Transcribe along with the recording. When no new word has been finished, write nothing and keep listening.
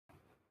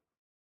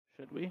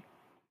Should we?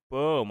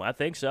 Boom. I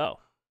think so.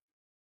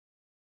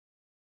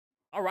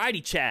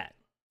 Alrighty, chat.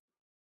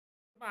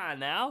 Come on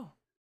now.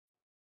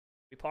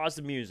 We paused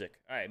the music.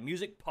 All right,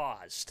 music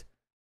paused.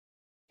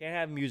 Can't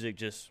have music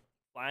just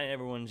flying in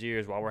everyone's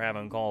ears while we're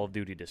having Call of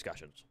Duty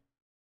discussions.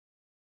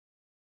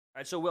 All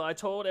right, so Will, I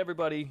told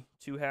everybody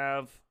to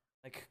have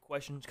like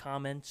questions,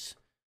 comments,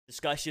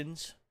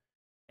 discussions,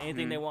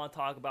 anything they want to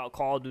talk about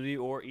Call of Duty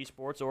or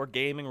esports or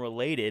gaming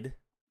related.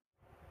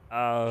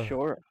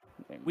 Sure.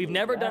 We've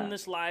never done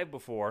this live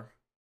before,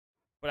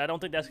 but I don't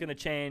think that's going to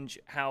change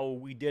how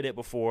we did it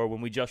before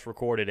when we just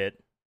recorded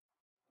it.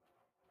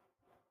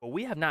 But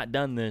we have not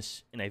done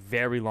this in a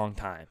very long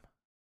time.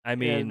 I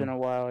mean, it's been a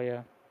while,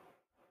 yeah.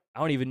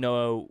 I don't even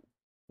know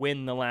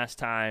when the last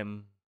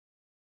time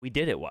we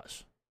did it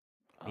was.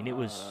 I mean, it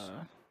was.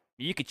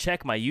 You could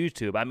check my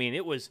YouTube. I mean,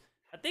 it was.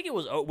 I think it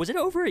was. Was it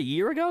over a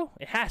year ago?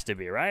 It has to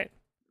be, right?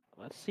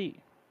 Let's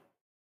see.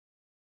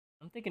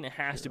 I'm thinking it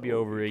has to be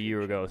over a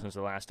year ago since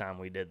the last time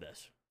we did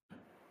this. At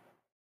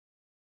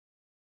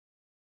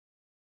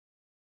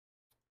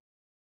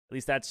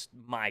least that's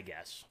my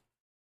guess.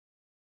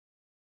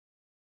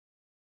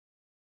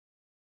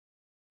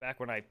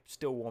 Back when I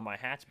still wore my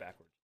hats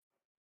backwards.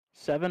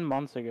 7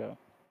 months ago.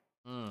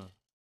 And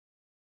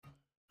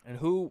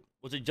who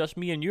was it? Just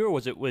me and you, or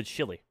was it with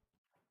Shilly?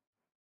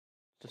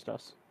 Just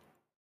us.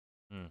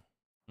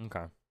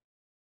 Okay.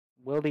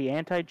 Will the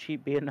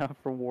anti-cheat be enough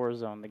for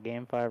Warzone? The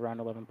Game 5 Round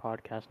 11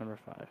 podcast number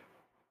 5.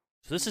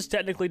 So this is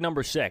technically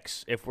number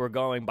 6 if we're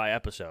going by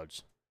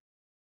episodes.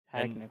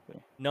 Technically.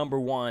 And number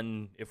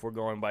 1 if we're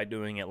going by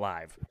doing it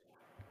live.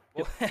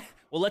 Well,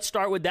 let's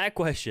start with that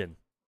question.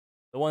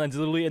 The one that's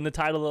literally in the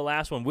title of the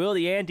last one. Will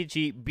the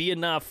anti-cheat be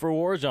enough for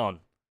Warzone?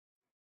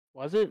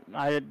 Was it?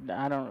 I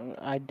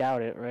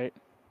doubt it,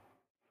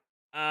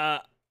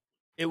 right?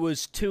 It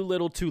was too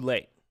little too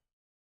late,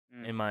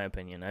 in my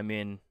opinion. I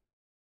mean,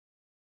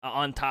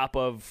 on top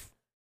of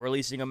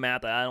releasing a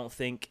map that I don't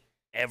think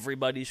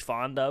everybody's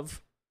fond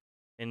of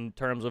in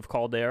terms of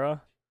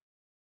Caldera.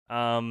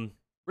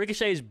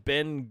 Ricochet's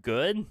been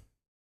good,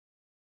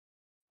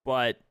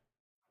 but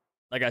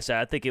like I said,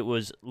 I think it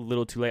was a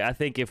little too late. I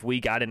think if we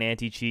got an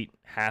anti-cheat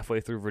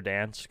halfway through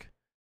Verdansk,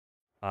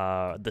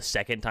 the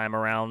second time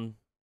around,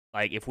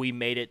 like if we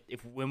made it,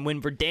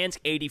 when Verdansk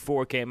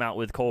 84 came out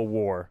with Cold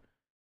War,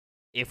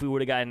 if we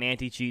would have got an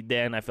anti-cheat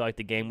then, I feel like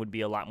the game would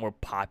be a lot more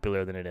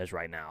popular than it is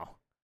right now.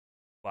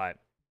 But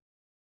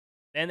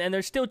and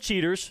there's still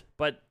cheaters,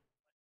 but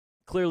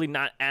clearly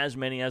not as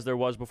many as there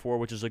was before,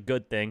 which is a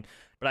good thing.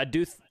 But I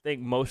do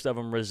think most of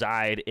them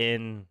reside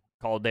in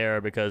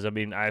Caldera because, I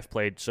mean, I've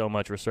played so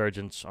much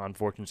Resurgence on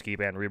Fortune's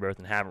Keep and Rebirth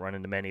and haven't run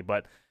into many.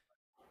 But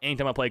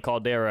anytime I play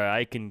Caldera,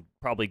 I can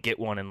probably get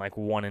one in like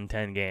 1 in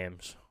 10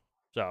 games.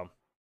 So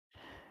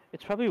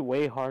it's probably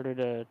way harder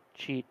to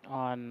cheat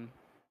on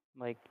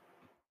like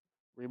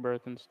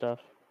Rebirth and stuff.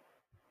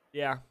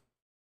 Yeah,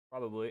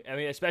 probably. I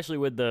mean, especially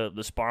with the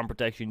spawn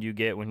protection you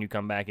get when you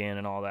come back in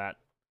and all that.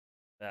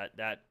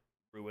 That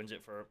ruins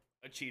it for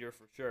a cheater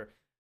for sure.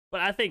 But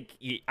I think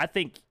the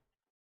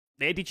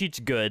anti-cheat's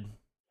good,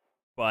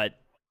 but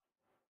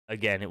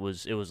again, it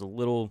was a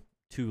little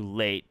too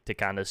late to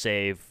kind of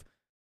save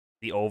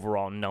the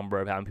overall number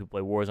of how many people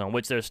play Warzone,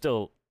 which there's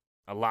still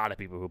a lot of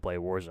people who play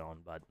Warzone,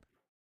 but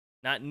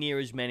not near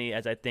as many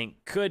as I think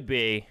could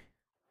be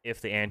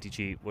if the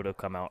anti-cheat would have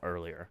come out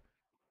earlier.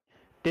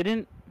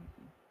 Didn't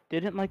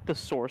like the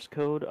source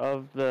code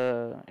of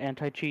the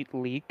anti-cheat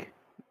leak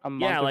a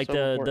month or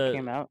so before it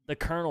came out? The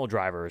kernel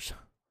drivers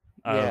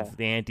of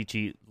the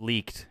anti-cheat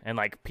leaked, and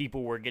like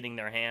people were getting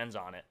their hands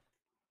on it.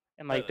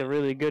 And like the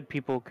really good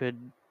people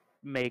could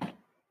make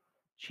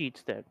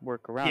cheats that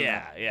work around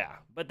that. Yeah.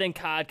 But then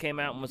COD came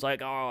out and was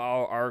like, "Oh,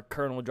 our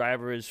kernel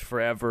driver is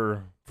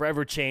forever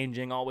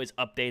changing, always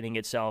updating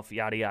itself,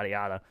 yada yada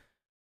yada."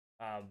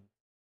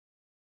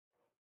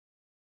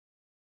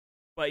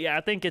 But yeah,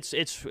 I think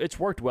it's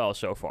worked well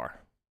so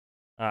far.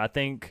 I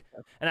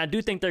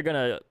do think they're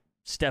gonna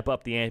step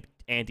up the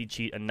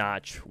anti-cheat a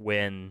notch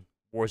when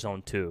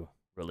Warzone 2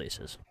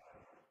 releases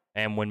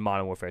and when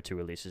Modern Warfare 2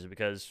 releases,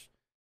 because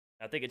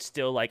I think it's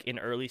still like in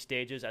early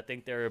stages. I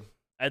think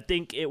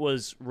it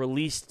was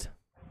released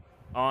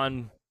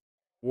on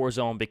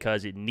Warzone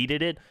because it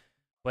needed it,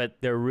 but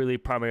they're really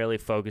primarily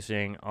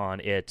focusing on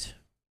it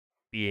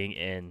being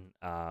in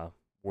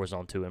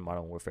Warzone 2 and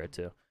Modern Warfare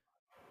 2.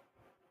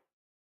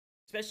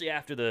 Especially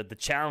after the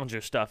Challenger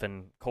stuff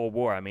in Cold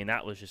War. I mean,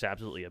 that was just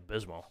absolutely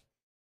abysmal.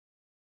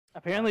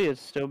 Apparently it's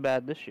still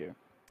bad this year.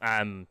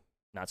 I'm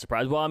not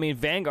surprised. Well, I mean,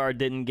 Vanguard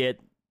didn't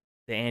get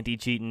the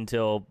anti-cheat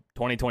until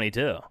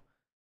 2022.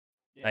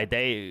 Yeah. Like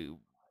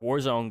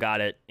Warzone got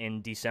it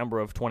in December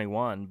of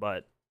 21,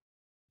 but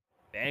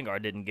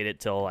Vanguard didn't get it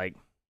till like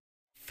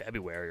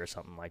February or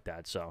something like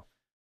that. So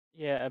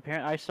yeah,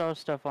 apparently I saw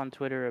stuff on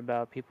Twitter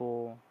about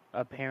people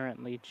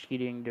apparently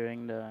cheating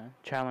during the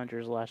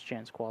Challenger's Last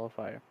Chance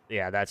qualifier.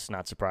 Yeah, that's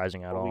not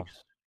surprising at all.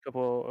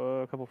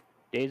 A couple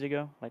days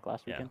ago, like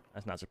last weekend. Yeah,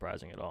 that's not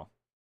surprising at all.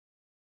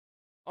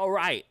 All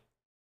right.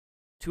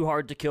 Too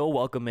Hard to Kill,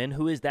 welcome in.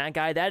 Who is that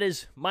guy? That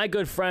is my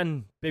good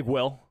friend, Big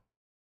Will.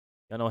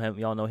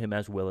 Y'all know him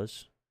as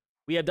Williz.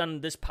 We have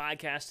done this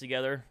podcast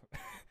together.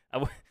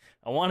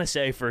 I want to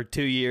say for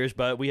 2 years,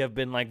 but we have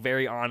been like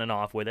very on and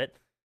off with it.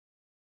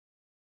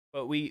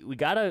 But we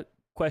got a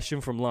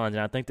question from Lund,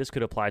 and I think this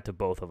could apply to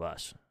both of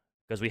us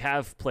because we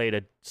have played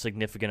a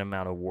significant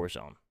amount of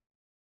Warzone.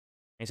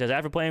 He says,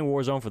 after playing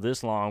Warzone for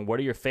this long, what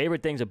are your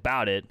favorite things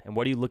about it, and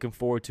what are you looking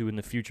forward to in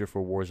the future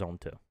for Warzone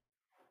 2?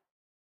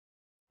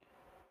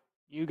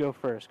 You go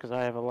first, because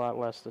I have a lot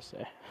less to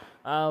say.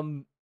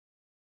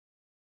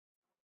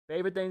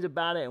 Favorite things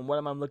about it, and what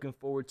am I looking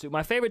forward to?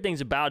 My favorite things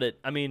about it,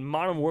 I mean,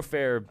 Modern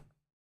Warfare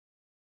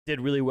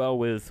did really well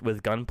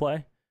with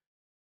gunplay.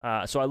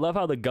 So I love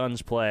how the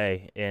guns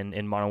play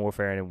in Modern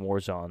Warfare and in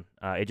Warzone.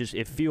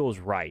 It feels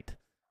right.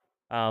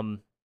 I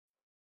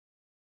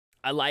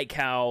like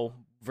how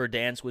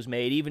Verdansk was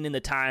made, even in the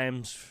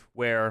times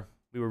where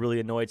we were really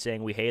annoyed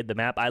saying we hated the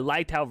map. I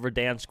liked how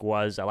Verdansk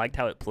was. I liked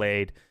how it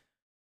played.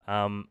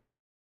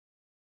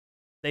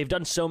 They've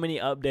done so many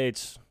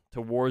updates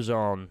to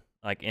Warzone,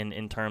 like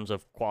in terms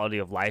of quality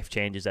of life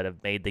changes that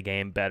have made the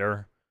game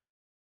better.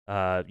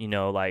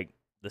 Like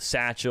the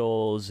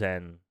satchels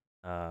and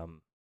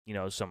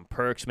some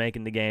perks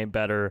making the game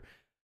better.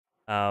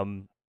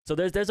 So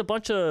there's a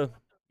bunch of,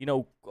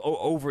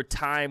 over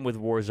time with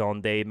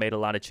Warzone, they made a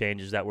lot of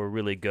changes that were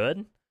really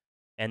good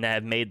and that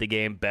have made the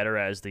game better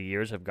as the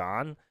years have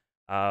gone.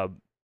 I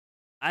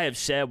have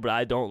said what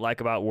I don't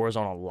like about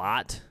Warzone a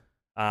lot.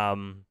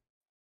 And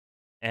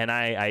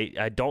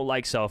I don't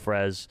like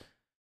self-res.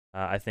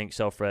 I think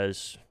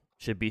self-res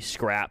should be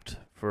scrapped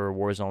for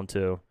Warzone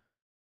 2.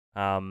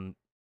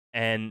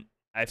 And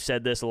I've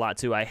said this a lot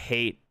too. I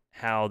hate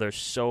how there's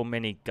so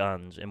many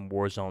guns in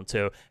Warzone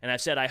 2. And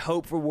I've said I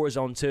hope for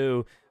Warzone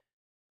 2,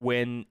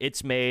 when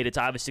it's made, it's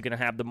obviously going to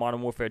have the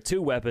Modern Warfare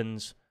 2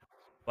 weapons,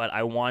 but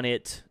I want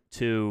it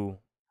to,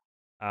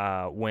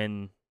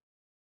 when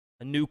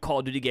a new Call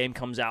of Duty game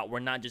comes out, we're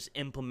not just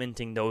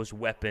implementing those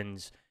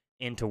weapons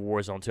into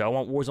Warzone 2. I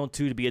want Warzone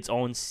 2 to be its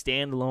own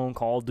standalone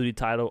Call of Duty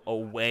title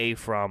away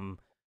from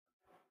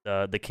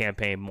the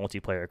campaign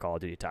multiplayer Call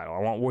of Duty title. I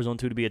want Warzone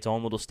 2 to be its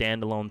own little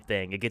standalone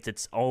thing. It gets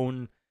its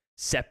own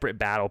separate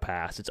battle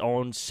pass, its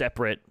own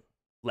separate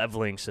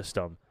leveling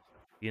system,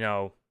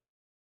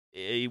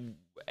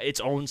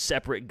 its own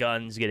separate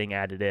guns getting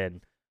added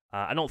in.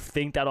 I don't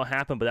think that'll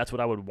happen, but that's what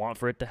I would want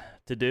for it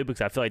to do,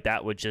 because I feel like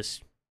that would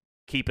just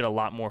keep it a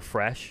lot more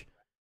fresh.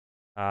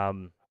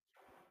 And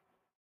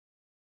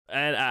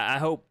I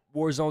hope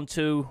Warzone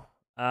 2,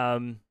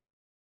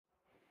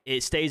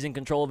 it stays in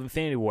control of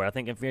Infinity Ward. I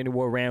think Infinity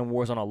Ward ran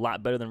Warzone a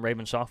lot better than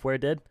Raven Software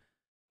did,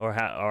 or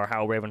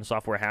how Raven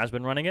Software has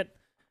been running it.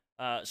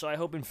 So I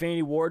hope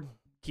Infinity Ward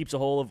keeps a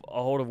hold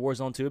of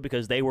Warzone 2,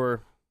 because they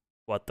were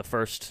the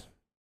first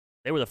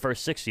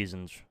 6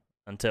 seasons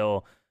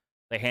until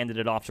they handed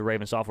it off to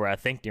Raven Software, I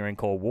think, during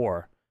Cold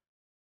War.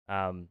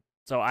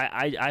 So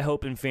I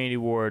hope Infinity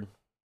Ward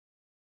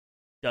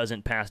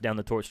doesn't pass down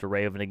the torch to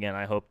Raven again.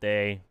 I hope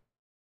they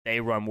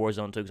run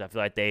Warzone 2, because I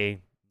feel like they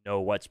know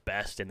what's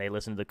best and they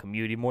listen to the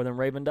community more than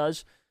Raven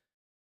does.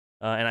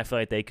 And I feel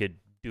like they could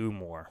do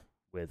more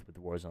with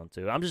Warzone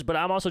 2.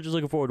 I'm also just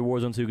looking forward to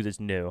Warzone 2 because it's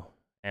new,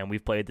 and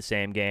we've played the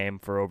same game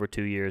for over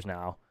 2 years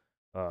now,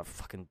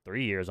 fucking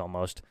 3 years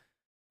almost.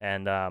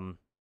 And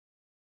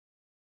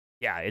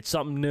it's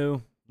something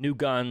new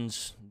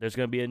guns. There's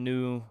gonna be a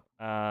new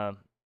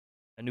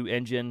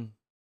engine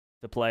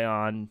to play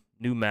on,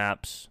 new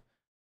maps,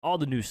 all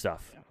the new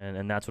stuff,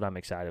 and that's what I'm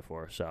excited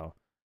for. So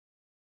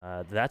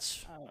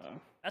that's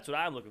what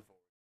I'm looking for.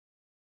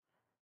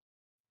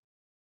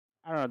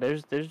 I don't know.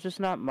 There's just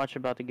not much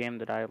about the game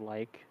that I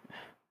like.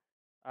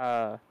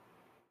 I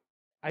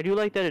do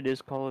like that it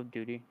is Call of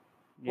Duty.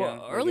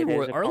 Early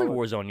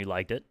Warzone, you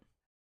liked it.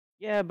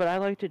 Yeah, but I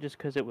liked it just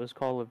because it was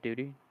Call of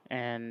Duty,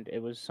 and it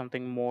was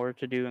something more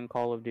to do in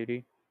Call of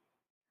Duty.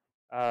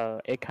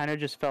 It kind of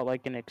just felt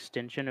like an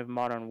extension of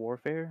Modern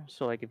Warfare.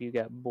 So, like, if you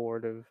got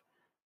bored of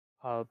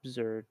hubs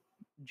or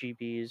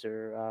GBs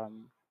or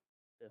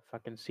the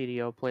fucking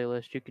CDO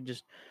playlist, you could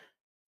just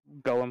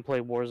go and play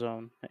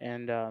Warzone.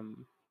 And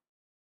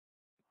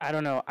I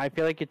don't know. I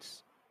feel like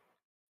it's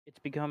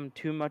become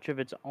too much of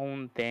its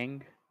own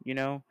thing.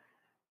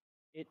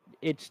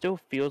 It still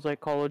feels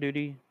like Call of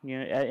Duty,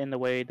 in the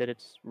way that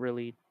it's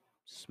really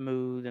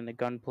smooth and the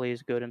gunplay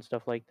is good and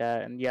stuff like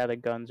that. And yeah, the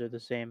guns are the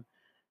same.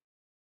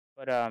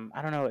 But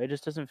I don't know. It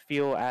just doesn't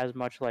feel as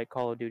much like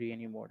Call of Duty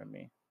anymore to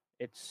me.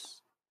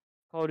 It's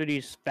Call of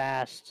Duty's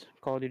fast.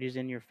 Call of Duty's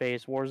in your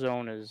face.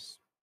 Warzone is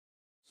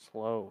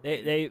slow.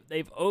 They've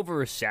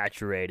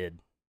oversaturated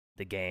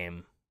the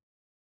game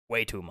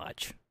way too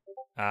much.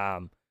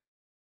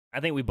 I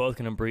think we both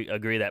can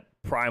agree that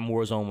Prime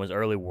Warzone was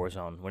early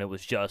Warzone when it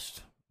was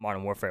just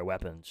Modern Warfare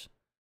weapons.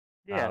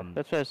 Yeah,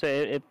 that's what I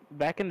say.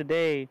 Back in the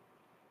day,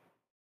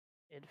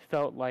 it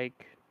felt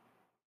like,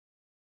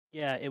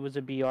 yeah, it was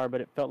a BR,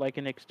 but it felt like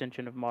an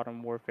extension of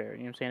Modern Warfare. You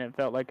know what I'm saying? It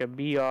felt like a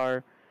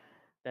BR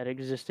that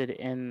existed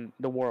in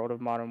the world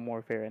of Modern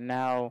Warfare, and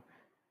now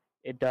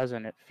it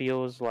doesn't. It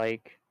feels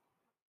like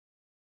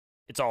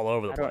it's all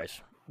over the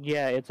place.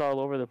 Yeah, it's all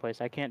over the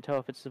place. I can't tell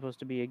if it's supposed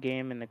to be a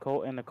game in the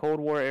Cold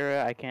War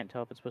era. I can't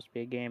tell if it's supposed to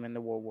be a game in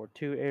the World War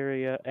II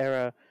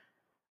era.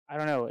 I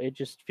don't know. It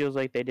just feels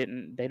like they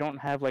don't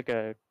have like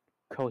a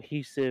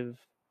cohesive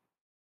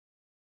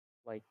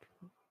like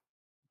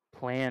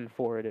plan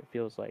for it. It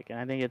feels like, and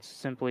I think it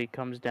simply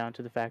comes down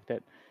to the fact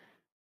that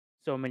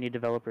so many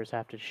developers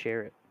have to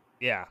share it.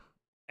 Yeah,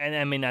 and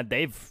I mean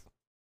they've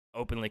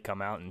openly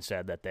come out and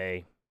said that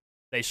they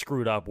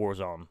screwed up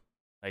Warzone.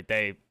 Like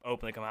they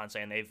openly come out and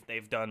saying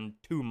they've done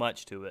too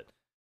much to it,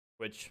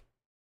 which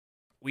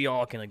we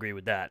all can agree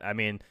with that. I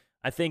mean,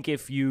 I think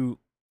if you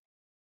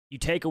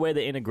take away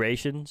the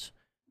integrations,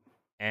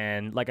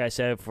 and like I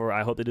said,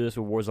 I hope they do this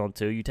with Warzone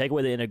 2, you take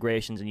away the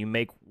integrations and you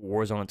make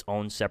Warzone its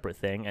own separate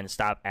thing and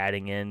stop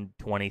adding in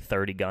 20,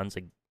 30 guns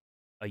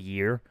a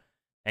year,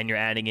 and you're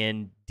adding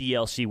in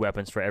DLC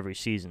weapons for every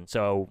season.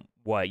 So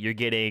what, you're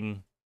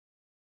getting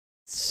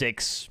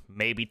 6,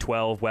 maybe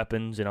 12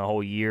 weapons in a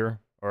whole year,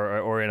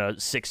 or in a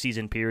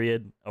 6-season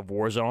period of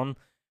Warzone,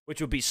 which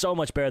would be so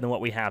much better than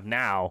what we have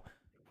now.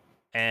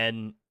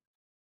 And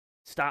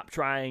stop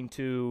trying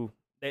to...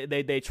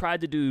 They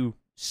tried to do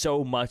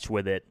so much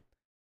with it,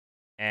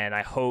 and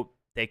I hope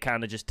they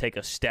kind of just take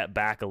a step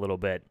back a little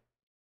bit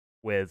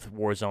with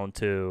Warzone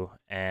 2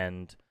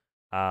 and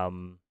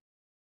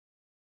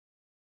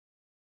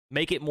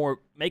make it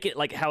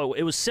like how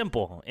it was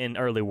simple in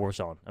early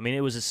Warzone. I mean,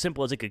 it was as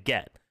simple as it could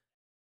get.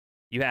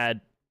 You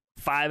had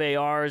 5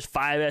 ARs,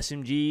 5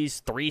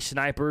 SMGs, 3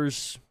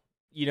 snipers.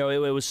 You know,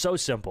 it was so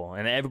simple,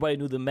 and everybody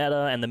knew the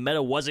meta, and the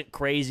meta wasn't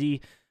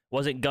crazy.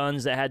 Wasn't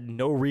guns that had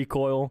no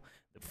recoil,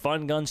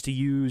 fun guns to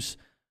use.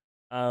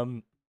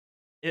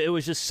 It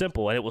was just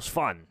simple, and it was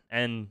fun.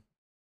 And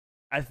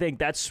I think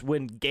that's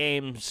when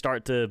games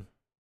start to,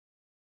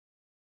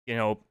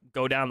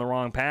 go down the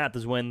wrong path,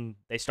 is when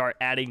they start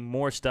adding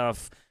more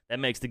stuff that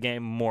makes the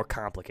game more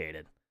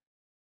complicated.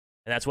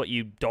 And that's what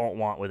you don't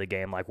want with a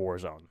game like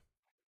Warzone.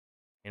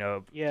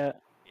 Yeah,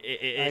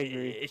 I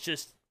agree. It's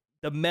just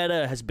the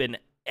meta has been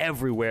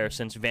everywhere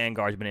since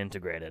Vanguard's been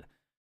integrated,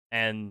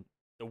 and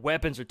the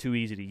weapons are too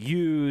easy to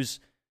use.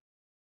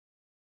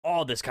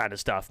 All this kind of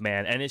stuff,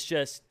 man, and it's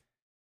just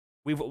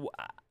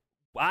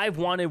I've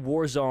wanted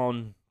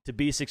Warzone to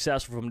be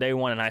successful from day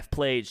one, and I've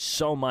played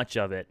so much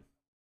of it.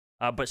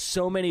 But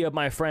so many of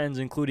my friends,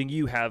 including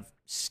you, have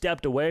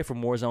stepped away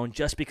from Warzone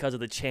just because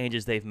of the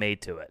changes they've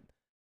made to it,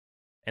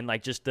 and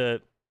like just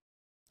the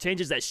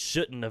changes that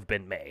shouldn't have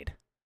been made.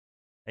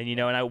 And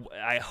and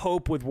I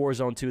hope with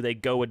Warzone 2 they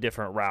go a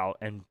different route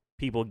and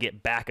people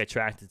get back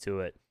attracted to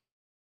it,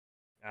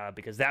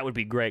 because that would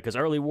be great. Because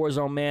early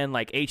Warzone, man,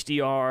 like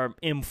HDR,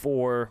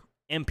 M4,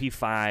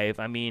 MP5,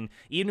 I mean,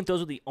 even if those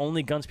were the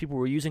only guns people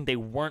were using, they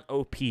weren't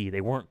OP,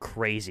 they weren't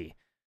crazy.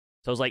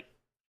 So it was like,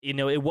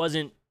 it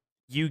wasn't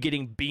you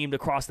getting beamed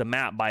across the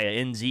map by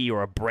a NZ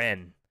or a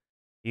Bren.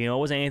 It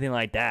wasn't anything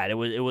like that. It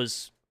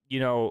was.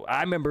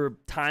 I remember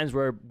times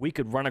where we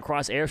could run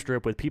across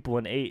airstrip with people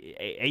in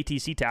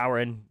ATC tower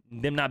and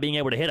them not being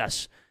able to hit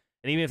us.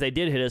 And even if they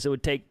did hit us, it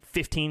would take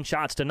 15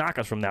 shots to knock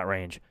us from that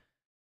range.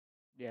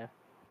 Yeah.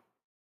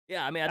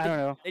 Yeah, I mean, I don't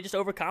know. They just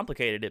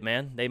overcomplicated it,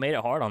 man. They made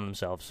it hard on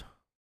themselves.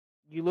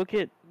 You look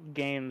at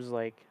games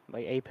like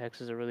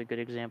Apex is a really good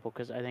example,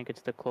 because I think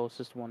it's the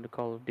closest one to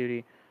Call of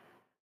Duty.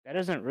 That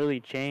hasn't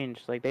really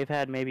changed. Like, they've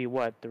had maybe,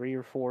 3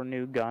 or 4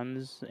 new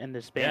guns in the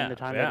span of the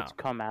time that it's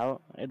come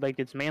out.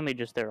 It's mainly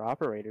just their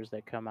operators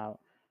that come out,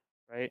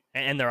 right?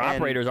 And their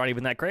operators aren't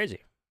even that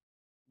crazy.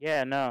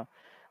 Yeah, no.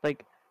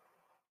 Like,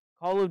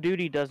 Call of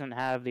Duty doesn't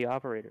have the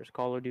operators.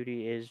 Call of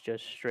Duty is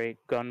just straight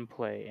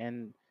gunplay.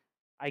 And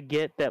I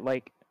get that,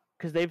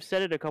 because they've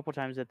said it a couple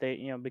times that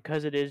they,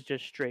 because it is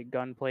just straight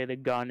gunplay, the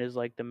gun is,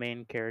 the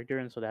main character,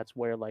 and so that's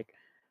where,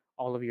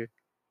 all of your,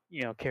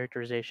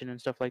 characterization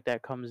and stuff like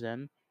that comes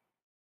in.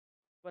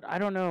 But I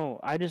don't know.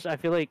 I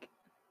feel like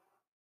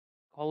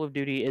Call of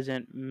Duty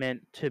isn't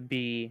meant to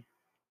be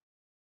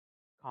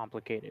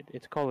complicated.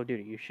 It's Call of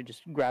Duty. You should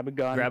just grab a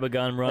gun,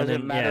 run,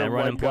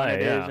 and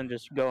play, and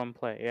just go and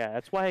play. Yeah,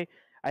 that's why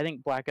I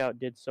think Blackout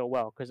did so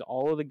well, because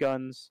all of the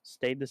guns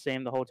stayed the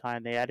same the whole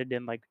time. They added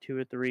in 2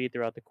 or 3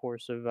 throughout the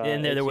course of.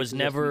 And there was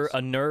never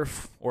a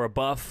nerf or a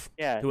buff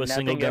to a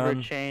single gun. Nothing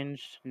ever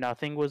changed.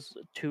 Nothing was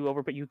too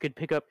over. But you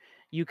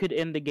could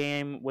end the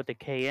game with a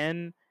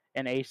KN,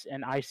 an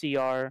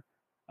ICR,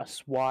 a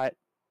SWAT,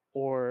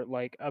 or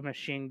a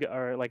machine gun,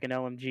 or an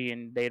LMG,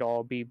 and they'd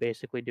all be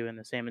basically doing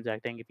the same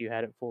exact thing if you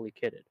had it fully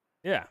kitted.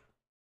 Yeah.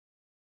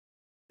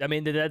 I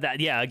mean,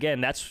 again,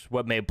 that's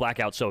what made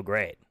Blackout so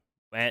great.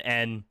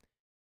 And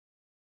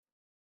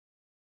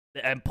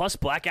plus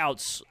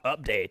Blackout's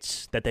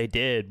updates that they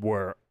did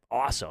were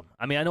awesome.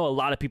 I mean, I know a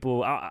lot of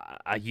people,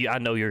 I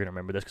know you're going to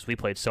remember this because we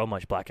played so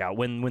much Blackout.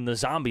 When the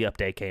zombie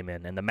update came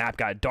in and the map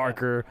got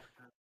darker,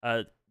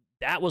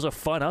 that was a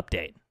fun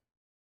update.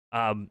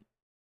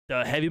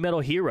 The Heavy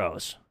Metal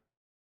Heroes.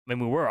 I mean,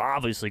 we were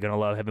obviously going to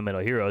love Heavy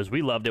Metal Heroes.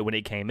 We loved it when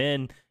it came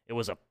in. It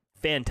was a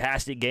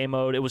fantastic game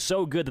mode. It was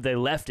so good that they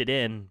left it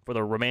in for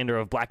the remainder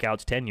of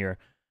Blackout's tenure.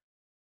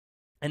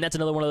 And that's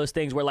another one of those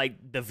things where,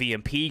 the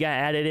VMP got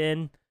added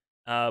in.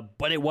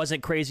 but it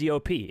wasn't crazy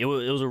OP. It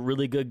was a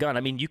really good gun.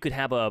 I mean, you could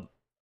have a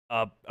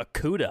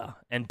CUDA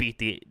and beat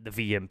the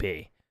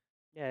VMP.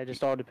 Yeah, it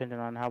just all depended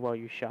on how well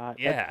you shot.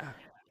 Yeah.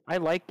 I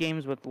like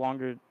games with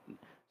longer.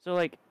 So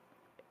like,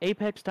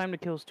 Apex time to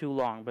kill is too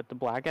long, but the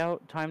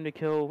Blackout time to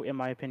kill, in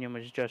my opinion,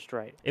 was just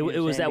right. It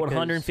was that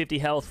 150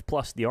 health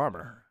plus the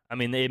armor. I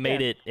mean, it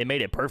made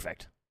it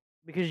perfect.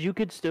 Because you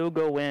could still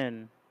go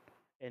in,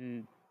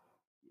 and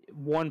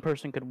one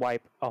person could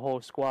wipe a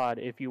whole squad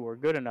if you were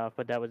good enough.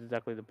 But that was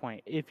exactly the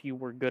point. If you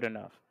were good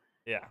enough.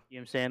 Yeah. You know what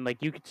I'm saying?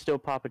 Like, you could still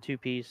pop a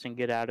 2-piece and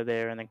get out of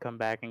there, and then come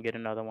back and get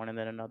another one, and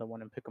then another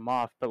one, and pick them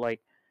off. But like,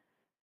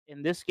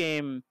 in this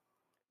game,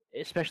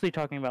 especially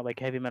talking about like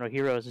Heavy Metal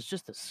Heroes, it's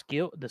just the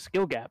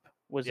skill gap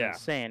was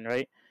insane,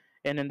 right?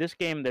 And in this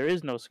game, there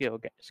is no skill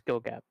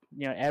gap.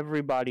 You know,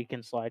 everybody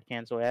can slide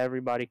cancel,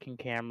 everybody can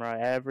camera,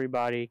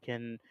 everybody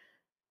can,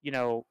 you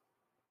know,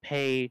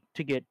 pay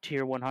to get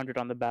tier 100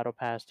 on the battle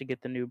pass to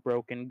get the new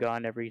broken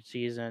gun every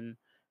season.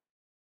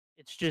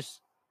 It's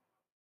just,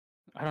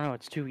 I don't know,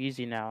 it's too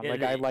easy now. Yeah,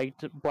 like, I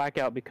liked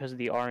Blackout because of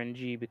the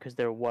RNG, because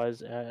there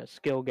was a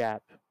skill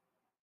gap.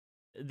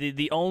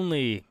 The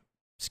only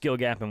skill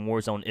gap in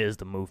Warzone is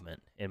the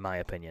movement, in my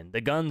opinion.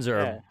 The guns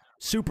are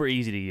super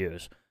easy to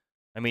use.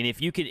 I mean,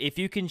 if you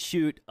can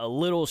shoot a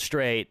little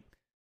straight,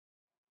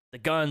 the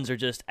guns are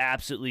just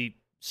absolutely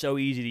so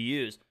easy to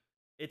use.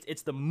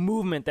 It's the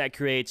movement that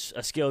creates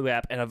a skill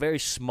gap, and a very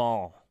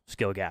small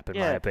skill gap, in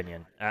my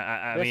opinion.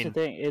 I That's mean, the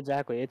thing.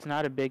 Exactly. It's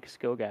not a big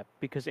skill gap,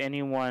 because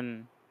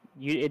anyone,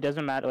 it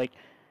doesn't matter. Like,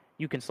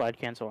 you can slide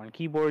cancel on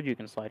keyboard, you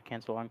can slide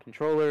cancel on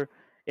controller.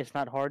 It's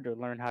not hard to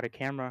learn how to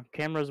camera.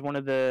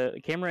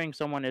 Cameraing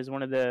someone is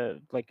one of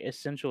the like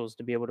essentials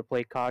to be able to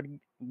play COD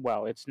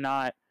well. It's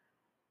not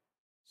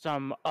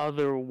some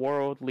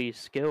otherworldly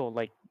skill,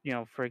 like, you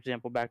know, for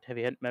example, back to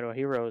Heavy Metal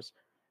Heroes,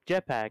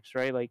 jetpacks,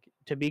 right? Like,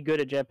 to be good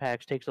at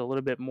jetpacks takes a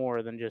little bit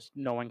more than just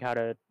knowing how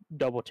to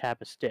double tap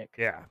a stick.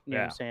 Yeah, You know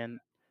what I'm saying?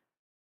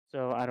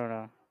 So I don't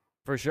know.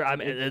 For sure. I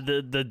mean,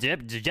 the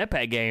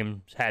jetpack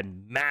games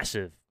had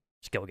massive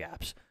skill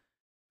gaps,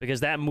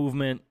 because that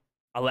movement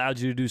allowed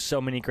you to do so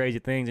many crazy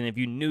things, and if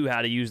you knew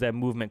how to use that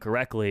movement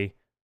correctly,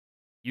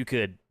 you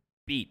could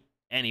beat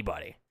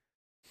anybody.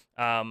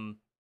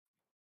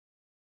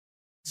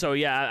 So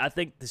yeah, I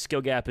think the skill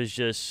gap is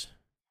just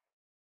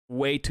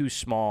way too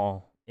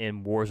small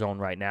in Warzone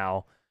right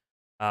now.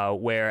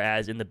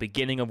 Whereas in the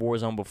beginning of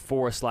Warzone,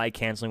 before slide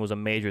canceling was a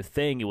major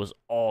thing, it was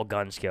all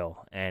gun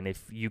skill, and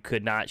if you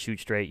could not shoot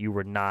straight, you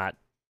were not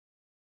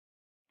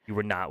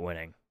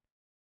winning.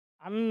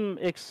 I'm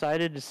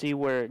excited to see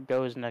where it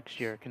goes next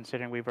year,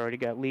 considering we've already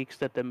got leaks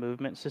that the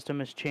movement system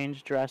has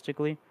changed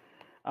drastically.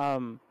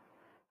 Don't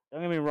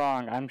get me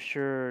wrong, I'm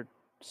sure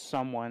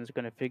someone's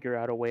going to figure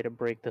out a way to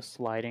break the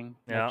sliding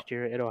next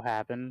year. It'll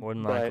happen. More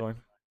than likely.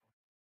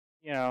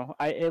 You know,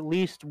 I at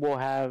least will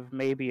have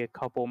maybe a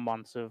couple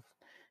months of,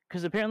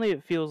 because apparently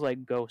it feels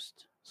like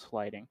Ghost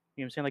sliding.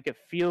 You know what I'm saying? Like, it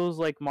feels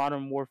like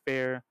Modern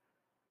Warfare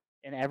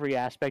in every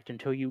aspect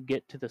until you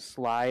get to the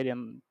slide,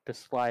 and the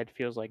slide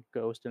feels like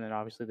Ghost, and then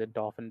obviously the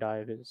dolphin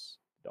dive is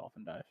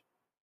dolphin dive.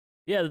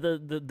 Yeah,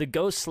 the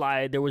Ghost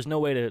slide, there was no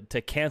way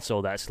to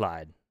cancel that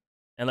slide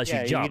unless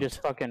you jumped.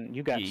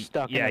 You got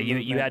stuck. Yeah,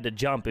 you had to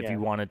jump if you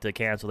wanted to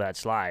cancel that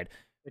slide.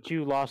 But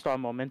you lost all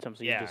momentum,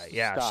 so you just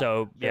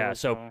stopped.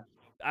 So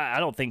I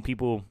don't think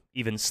people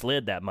even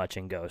slid that much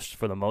in Ghost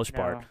for the most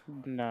part.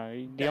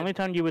 No, the only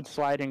time you would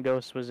slide in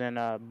Ghost was in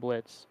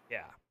Blitz.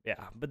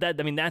 Yeah, but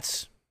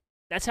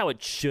that's how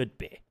it should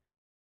be.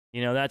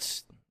 You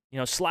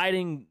know,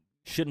 sliding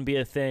shouldn't be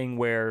a thing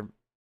where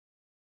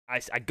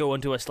I go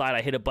into a slide,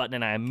 I hit a button,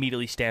 and I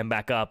immediately stand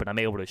back up, and I'm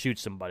able to shoot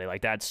somebody.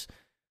 Like, that's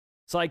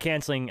slide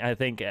canceling. I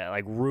think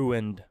like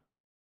ruined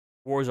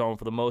Warzone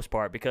for the most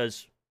part,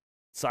 because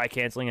slide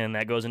canceling, and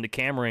that goes into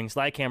cameraing.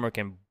 Slide camera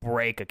can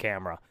break a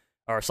camera,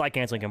 or slide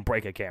canceling can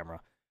break a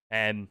camera.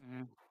 And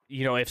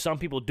you know, if some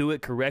people do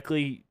it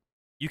correctly,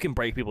 you can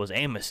break people's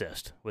aim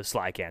assist with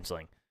slide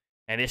canceling,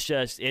 and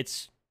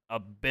it's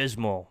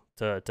abysmal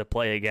to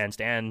play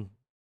against. And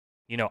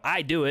you know,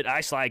 I do it,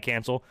 I slide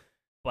cancel,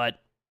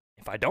 but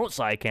if I don't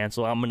slide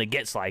cancel, I'm gonna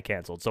get slide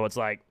canceled. So it's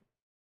like,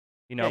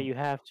 you know, you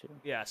have to.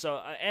 Yeah.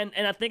 So and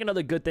I think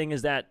another good thing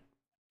is that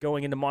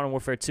going into Modern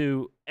Warfare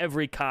 2,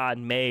 every COD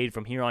made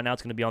from here on out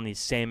is going to be on the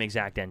same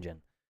exact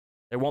engine.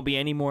 There won't be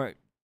any more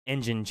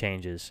engine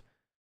changes,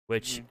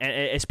 which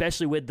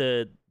especially with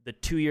the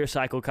 2-year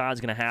cycle COD's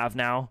going to have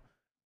now,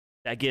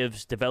 that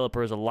gives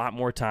developers a lot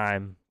more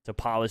time to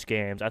polish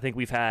games. I think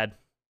we've had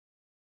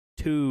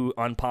 2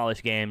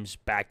 unpolished games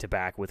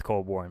back-to-back with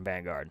Cold War and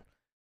Vanguard.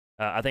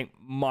 I think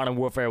Modern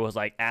Warfare was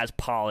like as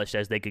polished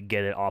as they could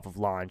get it off of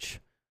launch,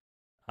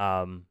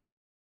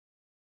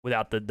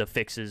 without the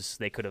fixes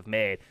they could have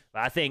made.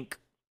 But I think,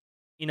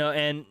 you know,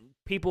 and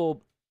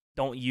people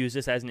don't use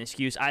this as an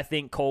excuse. I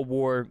think Cold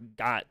War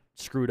got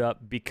screwed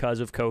up because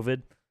of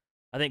COVID.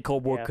 I think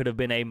Cold War could have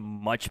been a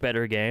much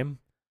better game.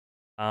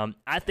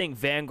 I think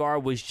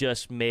Vanguard was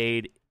just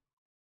made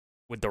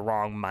with the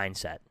wrong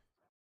mindset.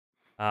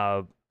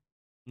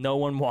 No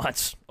one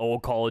wants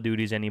old Call of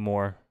Duties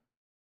anymore.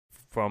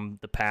 from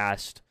the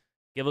past.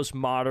 Give us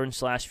modern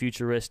 /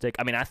 futuristic.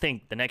 I mean, I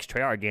think the next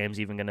Treyarch game is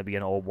even going to be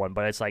an old one,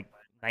 but it's like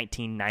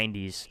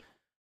 1990s.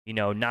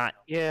 Not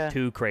Yeah,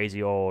 too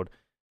crazy old.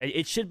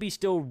 It should be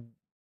still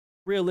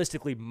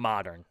realistically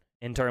modern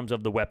in terms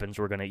of the weapons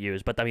we're going to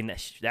use. But I mean,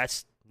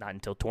 that's not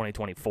until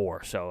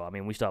 2024. So I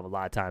mean, we still have a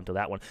lot of time till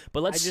that one.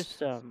 But let's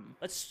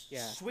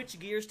switch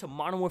gears to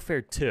Modern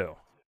Warfare 2,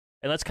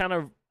 and let's kind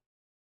of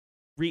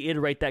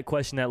reiterate that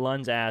question that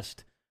Lunz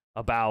asked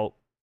about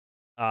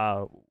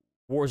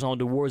Warzone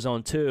to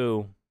Warzone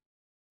 2.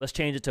 Let's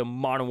change it to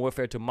Modern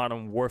Warfare 2,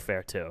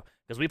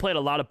 because we played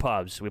a lot of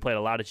pubs, we played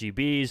a lot of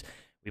GBs,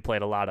 we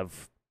played a lot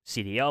of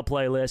CDL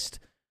playlist.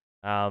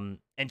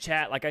 And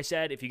chat, like I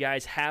said, if you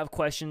guys have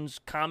questions,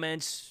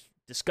 comments,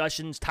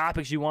 discussions,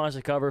 topics you want us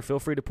to cover, feel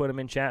free to put them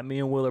in chat. Me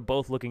and Will are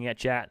both looking at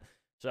chat.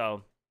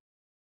 So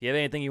if you have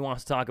anything you want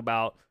us to talk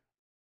about,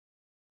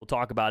 we'll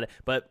talk about it.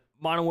 But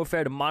Modern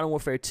Warfare to Modern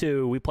Warfare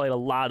 2, we played a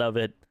lot of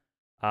it.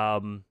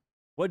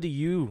 What do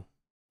you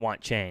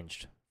want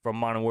changed from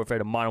Modern Warfare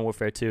to Modern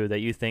Warfare 2 that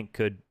you think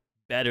could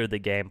better the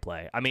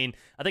gameplay? I mean,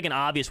 I think an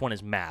obvious one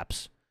is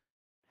maps.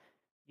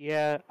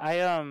 Yeah,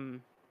 I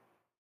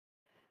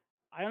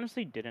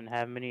honestly didn't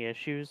have many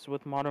issues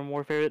with Modern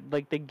Warfare.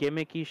 Like, the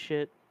gimmicky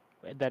shit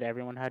that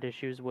everyone had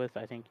issues with,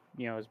 I think,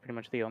 is pretty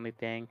much the only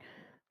thing.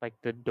 Like,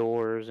 the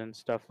doors and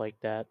stuff like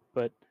that.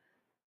 But,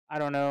 I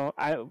don't know.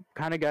 I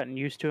kind of gotten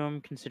used to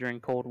them,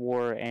 considering Cold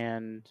War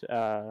and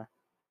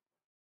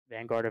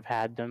Vanguard have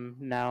had them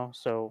now.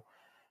 So,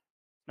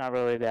 not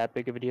really that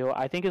big of a deal.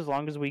 I think as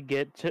long as we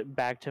get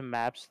back to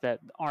maps that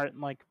aren't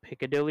like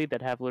Piccadilly,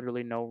 that have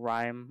literally no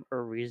rhyme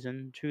or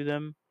reason to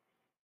them,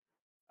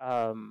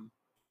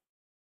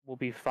 we'll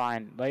be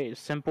fine. Like,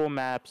 simple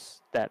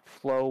maps that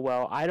flow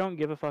well. I don't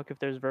give a fuck if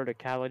there's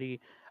verticality.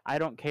 I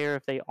don't care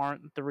if they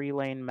aren't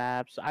 3-lane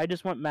maps. I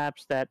just want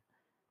maps that,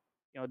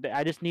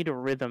 I just need a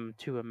rhythm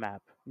to a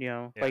map.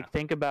 Yeah. Like,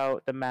 think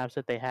about the maps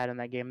that they had in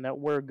that game that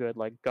were good,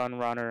 like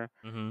Gunrunner.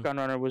 Mm-hmm.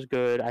 Gunrunner was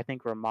good. I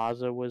think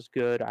Ramaza was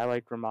good. I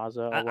liked Ramaza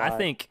a lot. I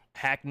think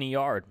Hackney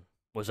Yard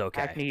was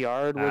okay. Hackney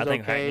Yard was okay. I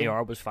think Hackney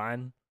Yard was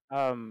fine.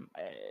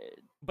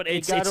 But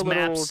it's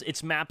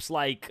maps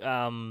like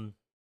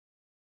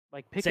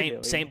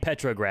Piccadilly, Saint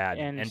Petrograd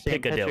and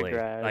Piccadilly.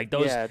 Like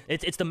those, yeah.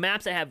 It's the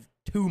maps that have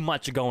too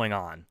much going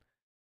on.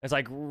 It's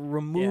like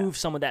remove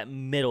some of that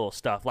middle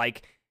stuff.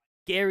 Like,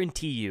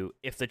 guarantee you,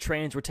 if the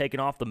trains were taken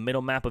off the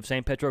middle map of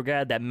Saint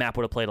Petrograd, that map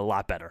would have played a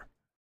lot better.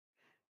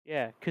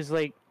 Yeah, because,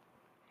 like,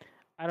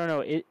 I don't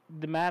know,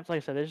 the maps, like I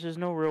said, there's just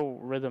no real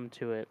rhythm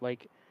to it.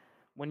 Like,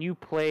 when you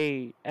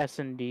play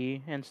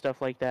S&D and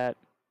stuff like that,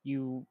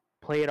 you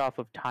play it off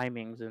of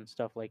timings and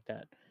stuff like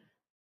that.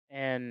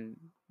 And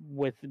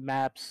with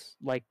maps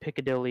like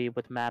Piccadilly,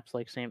 with maps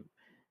like St.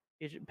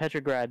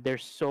 Petrograd,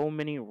 there's so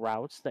many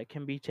routes that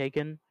can be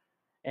taken,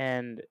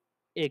 and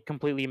it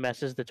completely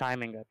messes the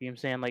timing up. You know what I'm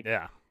saying? Like,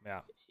 yeah.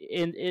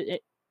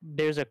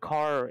 There's a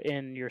car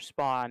in your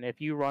spawn.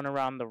 If you run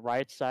around the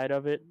right side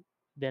of it,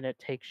 then it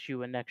takes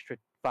you an extra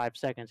 5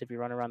 seconds. If you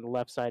run around the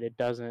left side, it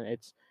doesn't.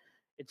 It's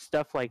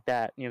stuff like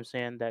that. You know what I'm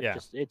saying? That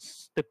just,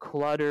 it's the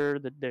clutter.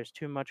 That there's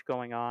too much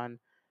going on.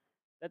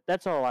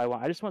 That's all I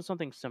want. I just want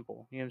something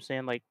simple. You know what I'm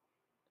saying? Like,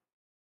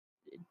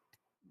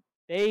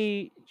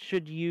 they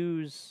should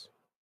use,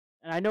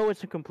 and I know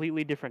it's a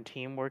completely different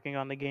team working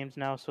on the games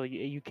now, so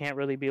you can't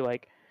really be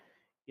like,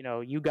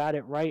 you got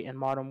it right in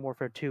Modern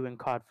Warfare 2 and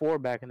COD 4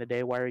 back in the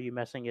day. Why are you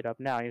messing it up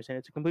now? You're saying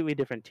it's a completely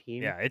different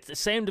team. Yeah, it's the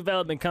same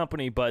development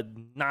company, but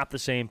not the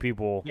same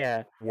people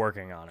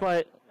working on it.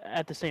 But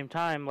at the same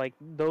time, like,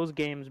 those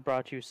games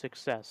brought you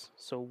success.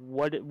 So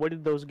what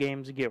did those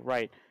games get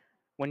right?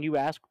 When you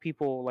ask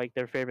people, like,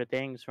 their favorite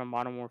things from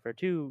Modern Warfare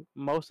 2,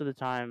 most of the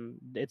time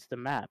it's the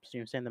maps. You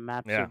know what I'm saying? The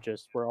maps are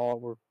just,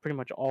 we're pretty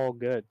much all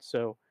good.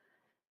 So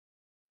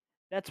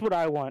that's what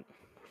I want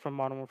from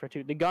Modern Warfare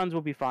 2. The guns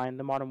will be fine.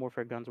 The Modern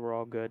Warfare guns were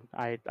all good.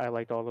 I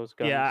liked all those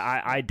guns.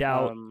 Yeah, I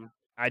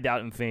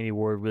doubt Infinity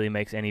Ward really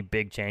makes any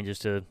big changes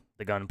to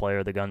the gunplay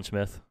or the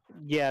gunsmith.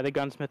 Yeah, the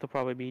gunsmith will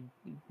probably be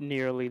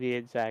nearly the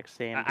exact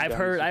same. I've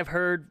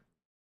heard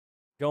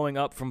going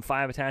up from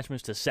 5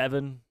 attachments to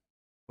 7,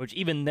 which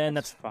even then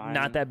that's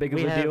not that big of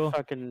a deal. We have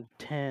fucking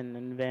 10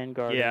 in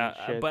Vanguard. Yeah,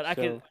 and shit, but I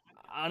can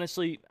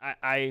honestly,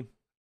 I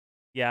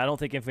don't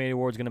think Infinity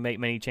Ward's going to make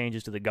many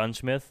changes to the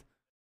gunsmith.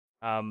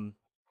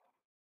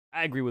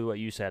 I agree with what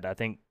you said. I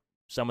think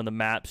some of the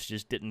maps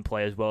just didn't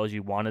play as well as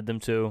you wanted them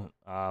to.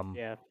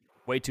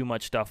 Way too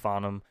much stuff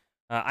on them.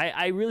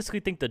 I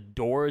realistically think the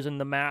doors in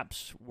the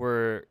maps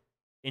were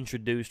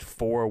introduced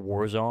for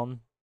Warzone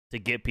to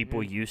get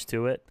people used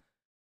to it.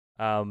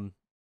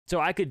 So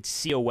I could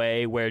see a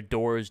way where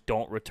doors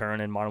don't return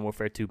in Modern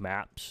Warfare 2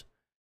 maps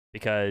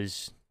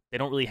because they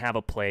don't really have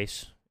a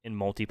place in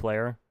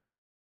multiplayer.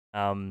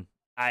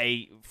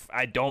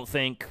 I don't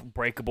think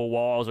breakable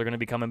walls are going to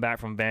be coming back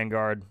from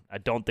Vanguard. I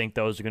don't think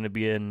those are going to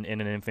be in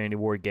an Infinity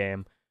Ward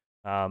game.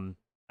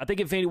 I think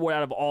Infinity Ward,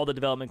 out of all the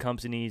development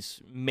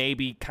companies,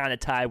 maybe kind of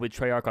tied with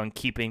Treyarch on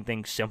keeping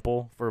things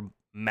simple for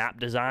map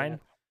design.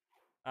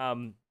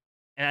 And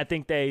I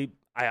think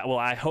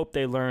I hope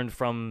they learned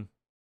from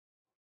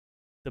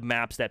the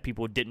maps that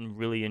people didn't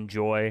really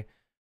enjoy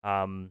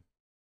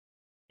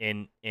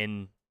in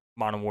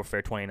Modern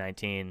Warfare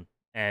 2019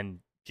 and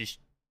just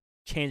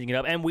changing it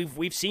up. And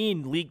we've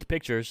seen leaked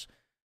pictures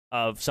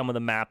of some of the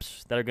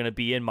maps that are going to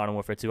be in Modern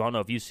Warfare 2. I don't know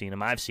if you've seen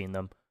them. I've seen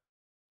them.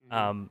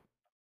 Mm-hmm.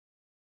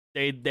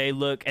 They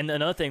look, and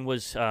another thing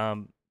was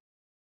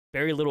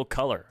very little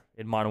color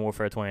in Modern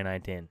Warfare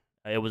 2019.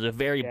 It was a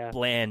very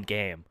bland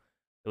game.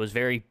 It was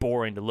very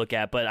boring to look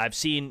at, but I've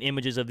seen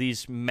images of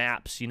these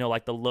maps,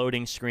 like the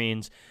loading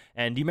screens.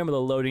 And do you remember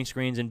the loading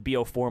screens in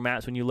BO4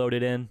 maps when you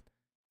loaded in?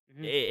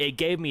 Mm-hmm. It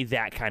gave me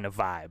that kind of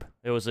vibe.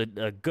 It was a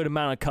good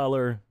amount of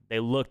color. They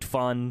looked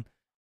fun.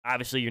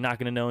 Obviously, you're not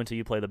going to know until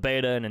you play the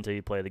beta and until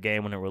you play the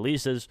game when it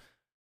releases.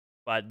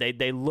 But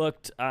they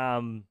looked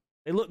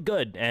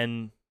good,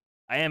 and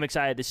I am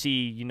excited to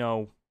see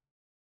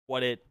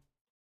what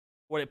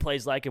it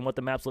plays like and what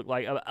the maps look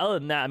like. Other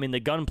than that, I mean, the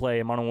gunplay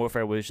in Modern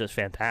Warfare was just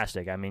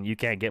fantastic. I mean, you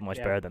can't get much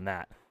better than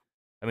that.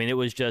 I mean, it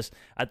was just,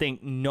 I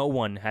think no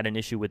one had an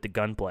issue with the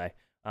gunplay.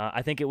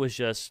 I think it was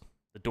just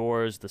the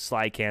doors, the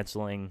slide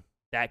canceling,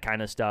 that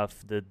kind of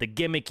stuff, the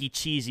gimmicky,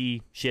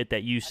 cheesy shit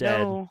that you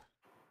said.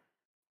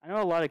 I know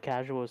a lot of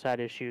casuals had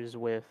issues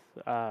with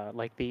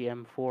like the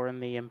M4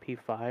 and the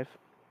MP5.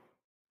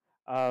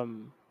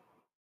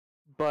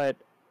 But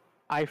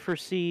I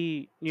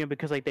foresee,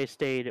 because like they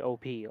stayed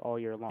OP all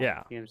year long.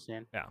 Yeah. You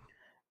understand? Yeah.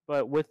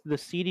 But with the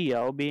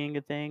CDL being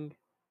a thing,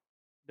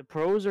 the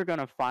pros are going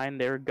to find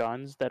their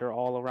guns that are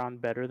all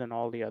around better than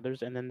all the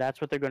others, and then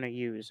that's what they're going to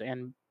use.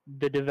 And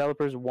the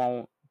developers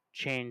won't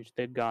change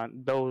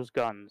those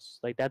guns.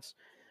 Like, that's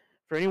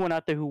for anyone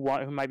out there who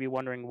might be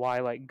wondering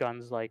why like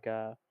guns like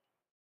the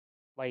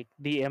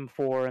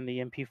M4 and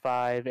the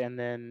MP5, and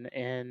then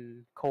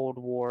in Cold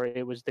War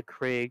it was the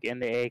Krig and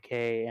the AK,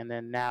 and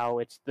then now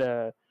it's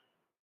the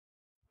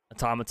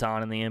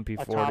Automaton and the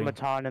MP40.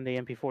 Automaton and the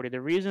MP40. The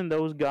reason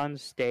those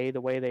guns stay the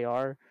way they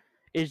are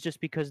is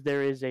just because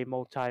there is a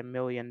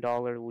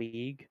multi-million-dollar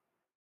league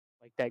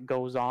like that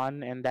goes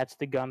on, and that's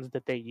the guns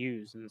that they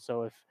use. And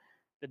so if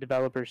the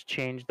developers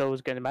change those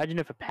guns, imagine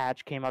if a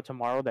patch came out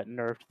tomorrow that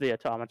nerfed the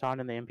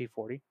Automaton and the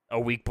MP40 a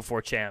week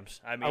before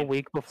champs. I mean, a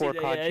week before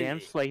COD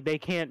champs. Like, they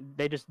can't.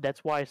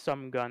 That's why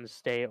some guns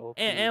stay OP.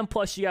 And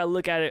plus, you gotta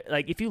look at it.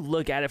 Like, if you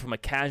look at it from a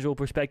casual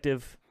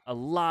perspective, a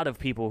lot of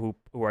people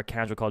who are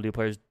casual Call of Duty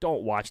players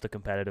don't watch the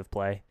competitive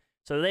play.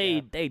 So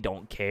they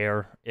don't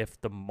care if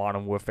the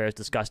Modern Warfare is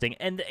disgusting.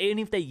 And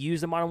if they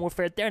use the Modern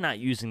Warfare, they're not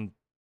using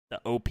the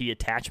OP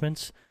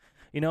attachments.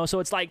 So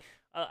it's like,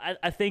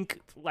 I think,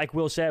 like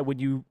Will said, when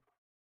you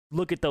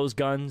look at those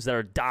guns that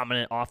are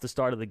dominant off the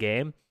start of the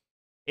game,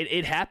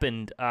 it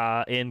happened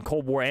in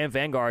Cold War and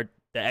Vanguard.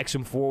 The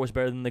XM4 was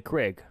better than the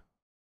Krig.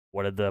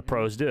 What did the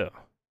pros do?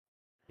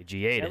 They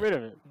G8 it. Get rid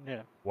of it.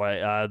 Yeah.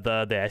 What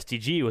the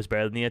STG was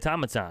better than the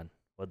Automaton.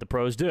 What did the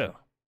pros do?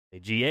 They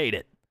G8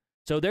 it.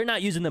 So they're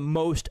not using the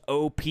most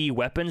OP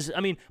weapons. I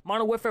mean,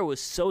 Modern Warfare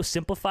was so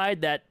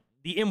simplified that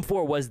the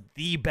M4 was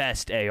the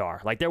best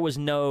AR. Like, there was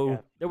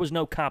no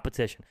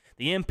competition.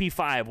 The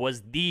MP5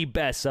 was the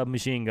best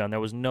submachine gun. There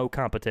was no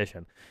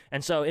competition.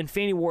 And so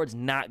Infinity Ward's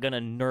not going to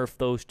nerf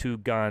those two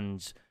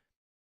guns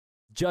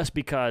just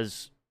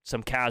because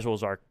some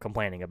casuals are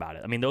complaining about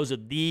it. I mean, those are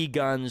the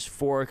guns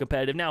for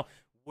competitive. Now,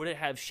 would it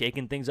have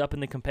shaken things up in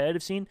the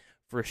competitive scene?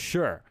 For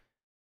sure.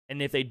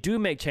 And if they do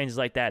make changes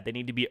like that, they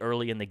need to be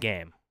early in the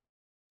game.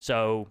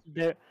 So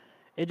it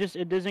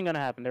isn't going to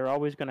happen. They're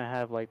always going to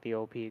have like the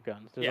OP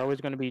guns. There's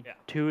always going to be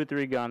 2 or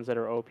 3 guns that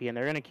are OP, and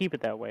they're going to keep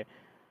it that way.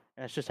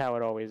 And that's just how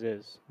it always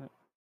is. All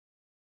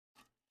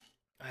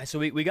right, so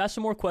we got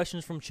some more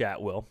questions from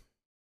chat, Will.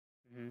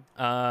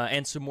 Mm-hmm.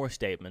 And some more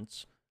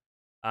statements.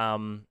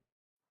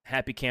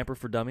 Happy Camper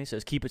for Dummies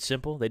says, keep it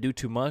simple. They do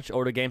too much.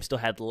 Older games still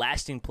had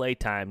lasting play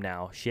time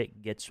now.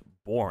 Shit gets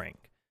boring.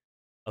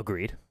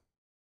 Agreed.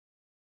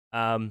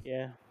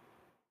 Yeah.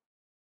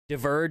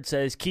 Deverd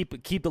says,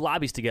 keep the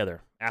lobbies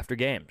together after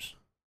games.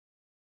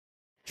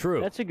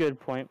 True. That's a good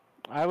point.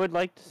 I would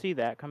like to see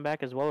that come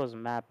back, as well as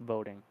map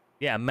voting.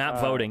 Yeah,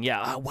 map voting.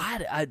 Yeah.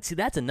 See,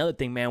 that's another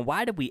thing, man.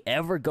 Why did we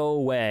ever go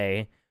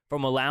away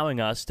from allowing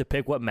us to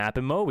pick what map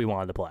and mode we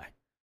wanted to play?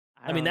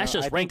 I mean, that's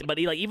just ranked. But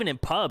like, even in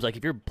pubs, like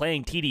if you're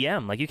playing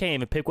TDM, like you can't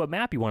even pick what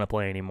map you want to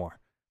play anymore.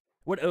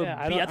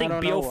 I think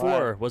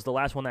BO4 was the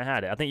last one that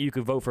had it. I think you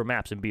could vote for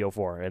maps in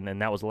BO4, and then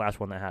that was the last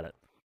one that had it.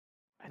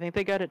 I think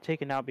they got it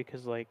taken out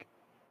because, like,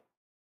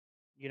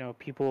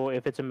 people,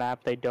 if it's a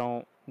map they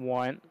don't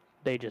want,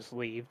 they just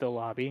leave the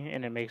lobby,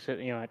 and it makes it,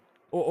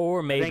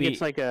 or maybe I think it's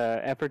like a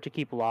effort to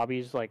keep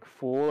lobbies like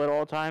full at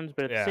all times,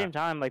 but at the same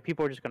time, like,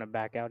 people are just gonna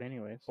back out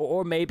anyways.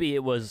 Or maybe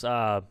it was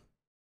a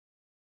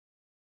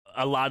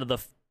lot of the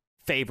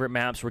favorite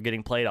maps were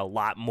getting played a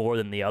lot more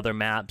than the other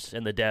maps,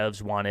 and the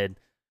devs wanted,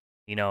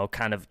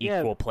 kind of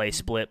equal play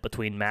split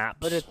between maps.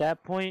 But at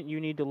that point, you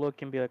need to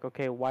look and be like,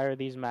 okay, why are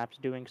these maps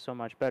doing so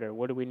much better?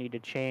 What do we need to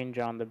change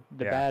on the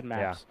bad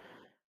maps?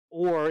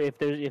 Or if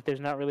there's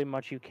not really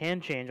much you can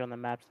change on the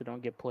maps that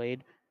don't get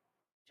played,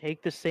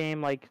 take the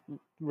same like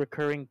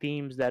recurring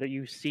themes that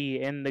you see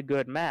in the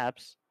good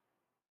maps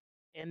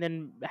and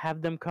then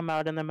have them come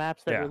out in the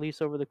maps that Yeah.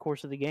 release over the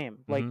course of the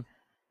game. Like, Mhm.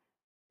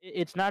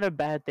 it's not a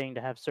bad thing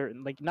to have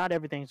certain, like, not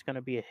everything's going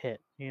to be a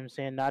hit. You know what I'm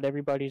saying? Not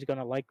everybody's going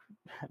to like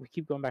we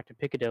keep going back to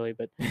Piccadilly,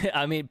 but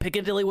I mean,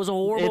 Piccadilly was a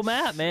horrible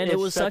map, man. It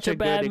it's was such such a a good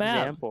bad map.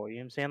 example. You know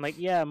what I'm saying? Like,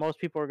 yeah, most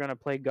people are going to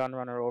play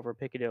Gunrunner over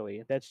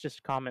Piccadilly. That's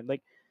just common.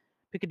 Like,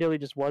 Piccadilly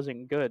just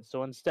wasn't good.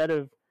 So instead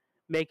of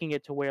making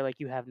it to where like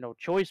you have no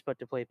choice but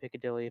to play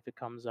Piccadilly if it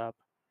comes up.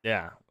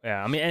 Yeah,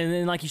 yeah. I mean, and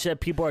then like you said,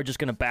 people are just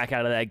gonna back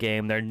out of that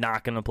game. They're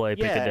not gonna play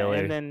Yeah, Piccadilly.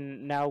 and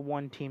then now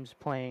one team's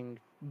playing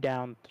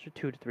down to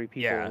 2 to 3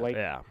 people. Yeah, Like,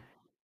 yeah,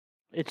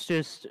 it's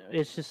just, I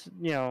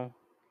don't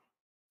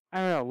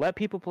know. Let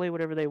people play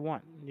whatever they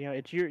want.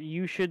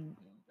 You should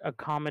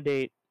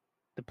accommodate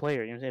the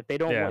player. You know what I'm saying? If they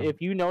don't, yeah.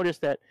 if you notice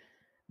that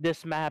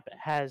this map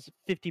has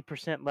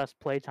 50% less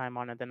playtime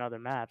on it than other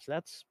maps,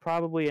 that's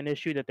probably an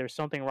issue, that there's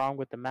something wrong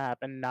with the map,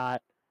 and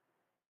not,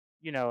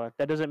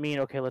 that doesn't mean,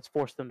 okay, let's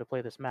force them to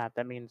play this map.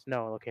 That means,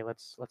 no, okay,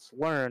 let's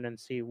learn and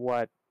see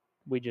what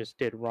we just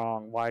did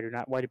wrong. Why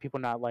do people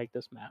not like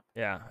this map?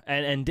 Yeah,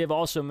 and Div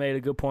also made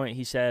a good point.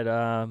 He said,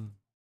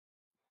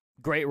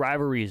 great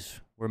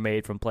rivalries were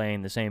made from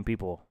playing the same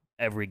people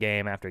every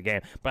game after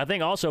game. But I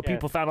think also Yeah.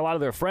 people found a lot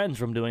of their friends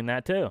from doing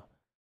that too.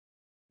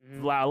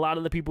 Mhm. A lot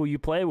of the people you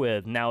play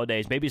with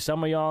nowadays, maybe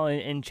some of y'all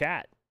in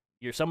chat,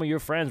 some of your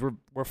friends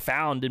were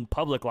found in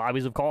public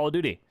lobbies of Call of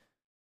Duty.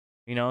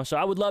 So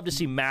I would love to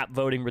see map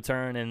voting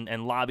return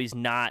and lobbies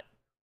not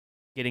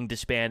getting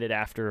disbanded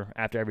after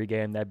every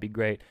game. That'd be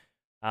great.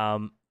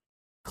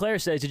 Claire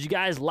says, did you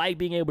guys like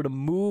being able to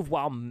move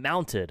while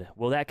mounted?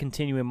 Will that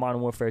continue in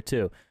Modern Warfare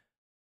 2?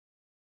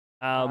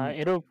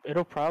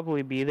 It'll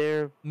probably be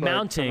there. But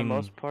Mounting, for the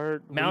most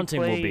part,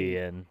 mounting will be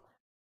in.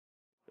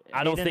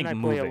 I don't Aiden think and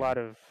I play a moving. lot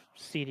of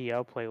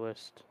CDL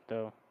playlist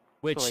though.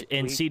 Which so, like,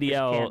 in we just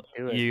CDL can't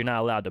do it. you're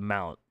not allowed to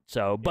mount.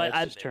 So, but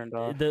it's just turned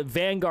off. the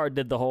Vanguard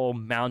did the whole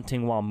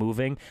mounting while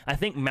moving. I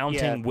think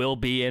mounting will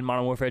be in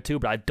Modern Warfare 2,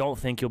 but I don't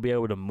think you'll be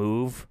able to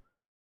move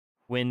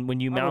when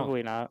you mount.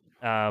 Probably not.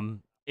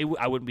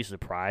 I wouldn't be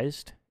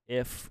surprised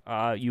if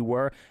you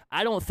were.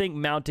 I don't think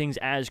mounting's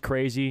as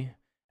crazy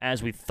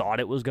as we thought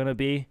it was gonna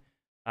be.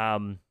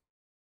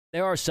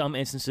 There are some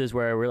instances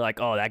where we're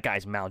like, oh, that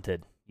guy's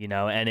mounted,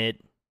 and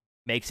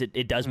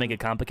it does make it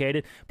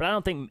complicated. But I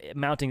don't think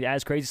mounting is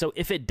as crazy. So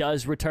if it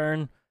does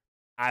return,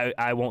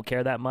 I won't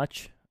care that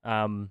much.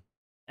 And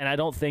I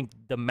don't think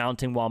the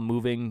mounting while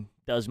moving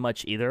does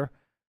much either.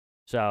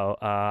 So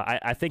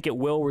I think it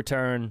will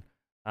return.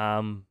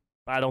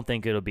 But I don't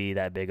think it'll be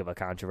that big of a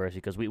controversy,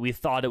 because we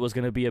thought it was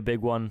going to be a big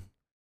one.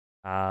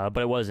 But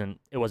it wasn't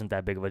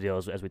that big of a deal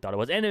as we thought it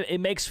was. And it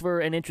makes for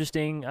an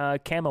interesting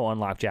camo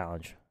unlock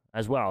challenge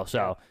as well.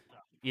 So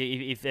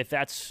if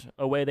that's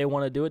a way they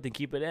want to do it, then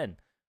keep it in.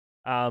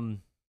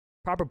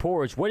 Proper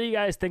Porridge, what do you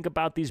guys think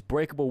about these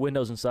breakable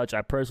windows and such?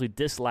 I personally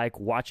dislike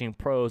watching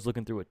pros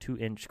looking through a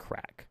 2-inch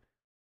crack.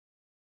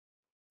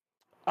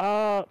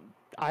 I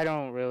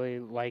don't really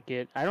like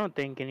it. I don't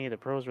think any of the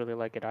pros really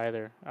like it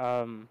either.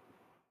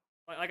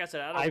 Like I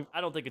said, I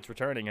don't think it's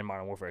returning in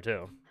Modern Warfare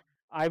 2.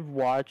 I've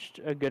watched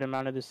a good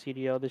amount of the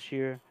CDL this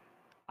year.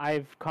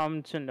 I've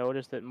come to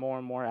notice that more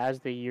and more as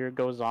the year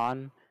goes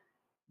on,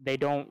 they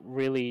don't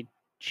really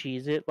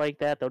cheese it like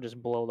that. They'll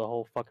just blow the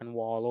whole fucking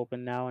wall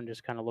open now and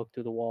just kind of look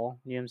through the wall.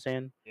 You know what I'm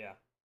saying? Yeah.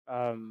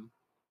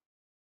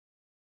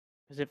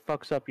 Because it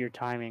fucks up your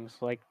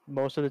timings. Like,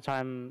 most of the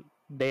time,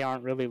 they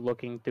aren't really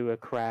looking through a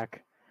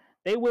crack.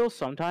 They will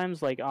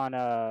sometimes, like on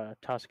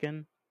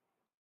Tuscan.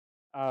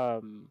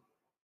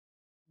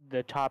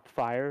 The top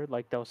fire,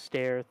 like they'll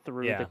stare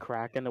through the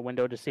crack in the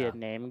window to see a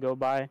name go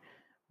by,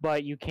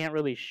 but you can't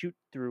really shoot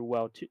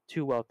through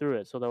too well through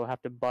it, so they'll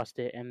have to bust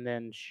it and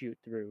then shoot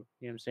through.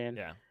 You know what I'm saying?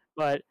 Yeah.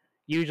 But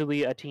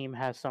usually a team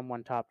has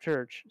someone top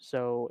church,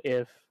 so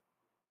if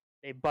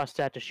they bust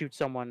that to shoot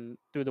someone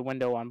through the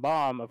window on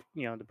bomb, of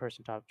the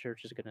person top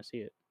church is gonna see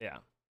it. Yeah.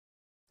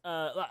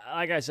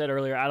 Like I said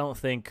earlier, I don't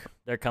think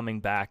they're coming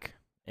back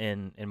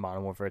in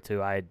Modern Warfare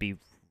 2. I'd be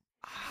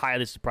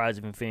highly surprised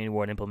if Infinity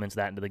Ward implements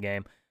that into the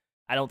game.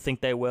 I don't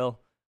think they will.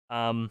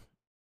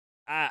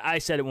 I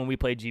said it when we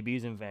played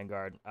GBs in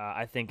Vanguard.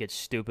 I think it's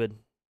stupid.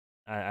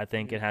 I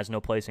think it has no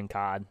place in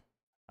COD.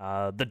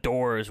 The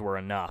doors were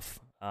enough,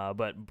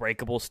 but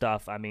breakable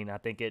stuff. I mean, I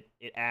think it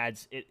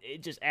adds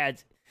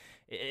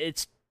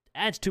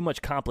too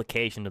much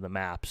complication to the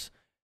maps,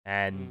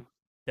 and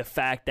the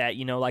fact that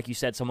like you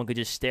said, someone could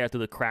just stare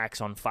through the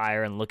cracks on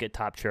fire and look at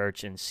Top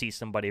Church and see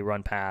somebody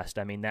run past.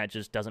 I mean, that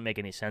just doesn't make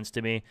any sense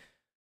to me.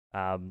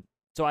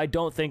 So I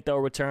don't think they'll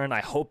return.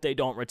 I hope they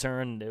don't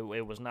return.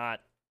 It was not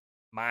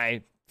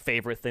my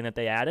favorite thing that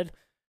they added.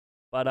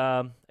 But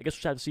I guess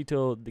we'll have to see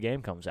till the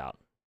game comes out.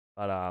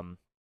 But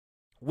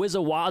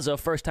Wizawaza,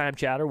 first-time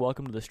chatter,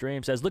 welcome to the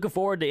stream, says, looking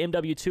forward to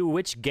MW2.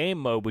 Which game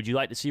mode would you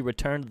like to see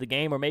return to the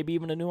game, or maybe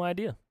even a new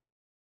idea?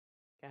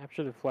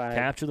 Capture the flag.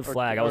 Capture the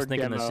flag. I was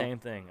thinking the same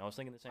thing.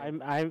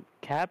 I'm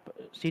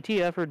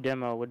CTF or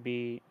demo would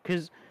be,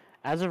 because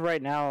as of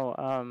right now,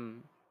 I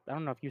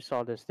don't know if you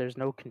saw this, there's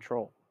no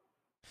control.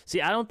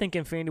 See, I don't think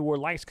Infinity Ward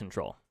likes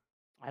control.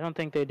 I don't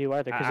think they do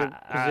either because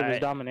it was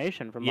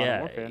domination from Modern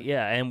Warfare.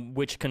 Yeah, and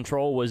which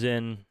Control was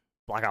in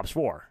Black Ops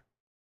 4.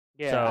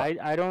 Yeah, So,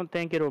 I don't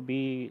think it'll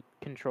be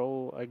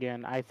Control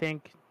again. I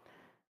think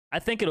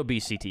it'll be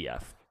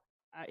CTF.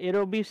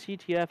 it'll be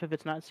CTF. If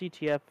it's not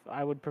CTF,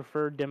 I would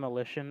prefer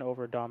Demolition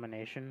over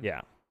Domination.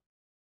 Yeah.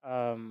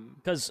 Um,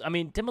 Because, I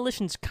mean,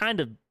 Demolition's kind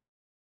of...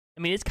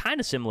 I mean, it's kind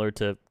of similar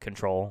to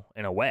Control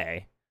in a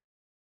way.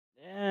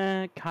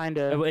 Kind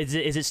of. Is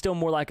it still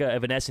more like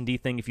of an S&D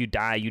thing? If you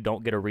die, you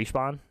don't get a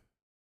respawn?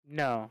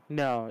 No.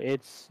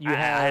 It's... I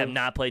have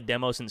not played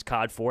demo since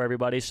COD 4,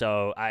 everybody,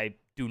 so I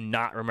do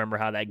not remember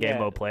how that game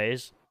mode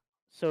plays.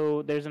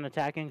 So there's an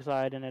attacking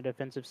side and a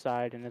defensive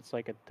side, and it's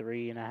like a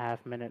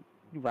 3.5 minute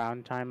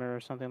round timer or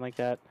something like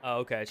that. Oh,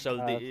 okay. So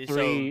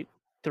the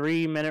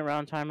 3 minute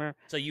round timer.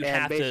 So you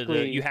have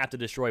to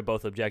destroy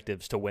both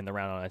objectives to win the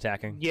round on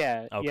attacking.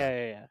 Yeah.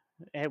 Okay. Yeah.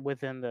 And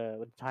within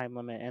the time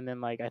limit, and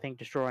then like I think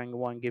destroying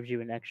one gives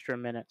you an extra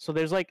minute. So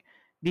there's like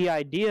the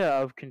idea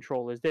of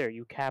Control is there.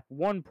 You cap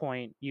 1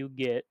 point, you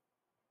get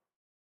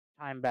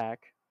time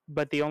back.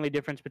 But the only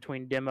difference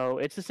between demo,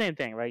 it's the same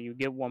thing, right? You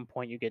get 1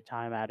 point, you get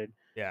time added.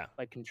 Yeah.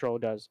 Like Control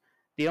does.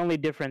 The only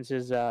difference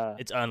is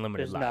it's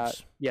unlimited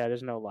lives.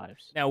 There's no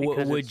lives. Now,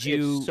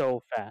 it's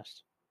so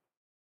fast.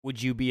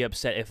 Would you be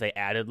upset if they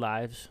added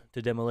lives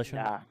to Demolition?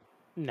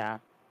 Nah.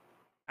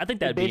 I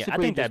think that'd be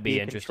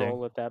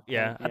interesting. At that point,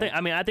 yeah.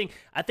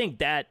 I think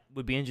that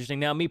would be interesting.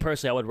 Now, me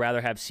personally, I would rather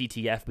have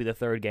CTF be the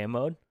third game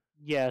mode.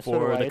 Yeah,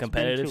 for the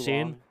competitive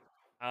scene.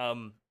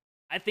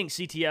 I think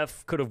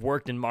CTF could have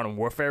worked in Modern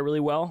Warfare really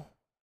well.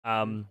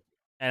 And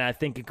I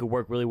think it could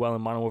work really well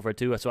in Modern Warfare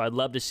 2. So I'd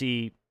love to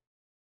see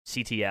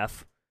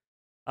CTF.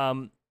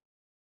 And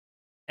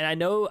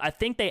I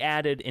think they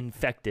added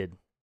Infected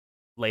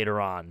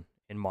later on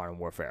in Modern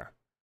Warfare.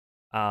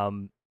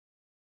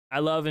 I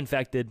love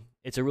Infected.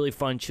 It's a really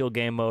fun, chill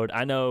game mode.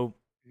 I know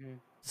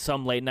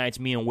some late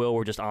nights me and Will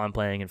were just on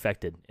playing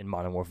Infected in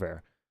Modern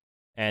Warfare.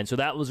 And so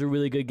that was a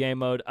really good game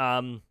mode.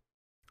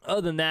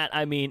 Other than that,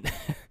 I mean,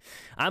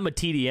 I'm a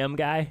TDM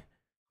guy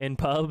in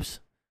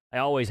pubs. I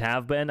always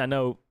have been.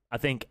 I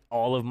think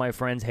all of my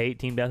friends hate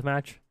Team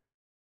Deathmatch.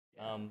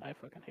 I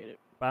fucking hate it.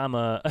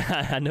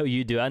 I know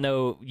you do. I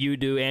know you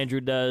do. Andrew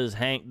does.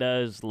 Hank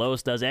does.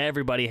 Los does.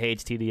 Everybody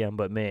hates TDM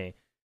but me.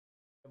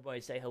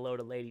 Everybody say hello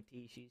to Lady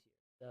T. She's here.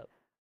 What's up?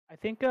 I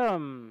think.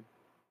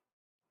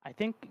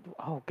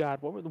 Oh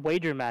God, what were the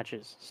wager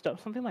matches?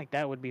 Something like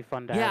that would be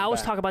fun to have. Yeah, I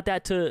was talking about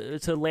that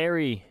to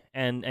Larry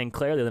and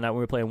Claire the other night when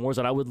we were playing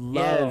Warzone. I would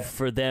love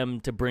for them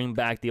to bring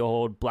back the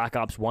old Black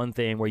Ops 1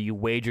 thing where you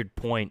wagered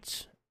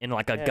points in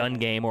like a gun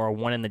game or a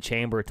one in the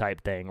chamber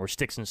type thing, or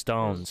sticks and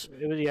stones.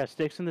 It was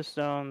sticks and the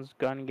stones,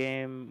 gun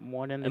game,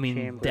 one in the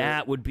chamber.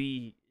 That would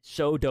be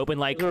so dope. And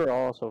like, those are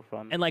also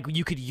fun. And like,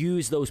 you could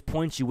use those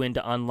points you win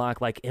to unlock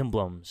like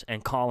emblems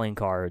and calling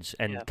cards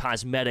and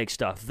cosmetic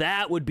stuff.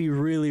 That would be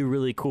really,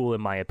 really cool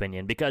in my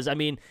opinion, because I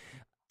mean,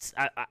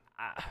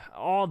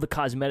 all the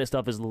cosmetic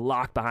stuff is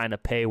locked behind a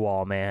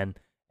paywall, man,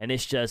 and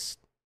it's just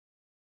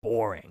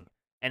boring.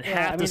 And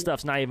half the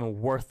stuff's not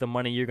even worth the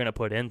money you're gonna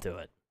put into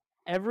it.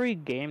 Every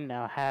game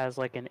now has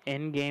like an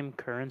in-game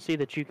currency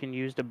that you can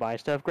use to buy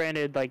stuff.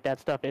 Granted, like that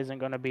stuff isn't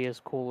going to be as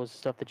cool as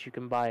stuff that you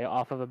can buy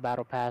off of a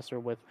battle pass or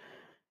with,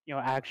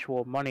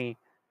 actual money.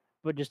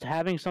 But just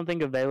having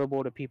something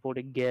available to people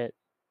to get,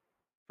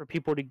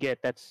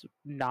 that's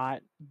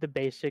not the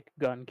basic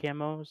gun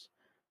camos,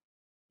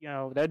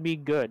 that'd be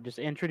good. Just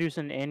introduce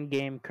an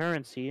in-game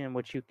currency in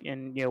which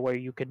where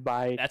you could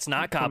buy. That's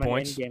not COD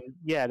points.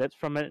 Yeah, that's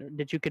from it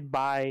that you could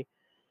buy.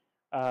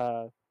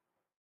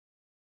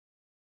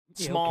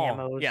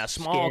 Small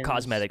skins,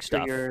 cosmetic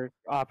stuff. Your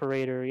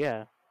operator,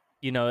 and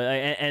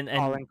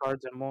calling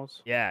cards and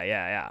most.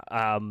 Yeah.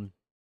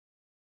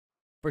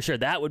 For sure,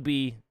 that would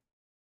be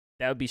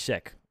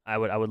sick. I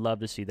would love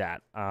to see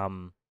that.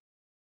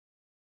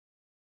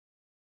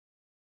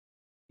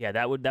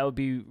 That would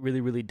be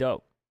really, really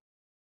dope.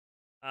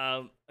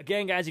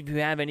 Again, guys, if you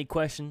have any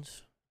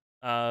questions,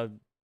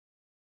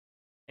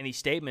 any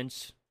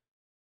statements,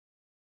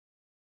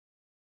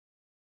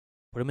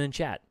 put them in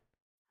chat.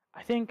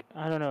 I think,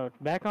 I don't know,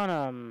 back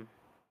on,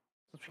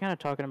 since we're kind of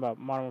talking about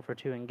Modern Warfare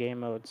 2 and game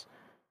modes,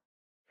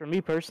 for me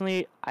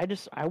personally, I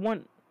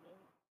want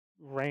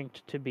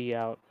ranked to be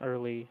out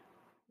early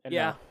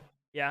enough.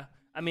 Yeah.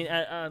 I mean,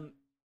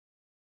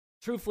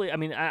 truthfully, I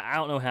mean, I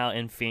don't know how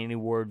Infinity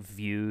Ward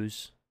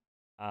views,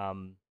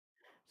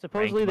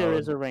 supposedly there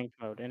is a ranked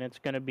mode, and it's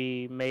going to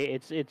be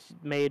it's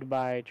made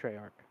by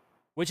Treyarch.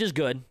 Which is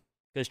good,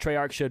 because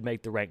Treyarch should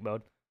make the ranked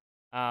mode.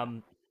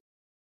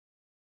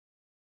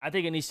 I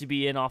think it needs to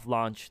be in off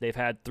launch. They've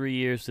had 3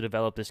 years to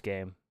develop this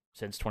game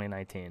since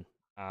 2019.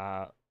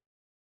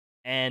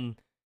 And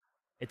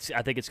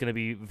I think it's going to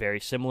be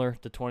very similar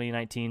to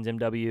 2019's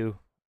MW.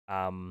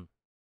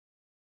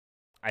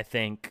 I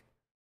think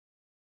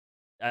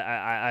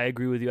I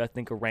agree with you. I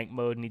think a ranked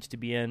mode needs to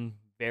be in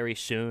very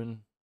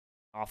soon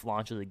off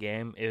launch of the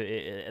game.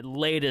 At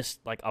latest,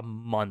 like a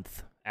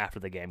month after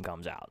the game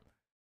comes out,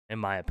 in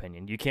my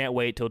opinion. You can't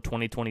wait till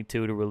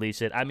 2022 to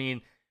release it. I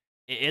mean,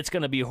 it's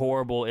going to be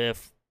horrible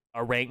if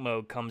a rank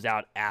mode comes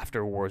out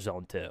after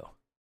Warzone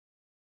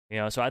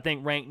 2. So I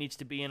think rank needs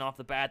to be in off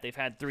the bat. They've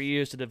had 3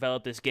 years to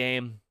develop this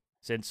game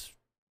since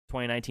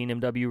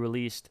 2019 MW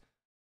released.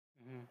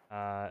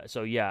 Mm-hmm.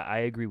 So yeah, I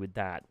agree with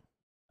that.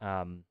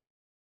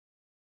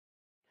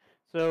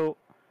 So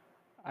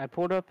I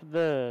pulled up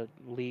the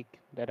leak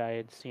that I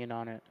had seen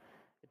on it.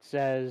 It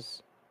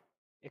says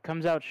it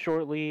comes out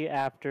shortly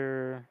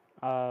after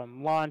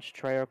launch.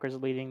 Treyarch is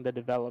leading the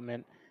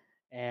development,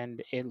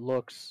 and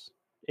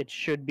it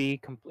should be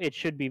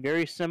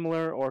very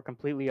similar or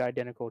completely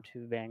identical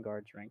to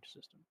Vanguard's ranked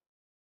system.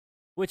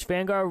 Which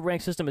Vanguard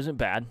rank system isn't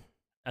bad.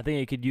 I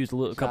think it could use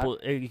It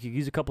could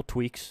use a couple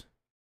tweaks,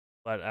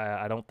 but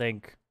I don't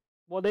think.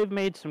 Well, they've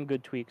made some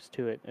good tweaks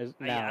to it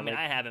now. I mean,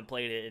 I haven't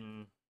played it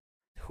in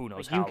who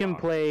knows how you can long.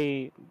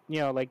 play,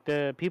 like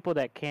the people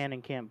that can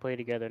and can't play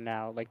together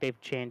now. Like they've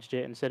changed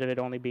it instead of it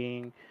only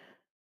being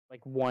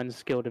like one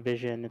skill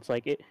division. It's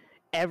like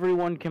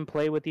everyone can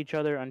play with each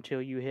other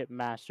until you hit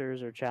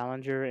Masters or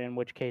Challenger, in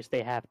which case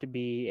they have to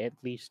be at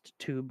least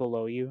 2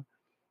 below you.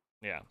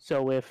 Yeah.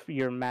 So if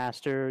you're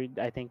Master,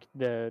 I think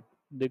the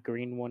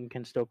green one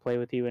can still play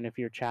with you, and if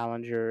you're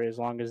Challenger, as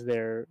long as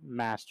they're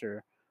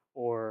Master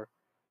or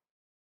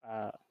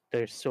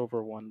their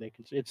Silver one, they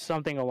can. It's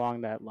something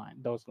along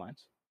those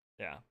lines.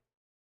 Yeah.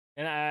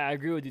 And I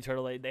agree with you,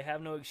 Turtle. They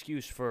have no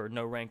excuse for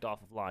no ranked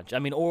off of launch. I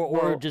mean,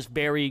 or just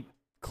very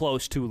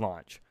close to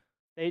launch.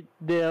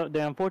 The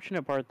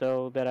unfortunate part,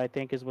 though, that I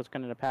think is what's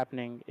going to end up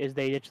happening is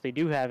they actually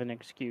do have an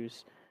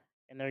excuse,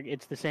 and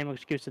it's the same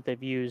excuse that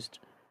they've used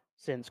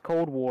since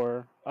Cold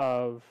War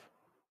of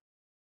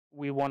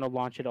we want to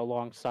launch it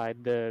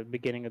alongside the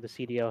beginning of the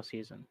CDL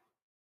season.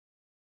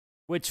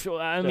 Which,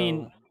 I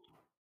mean,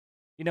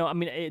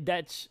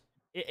 that's...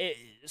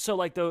 So,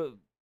 like,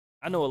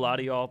 I know a lot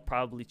of y'all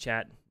probably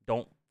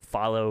don't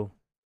follow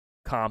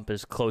comp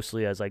as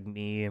closely as, like,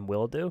 me and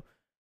Will do.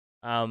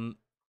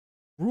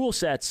 Rule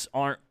sets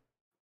aren't...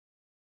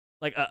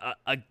 Like,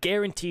 a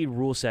guaranteed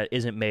rule set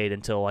isn't made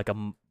until, like,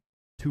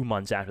 2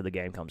 months after the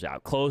game comes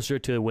out, closer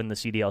to when the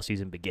CDL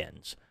season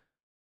begins.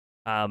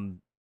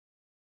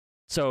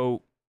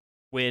 So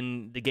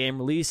when the game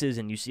releases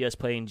and you see us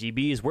playing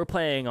GBs, we're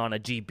playing on a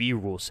GB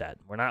rule set.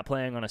 We're not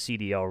playing on a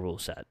CDL rule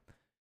set.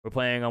 We're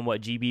playing on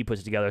what GB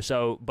puts together.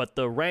 But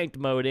the ranked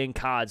mode in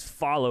CODs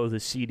follow the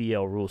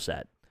CDL rule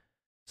set.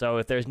 So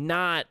if there's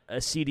not a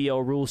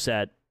CDL rule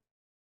set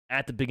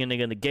at the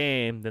beginning of the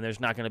game, then there's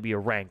not going to be a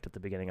ranked at the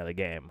beginning of the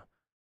game.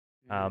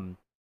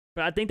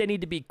 But I think they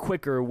need to be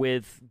quicker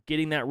with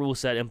getting that rule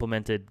set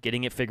implemented,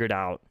 getting it figured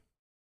out,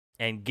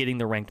 and getting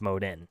the ranked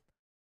mode in.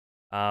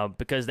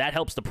 Because that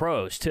helps the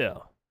pros,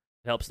 too.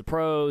 It helps the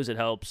pros, it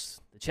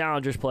helps the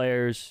challengers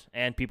players,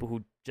 and people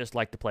who just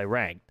like to play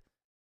ranked.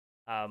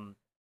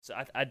 So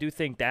I do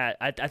think that...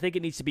 I think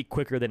it needs to be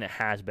quicker than it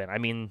has been. I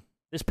mean,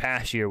 this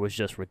past year was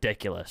just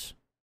ridiculous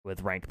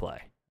with ranked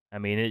play. I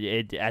mean,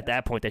 it at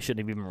that point, they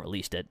shouldn't have even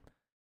released it.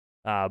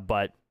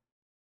 But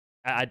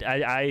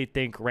I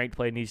think ranked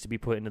play needs to be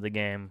put into the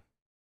game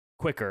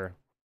quicker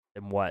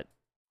than what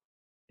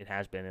it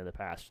has been in the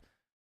past.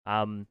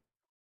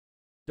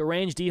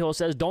 Deranged D-Hole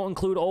says, don't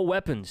include old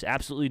weapons.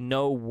 Absolutely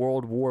no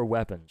World War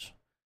weapons.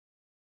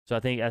 So I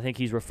think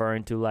he's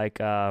referring to like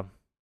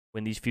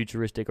when these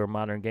futuristic or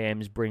modern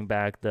games bring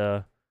back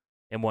the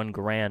M1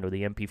 Garand or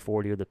the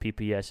MP40 or the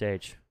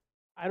PPSH.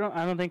 I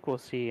don't think we'll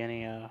see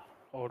any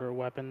older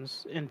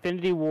weapons.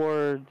 Infinity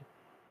Ward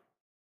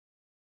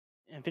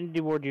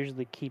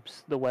usually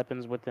keeps the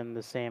weapons within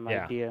the same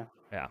idea.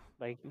 Yeah.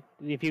 Like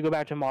if you go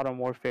back to Modern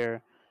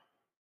Warfare,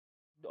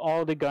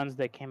 all the guns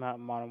that came out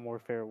in Modern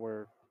Warfare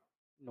were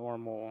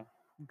normal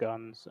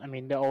guns. I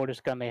mean, the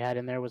oldest gun they had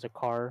in there was a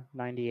Kar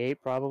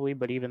 98 probably,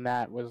 but even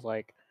that was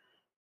like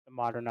the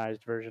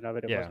modernized version of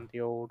it. It wasn't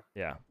the old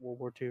World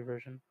War II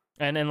version.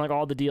 And then like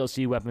all the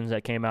DLC weapons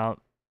that came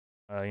out,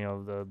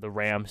 the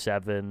Ram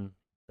 7,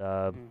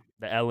 the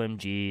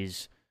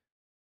LMGs,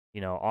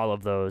 all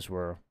of those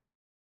were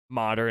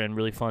modern and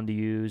really fun to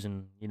use,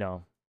 and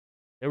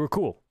they were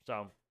cool.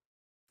 So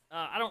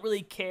I don't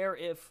really care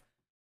if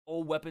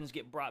old weapons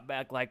get brought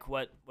back, like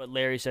what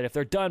Larry said. If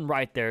they're done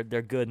right, they're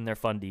good and they're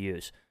fun to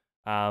use.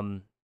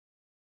 But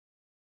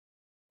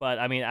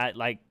I mean, I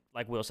like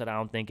Will said, I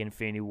don't think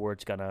Infinity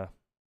Ward's I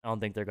don't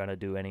think they're gonna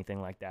do anything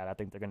like that. I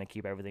think they're gonna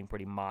keep everything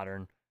pretty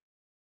modern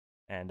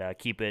and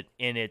keep it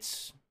in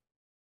its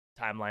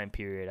timeline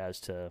period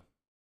as to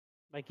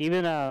like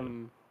even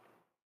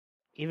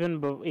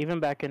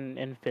back in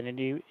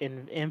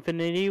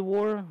Infinite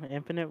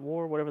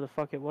War, whatever the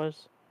fuck it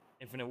was.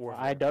 Infinite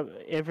Warfare.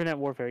 Infinite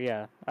Warfare,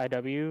 yeah.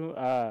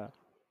 IW.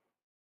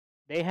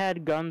 They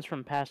had guns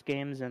from past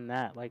games in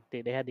that. Like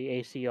they had the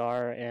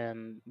ACR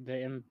and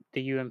the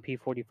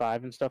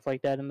UMP-45 and stuff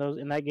like that in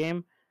that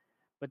game.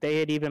 But they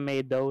had even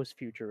made those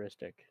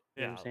futuristic.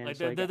 You know what I'm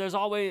saying? There's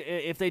always,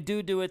 if they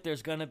do it,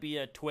 there's gonna be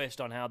a twist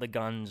on how the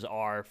guns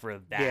are for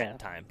that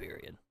time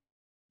period.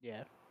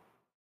 Yeah.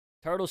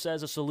 Turtle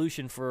says a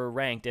solution for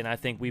ranked, and I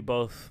think we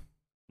both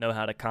know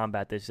how to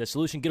combat this. The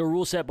solution: get a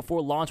rule set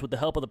before launch with the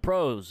help of the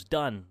pros.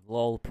 Done.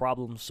 Lol.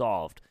 Problem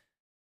solved.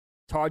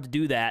 It's hard to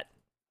do that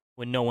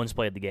when no one's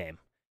played the game.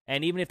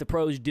 And even if the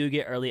pros do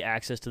get early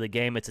access to the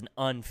game, it's an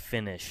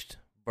unfinished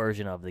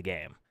version of the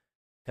game.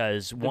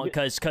 Because,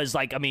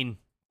 like, I mean,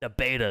 the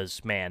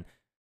betas, man.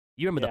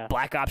 You remember the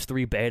Black Ops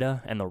 3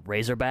 beta and the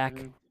Razorback?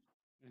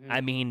 Mm-hmm.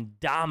 I mean,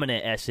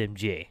 dominant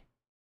SMG.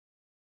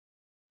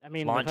 I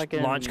mean,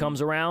 launch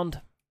comes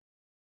around,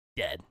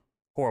 dead.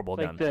 Horrible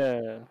gun.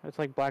 It's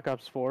like Black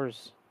Ops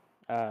 4's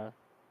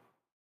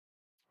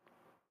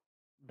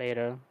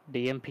beta.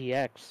 The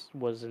MPX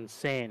was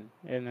insane,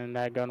 and then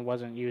that gun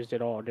wasn't used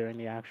at all during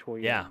the actual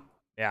year.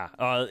 Yeah.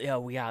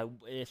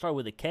 It started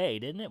with a K,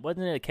 didn't it?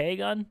 Wasn't it a K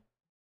gun?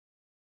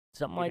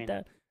 Something like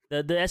that.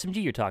 The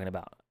SMG you're talking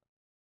about.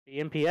 The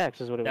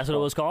MPX is what it was. That's what it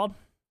was called.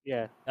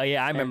 Yeah. Oh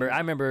yeah, I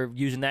remember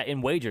using that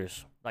in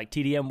wagers, like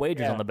TDM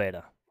wagers on the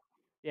beta.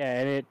 Yeah,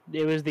 and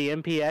it was the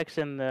MPX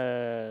and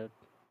the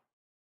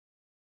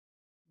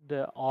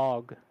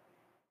AUG.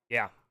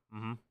 Yeah.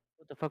 Mm-hmm.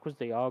 What the fuck was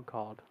the AUG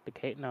called? The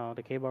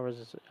K-bar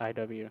was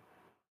IW.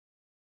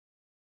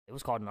 It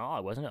was called an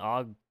AUG, wasn't it?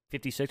 AUG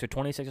 56 or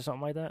 26 or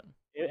something like that?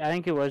 I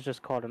think it was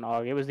just called an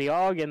AUG. It was the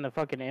AUG and the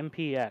fucking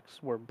MPX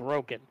were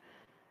broken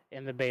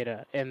in the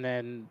beta, and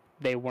then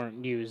they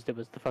weren't used. It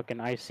was the fucking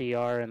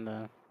ICR and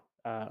the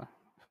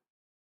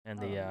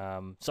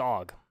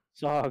SOG.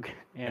 SOG.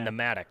 Yeah. And the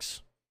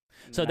Maddox.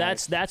 So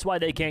that's why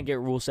they can't get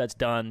rule sets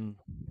done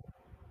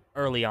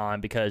early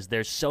on, because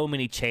there's so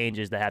many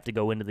changes that have to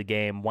go into the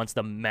game once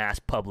the mass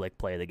public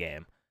play the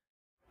game.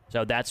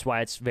 So that's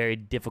why it's very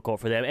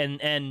difficult for them.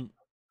 And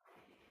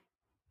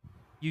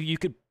you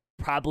could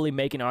probably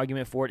make an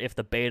argument for it if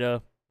the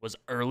beta was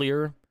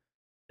earlier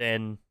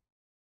than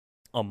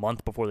a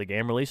month before the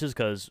game releases,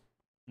 because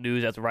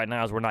news as of right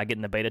now is we're not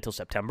getting the beta till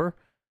September.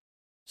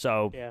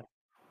 So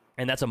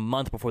and that's a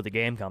month before the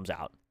game comes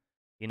out.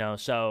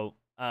 So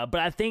but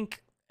I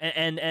think,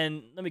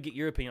 and let me get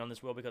your opinion on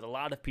this, Will, because a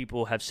lot of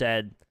people have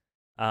said,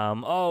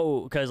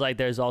 because like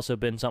there's also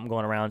been something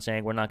going around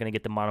saying we're not going to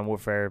get the Modern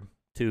Warfare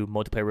 2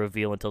 multiplayer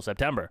reveal until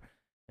September.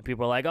 And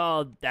people are like,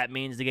 oh, that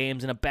means the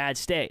game's in a bad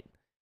state.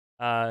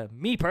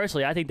 Me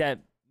personally, I think that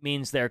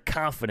means they're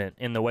confident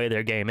in the way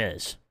their game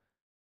is.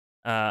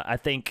 I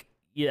think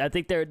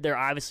there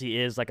obviously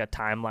is like a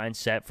timeline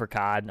set for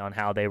COD on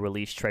how they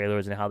release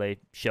trailers and how they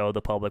show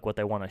the public what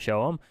they want to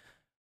show them.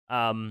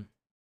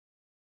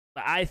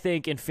 But I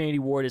think Infinity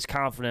Ward is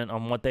confident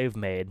on what they've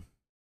made.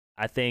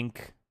 I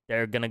think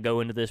they're going to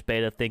go into this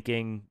beta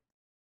thinking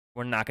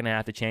we're not going to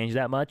have to change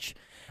that much.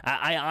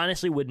 I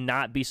honestly would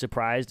not be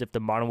surprised if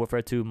the Modern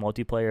Warfare 2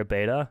 multiplayer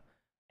beta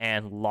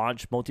and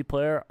launch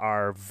multiplayer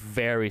are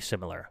very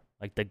similar.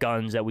 Like the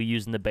guns that we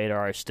use in the beta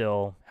are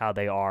still how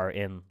they are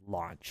in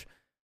launch.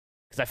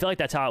 Because I feel like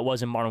that's how it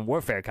was in Modern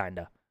Warfare, kind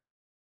of.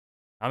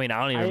 I mean,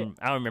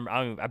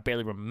 I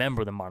barely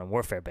remember the Modern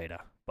Warfare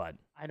beta, but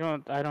I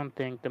don't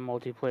think the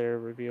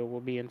multiplayer reveal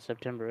will be in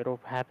September. It'll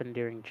happen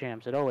during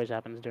Champs. It always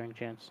happens during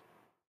Champs.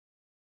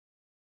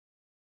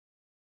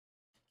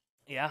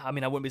 Yeah, I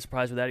mean, I wouldn't be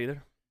surprised with that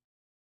either.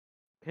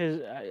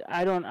 Because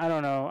I don't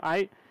know.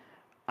 I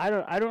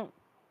don't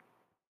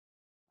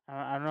know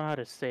how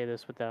to say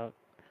this without.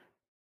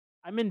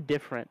 I'm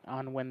indifferent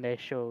on when they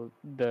show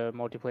the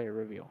multiplayer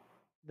reveal.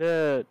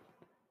 The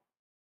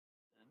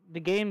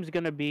game's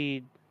gonna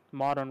be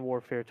Modern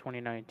Warfare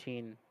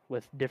 2019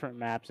 with different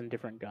maps and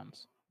different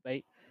guns.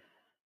 Right?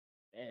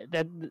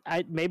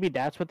 Maybe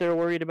that's what they're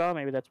worried about.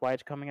 Maybe that's why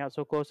it's coming out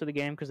so close to the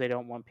game, because they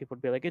don't want people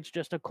to be like, it's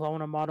just a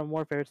clone of Modern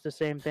Warfare. It's the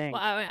same thing.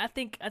 Well, I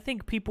think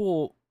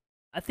people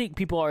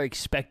are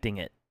expecting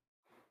it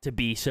to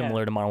be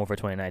similar to Modern Warfare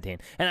 2019,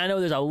 and I know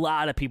there's a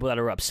lot of people that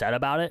are upset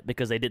about it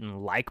because they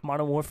didn't like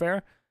Modern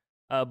Warfare.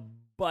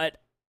 But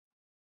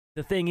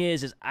the thing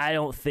is I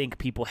don't think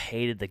people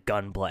hated the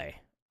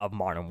gunplay of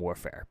Modern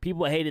Warfare.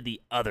 People hated the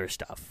other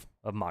stuff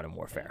of Modern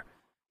Warfare.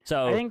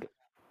 So I think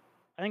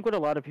what a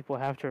lot of people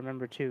have to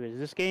remember too is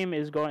this game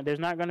is going. There's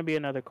not going to be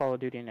another Call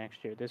of Duty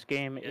next year. This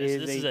game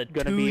is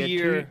going to be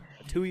a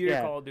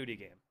two-year Call of Duty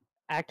game.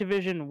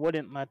 Activision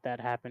wouldn't let that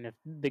happen if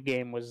the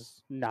game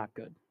was not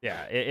good.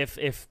 Yeah,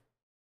 if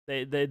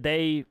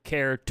they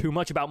care too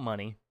much about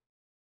money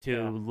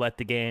to let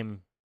the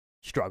game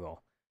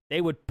struggle, they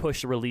would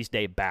push the release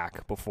date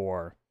back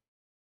before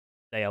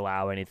they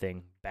allow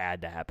anything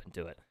bad to happen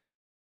to it.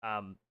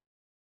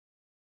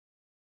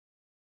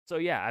 So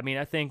yeah, I mean,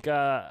 I think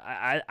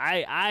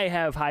I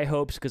have high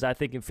hopes because I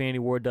think Infinity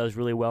Ward does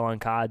really well on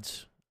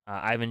CODs.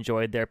 I've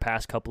enjoyed their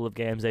past couple of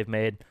games they've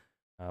made.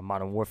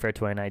 Modern Warfare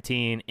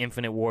 2019,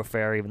 Infinite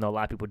Warfare, even though a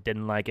lot of people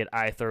didn't like it,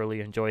 I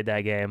thoroughly enjoyed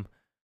that game.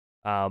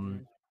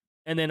 And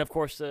then, of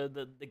course,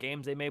 the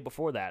games they made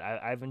before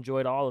that, I've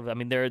enjoyed all of them. I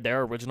mean,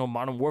 their original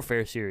Modern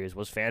Warfare series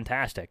was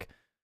fantastic.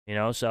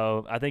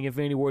 So I think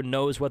Infinity Ward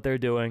knows what they're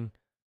doing,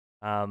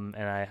 and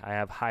I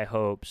have high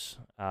hopes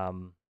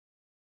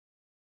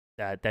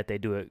that they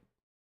do it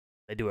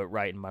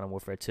right in Modern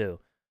Warfare 2.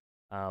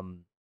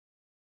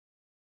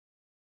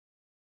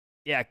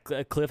 Yeah,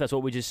 Cliff, that's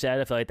what we just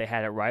said. I feel like they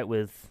had it right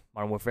with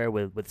Modern Warfare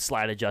with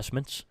slight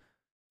adjustments.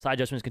 Slight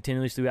adjustments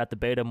continually throughout the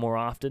beta more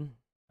often.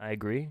 I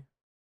agree.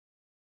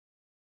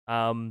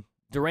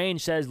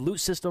 Deranged says loot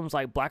systems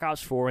like Black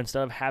Ops 4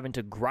 instead of having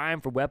to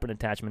grind for weapon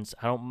attachments.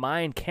 I don't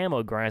mind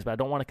camo grinds, but I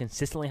don't want to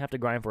consistently have to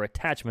grind for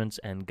attachments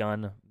and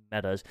gun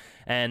metas.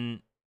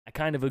 And I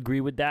kind of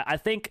agree with that. I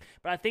think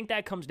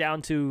that comes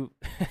down to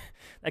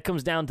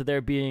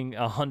there being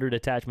 100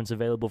 attachments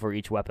available for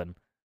each weapon.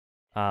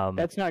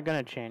 That's not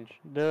going to change.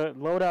 The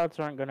loadouts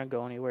aren't going to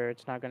go anywhere.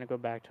 It's not going to go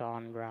back to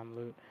on-ground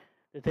loot.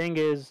 The thing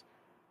is,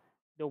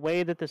 the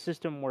way that the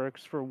system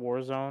works for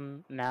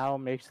Warzone now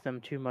makes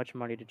them too much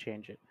money to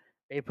change it.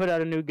 They put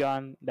out a new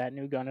gun. That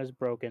new gun is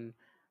broken.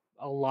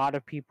 A lot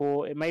of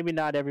people, maybe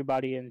not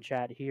everybody in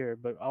chat here,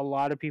 but a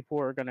lot of people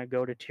are going to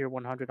go to tier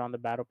 100 on the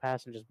battle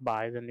pass and just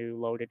buy the new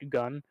loaded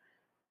gun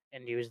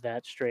and use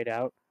that straight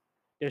out.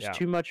 There's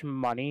too much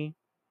money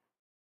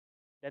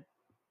that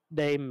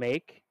they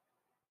make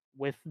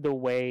with the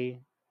way,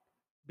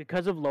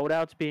 because of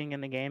loadouts being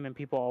in the game and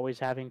people always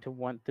having to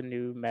want the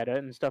new meta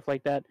and stuff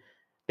like that,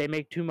 they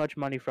make too much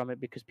money from it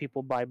because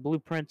people buy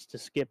blueprints to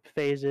skip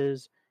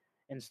phases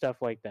and stuff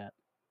like that.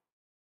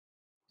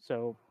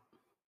 So,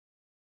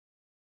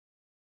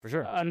 for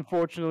sure,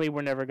 unfortunately,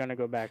 we're never going to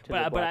go back to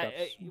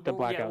the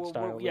blackout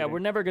style. Yeah, we're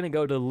never going to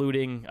go to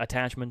looting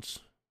attachments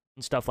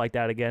and stuff like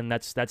that again.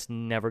 That's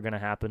never going to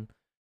happen.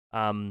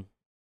 I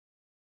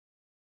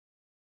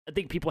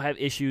think people have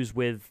issues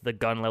with the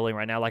gun leveling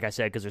right now, like I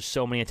said, because there's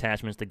so many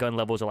attachments. The gun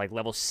levels are like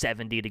level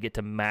 70 to get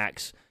to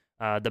max.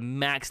 The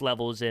max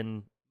levels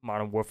in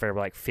Modern Warfare were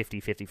like 50,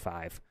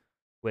 55,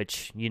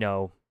 which, you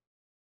know,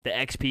 the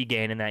XP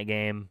gain in that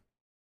game,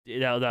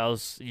 that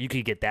was, you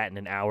could get that in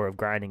an hour of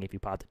grinding if you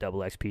pop the double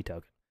XP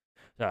token.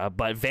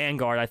 But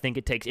Vanguard, I think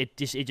it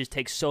just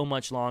takes so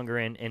much longer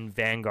in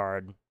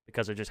Vanguard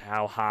because of just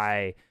how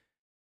high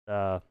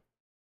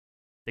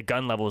the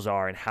gun levels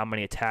are and how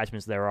many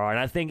attachments there are. And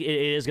I think it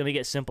is going to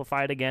get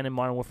simplified again in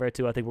Modern Warfare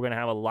 2. I think we're going to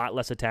have a lot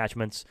less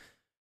attachments.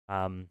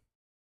 And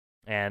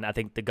I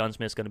think the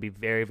gunsmith is going to be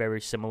very,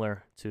 very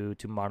similar to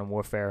Modern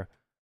Warfare,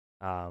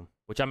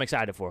 which I'm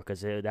excited for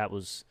because that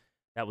was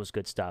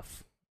good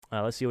stuff.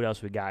 Let's see what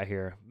else we got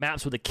here.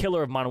 Maps were the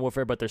killer of Modern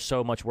Warfare, but they're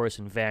so much worse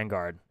in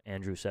Vanguard,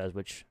 Andrew says,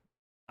 which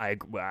I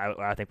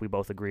think we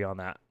both agree on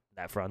that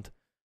front.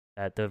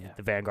 That the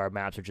Vanguard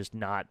maps are just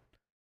not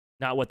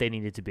what they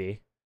needed to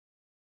be.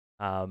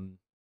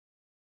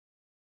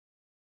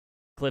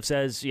 Cliff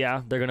says,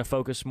 yeah, they're going to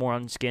focus more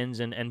on skins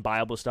and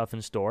buyable stuff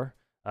in store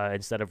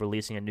instead of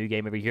releasing a new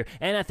game every year.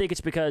 And I think it's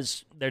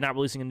because they're not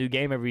releasing a new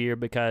game every year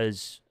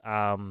because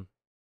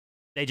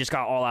they just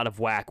got all out of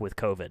whack with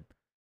COVID.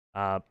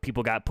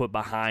 People got put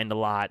behind a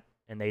lot,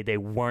 and they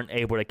weren't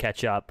able to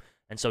catch up.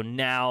 And so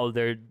now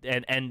they're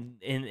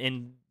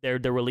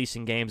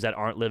releasing games that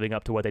aren't living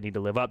up to what they need to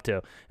live up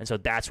to. And so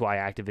that's why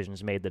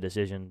Activision's made the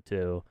decision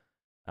to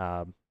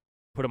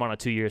put them on a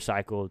 2-year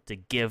cycle to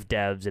give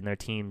devs and their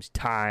teams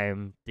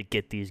time to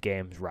get these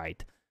games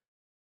right,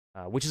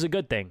 which is a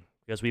good thing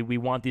because we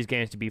want these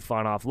games to be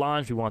fun off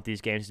launch. We want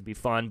these games to be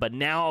fun. But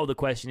now the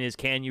question is,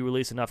 can you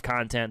release enough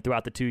content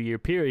throughout the 2-year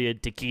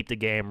period to keep the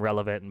game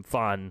relevant and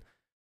fun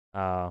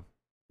while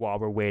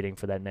we're waiting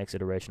for that next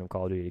iteration of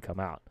Call of Duty to come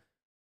out?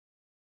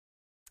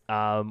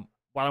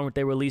 Why don't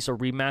they release a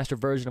remastered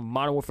version of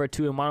Modern Warfare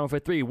 2 and Modern Warfare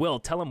 3? Will,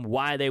 tell them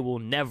why they will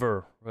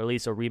never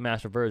release a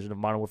remastered version of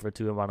Modern Warfare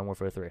 2 and Modern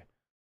Warfare 3.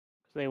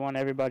 They want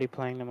everybody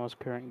playing the most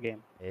current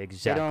game.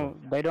 Exactly.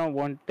 They don't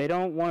want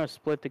to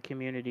split the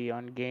community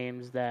on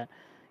games that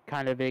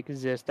kind of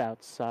exist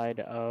outside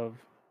of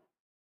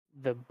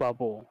the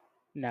bubble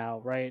now,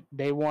 right?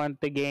 They want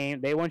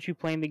you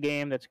playing the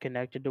game that's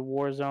connected to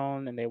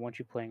Warzone, and they want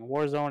you playing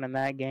Warzone and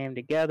that game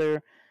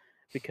together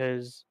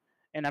because,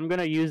 and I'm going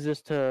to use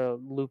this to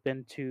loop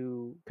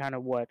into kind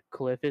of what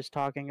Cliff is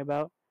talking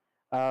about.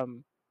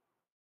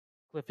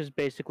 Cliff is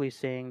basically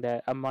saying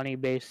that a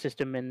money-based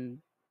system in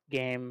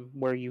game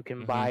where you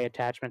can buy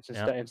attachments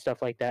and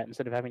stuff like that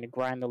instead of having to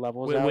grind the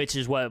levels out. Which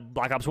is what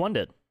Black Ops 1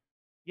 did.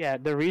 Yeah,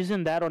 the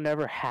reason that'll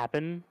never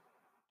happen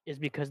is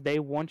because they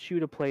want you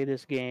to play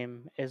this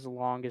game as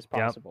long as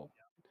possible.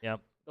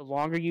 Yep. The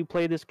longer you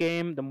play this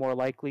game, the more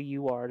likely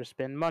you are to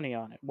spend money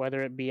on it,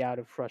 whether it be out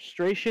of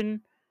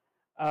frustration,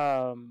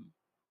 because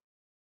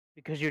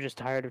you're just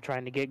tired of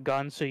trying to get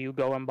guns, so you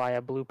go and buy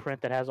a blueprint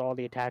that has all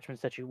the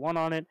attachments that you want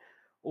on it,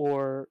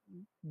 or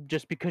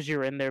just because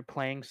you're in there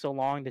playing so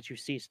long that you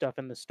see stuff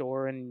in the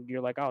store and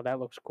you're like, oh, that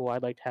looks cool.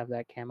 I'd like to have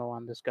that camo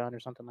on this gun or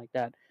something like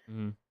that.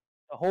 Mm-hmm.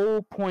 The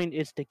whole point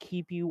is to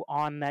keep you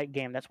on that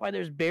game. That's why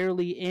there's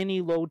barely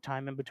any load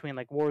time in between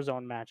like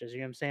Warzone matches. You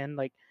know what I'm saying?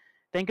 Like,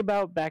 think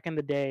about back in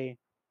the day,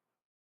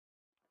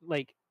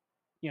 like,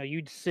 you know,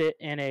 you'd sit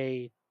in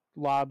a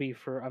lobby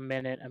for a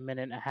minute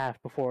and a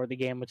half before the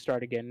game would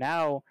start again.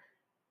 Now,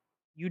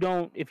 you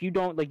don't leave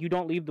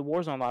the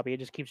Warzone lobby. It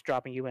just keeps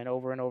dropping you in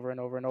over and over and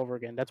over and over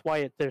again. That's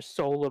why there's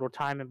so little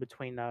time in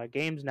between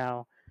games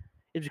now.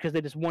 It's because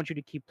they just want you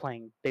to keep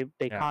playing.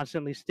 They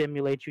constantly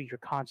stimulate you. You're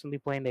constantly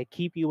playing. They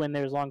keep you in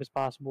there as long as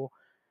possible.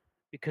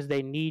 because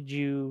they need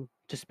you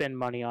to spend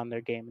money on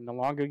their game. And the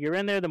longer you're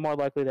in there, the more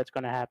likely that's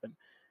going to happen.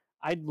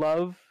 I'd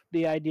love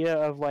the idea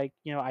of like,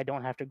 I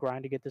don't have to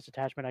grind to get this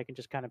attachment. I can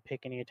just kind of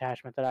pick any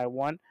attachment that I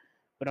want.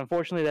 But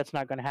unfortunately, that's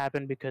not going to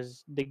happen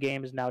because the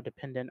game is now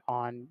dependent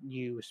on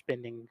you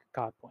spending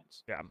COD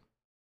points. Yeah.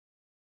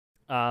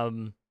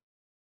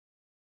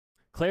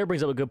 Claire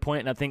brings up a good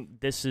point, and I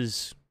think this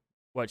is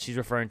what she's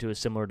referring to as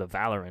similar to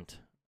Valorant,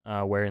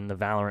 where in the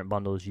Valorant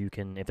bundles you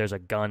can, if there's a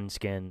gun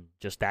skin,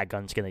 just that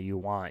gun skin that you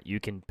want, you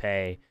can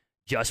pay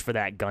just for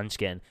that gun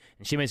skin.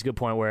 And she makes a good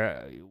point where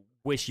I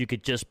wish you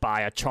could just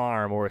buy a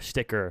charm or a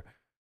sticker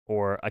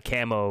or a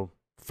camo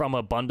from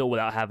a bundle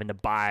without having to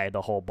buy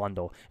the whole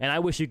bundle. And I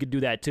wish you could do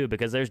that too,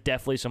 because there's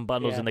definitely some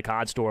bundles in the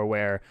COD store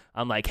where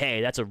I'm like,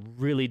 hey, that's a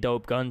really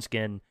dope gun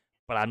skin,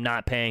 but I'm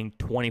not paying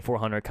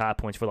 2,400 COD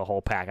points for the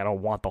whole pack. I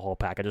don't want the whole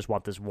pack. I just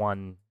want this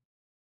one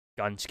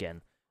gun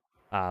skin.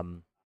 I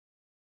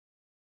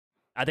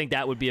think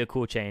that would be a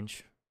cool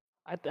change.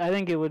 I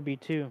think it would be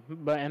too.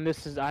 I'm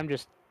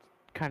just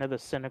kind of the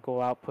cynical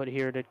output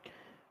here to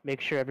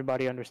make sure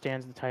everybody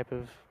understands the type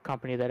of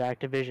company that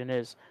Activision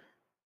is.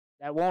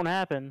 That won't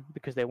happen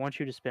because they want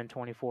you to spend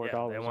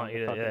 $24. They want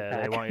you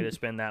to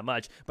spend that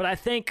much. But I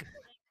think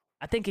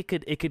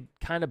it could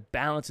kind of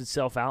balance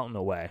itself out in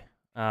a way.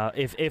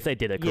 If they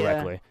did it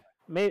correctly.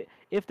 Maybe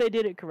if they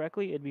did it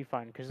correctly, it'd be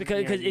fine. Because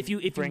if you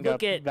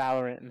look at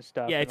Valorant and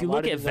stuff. Yeah, if you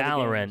look at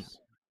Valorant,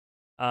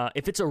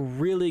 if it's a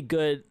really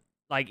good,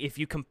 like if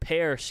you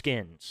compare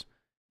skins,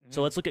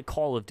 so let's look at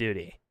Call of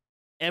Duty.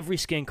 Every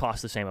skin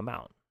costs the same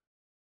amount.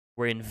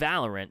 Where in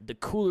Valorant, the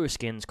cooler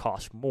skins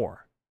cost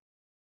more.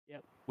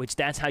 Yep. Which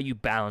that's how you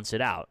balance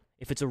it out.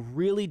 If it's a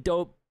really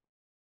dope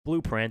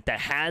blueprint that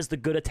has the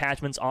good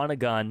attachments on a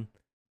gun,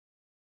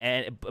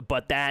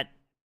 but that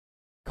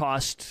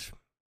cost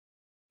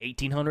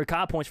 1,800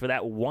 COD points for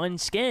that one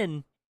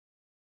skin,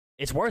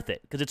 it's worth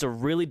it because it's a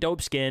really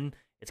dope skin.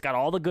 It's got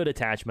all the good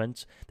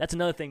attachments. That's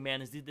another thing,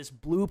 man, is this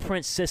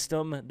blueprint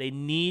system. They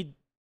need,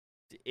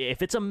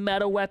 if it's a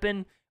meta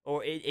weapon,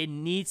 or it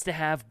needs to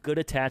have good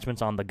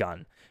attachments on the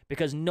gun,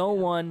 because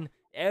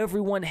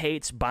everyone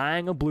hates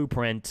buying a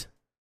blueprint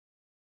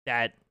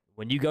that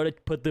when you go to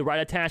put the right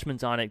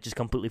attachments on it, just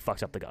completely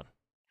fucks up the gun.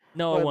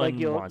 No one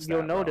wants that.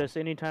 You'll notice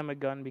anytime a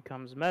gun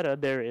becomes meta,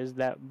 there is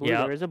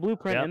there is a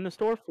blueprint in the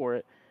store for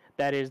it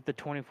that is the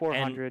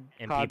 2,400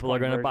 and people are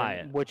going to buy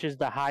it, which is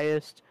the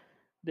highest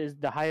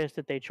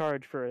that they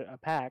charge for a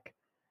pack.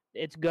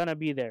 It's gonna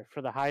be there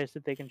for the highest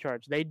that they can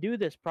charge. They do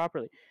this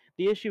properly.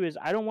 The issue is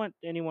I don't want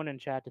anyone in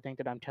chat to think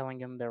that I'm telling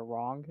them they're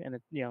wrong, and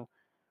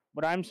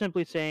what I'm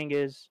simply saying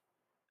is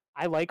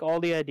I like all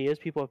the ideas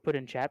people have put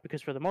in chat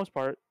because for the most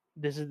part,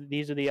 these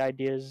are the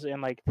ideas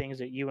and like things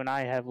that you and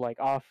I have like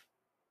off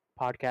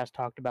podcast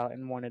talked about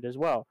and wanted as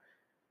well.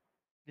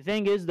 The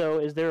thing is though,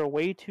 is there are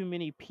way too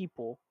many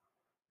people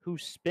who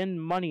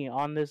spend money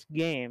on this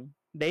game.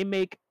 They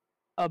make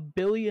 $1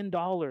 billion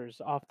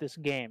off this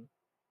game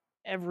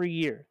every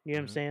year. You know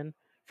what I'm saying?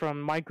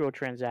 From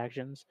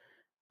microtransactions.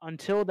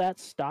 Until that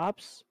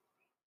stops,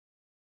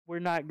 we're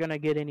not gonna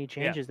get any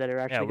changes that are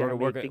actually gonna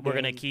make the game we're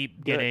gonna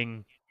keep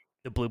getting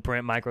the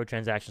blueprint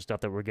microtransaction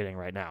stuff that we're getting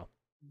right now.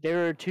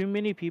 There are too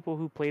many people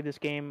who play this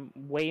game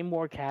way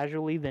more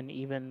casually than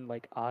even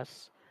like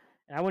us.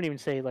 And I wouldn't even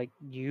say like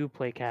you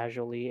play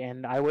casually,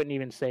 and I wouldn't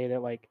even say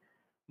that like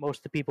most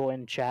of the people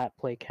in chat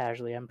play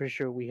casually. I'm pretty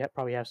sure we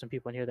probably have some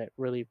people in here that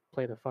really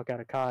play the fuck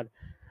out of COD.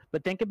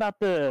 But think about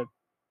the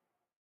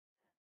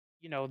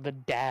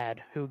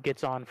dad who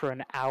gets on for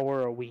an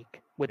hour a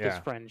week with his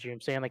friends. You know what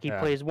I'm saying? Like he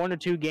plays 1 or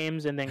 2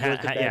 games and then goes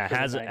to bed.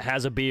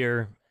 Has a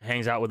beer,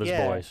 hangs out with his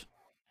boys.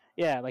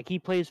 Yeah, like he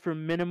plays for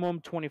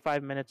minimum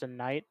 25 minutes a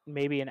night,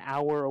 maybe an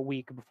hour a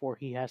week before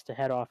he has to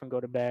head off and go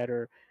to bed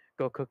or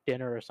go cook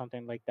dinner or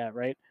something like that,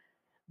 right?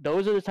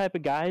 Those are the type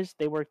of guys,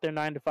 they work their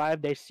 9 to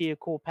 5, they see a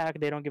cool pack,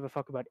 they don't give a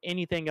fuck about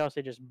anything else,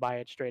 they just buy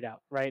it straight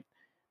out, right?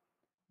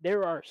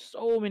 There are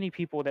so many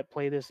people that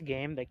play this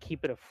game that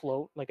keep it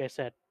afloat. Like I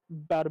said,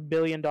 about $1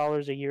 billion a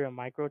year in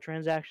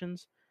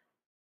microtransactions.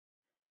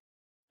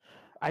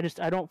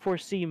 I don't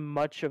foresee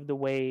much of the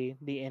way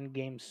the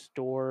in-game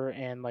store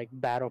and like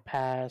battle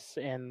pass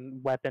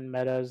and weapon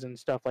metas and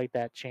stuff like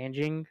that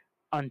changing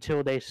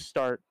until they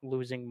start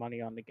losing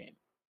money on the game.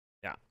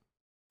 Yeah,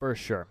 for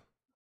sure.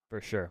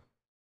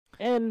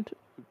 And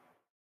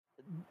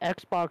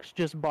Xbox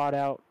just bought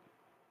out,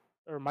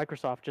 or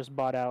Microsoft just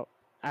bought out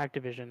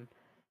Activision.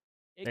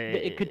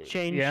 It could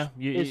change as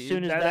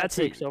soon as that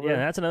takes over. Yeah,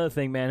 that's another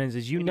thing, man.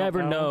 Is you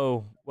never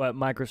know what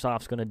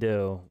Microsoft's going to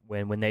do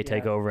when they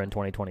take over in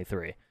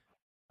 2023.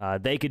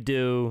 They could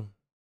do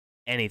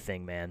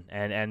anything, man,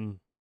 and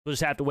we'll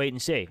just have to wait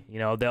and see. They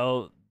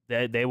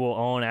will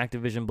own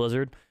Activision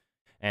Blizzard,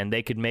 and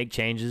they could make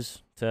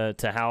changes to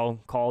how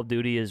Call of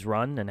Duty is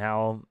run and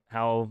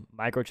how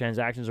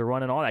microtransactions are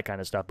run and all that kind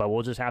of stuff. But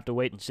we'll just have to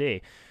wait and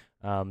see.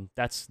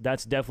 That's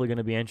definitely going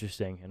to be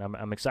interesting, and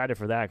I'm excited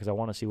for that because I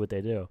want to see what they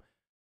do.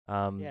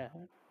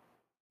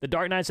 The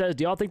Dark Knight says,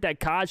 do y'all think that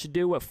COD should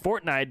do what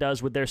Fortnite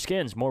does with their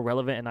skins, more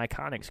relevant and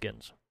iconic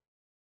skins?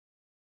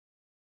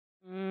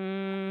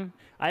 Mm,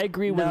 I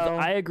agree with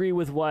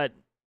no. what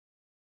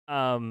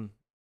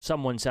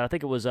someone said. I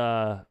think it was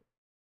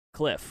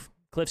Cliff.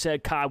 Cliff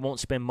said COD won't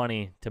spend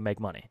money to make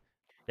money.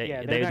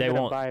 Yeah, they're not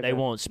gonna buy They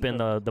won't spend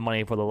the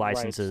money for the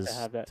rights to licenses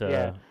have that.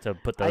 Yeah, to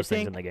put I those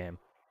things in think the game.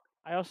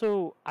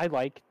 I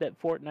like that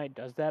Fortnite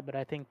does that, but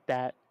I think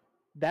that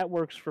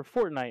works for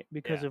Fortnite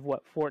because Yeah. of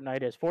what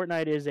Fortnite is.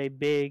 Fortnite is a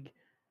big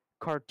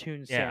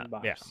cartoon Yeah.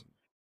 sandbox.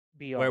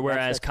 BR.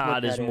 Whereas That's what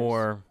COD is that is.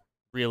 more Yeah,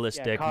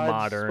 realistic,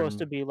 COD's supposed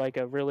to modern. be like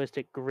a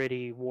realistic,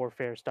 gritty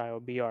warfare style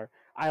BR.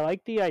 I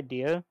like the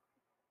idea,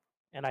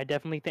 and I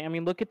definitely think. I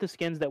mean, look at the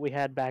skins that we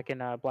had back in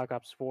Black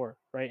Ops 4,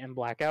 right? And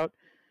Blackout,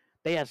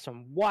 they had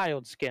some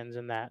wild skins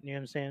in that. You know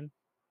what I'm saying?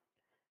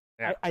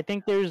 Yeah. I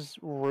think there's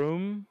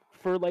room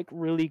for like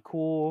really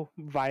cool,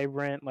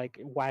 vibrant, like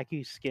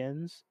wacky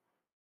skins.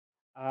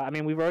 I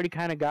mean, we've already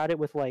kind of got it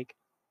with like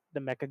the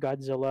Mecha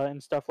Godzilla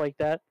and stuff like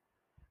that.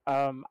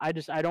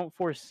 I don't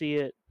foresee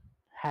it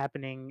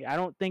happening. I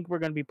don't think we're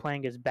gonna be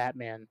playing as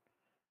Batman.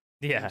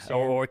 You know what I'm Yeah,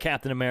 saying? or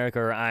Captain America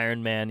or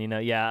Iron Man.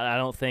 Yeah, I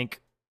don't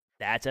think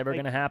that's ever Like,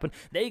 gonna happen.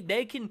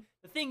 They can.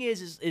 The thing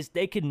is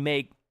they can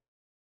make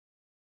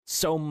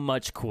so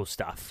much cool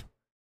stuff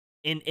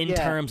in yeah.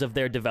 terms of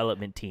their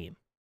development team.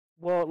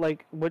 Well,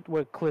 like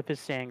what Cliff is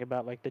saying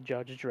about like the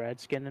Judge Dredd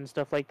skin and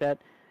stuff like that.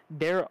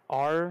 There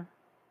are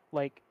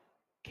like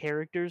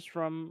characters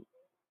from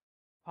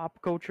pop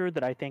culture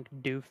that I think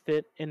do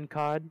fit in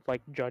COD,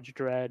 like Judge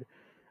Dredd,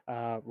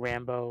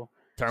 Rambo,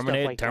 stuff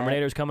like that.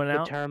 Terminator's coming The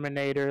out.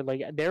 Terminator,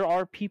 like there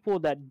are people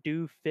that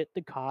do fit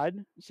the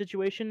COD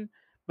situation,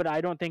 but I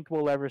don't think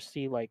we'll ever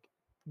see like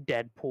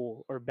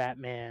Deadpool or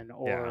Batman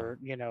Yeah, or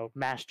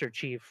Master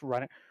Chief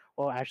running.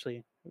 Well,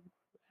 actually,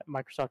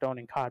 Microsoft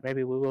owning COD,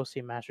 maybe we will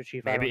see Master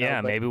Chief. I don't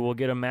know, but maybe we'll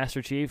get a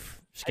Master Chief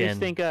I just skin.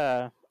 think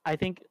I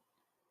think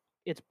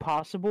it's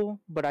possible,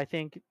 but I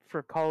think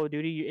for Call of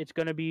Duty, it's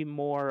going to be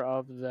more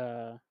of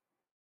the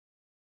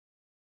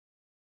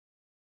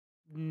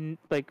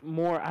like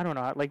more I don't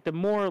know like the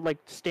more like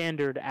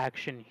standard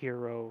action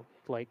hero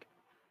like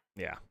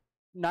Yeah,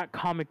 not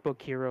comic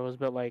book heroes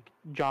but like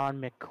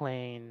John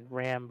McClane,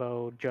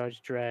 Rambo,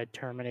 Judge Dredd,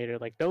 Terminator,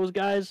 like yeah. those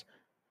guys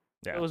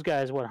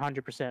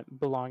 100%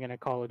 belong in a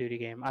Call of Duty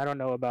game. I don't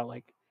know about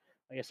like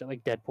I said,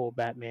 like Deadpool,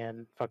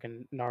 Batman,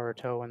 fucking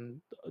Naruto, and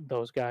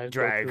those guys,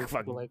 Drag, Goku,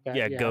 fuck, people like that.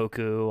 yeah, Yeah,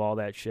 Goku, all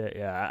that shit.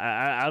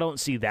 Yeah, I don't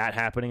see that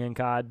happening in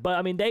COD, but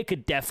I mean they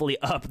could definitely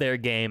up their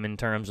game in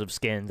terms of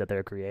skins that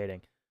they're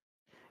creating.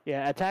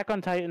 yeah. Attack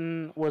on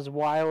Titan was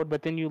wild,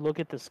 but then you look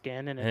at the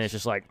skin and And it's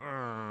just like,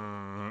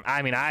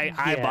 I mean,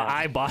 yeah,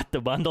 I bought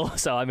the bundle,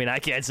 so I mean, I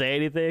can't say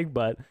anything,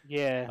 but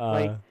yeah.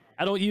 Like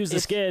I don't use the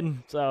it's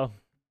skin, so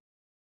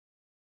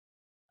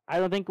I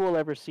don't think we'll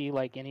ever see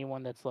like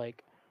anyone that's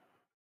like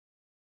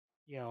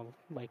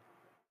like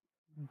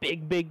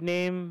big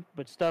name,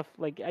 but stuff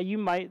like you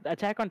might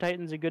Attack on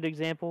Titan's a good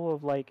example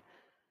of like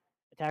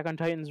Attack on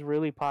Titan's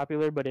really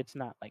popular, but it's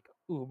not like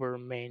uber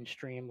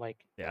mainstream like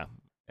yeah,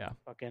 yeah.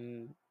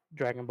 fucking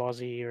Dragon Ball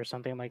Z or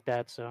something like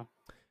that. So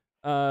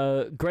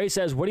Gray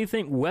says, what do you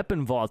think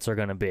weapon vaults are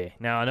gonna be?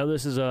 Now I know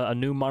this is a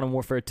new Modern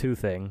Warfare 2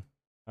 thing.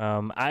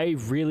 I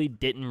really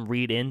didn't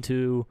read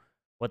into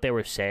what they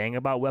were saying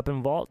about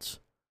weapon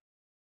vaults.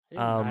 I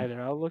didn't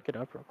either. I'll look it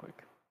up real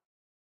quick.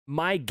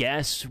 My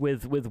guess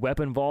with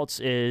weapon vaults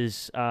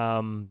is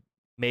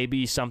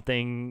maybe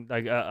something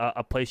like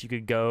a place you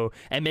could go,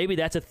 and maybe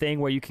that's a thing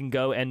where you can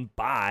go and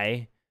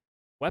buy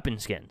weapon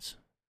skins.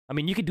 I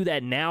mean, you could do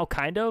that now,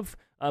 kind of,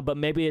 but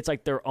maybe it's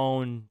like their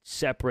own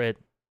separate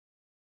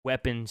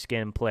weapon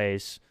skin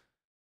place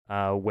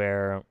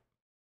where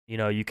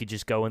you could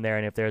just go in there,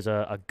 and if there's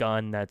a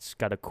gun that's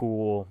got a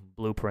cool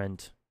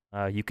blueprint,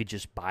 you could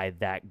just buy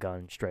that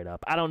gun straight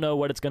up. I don't know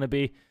what it's gonna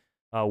be.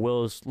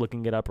 Will's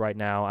looking it up right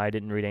now. I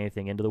didn't read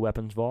anything into the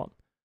weapons vault.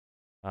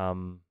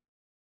 So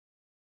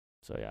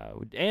yeah,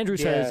 Andrew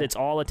says it's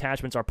all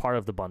attachments are part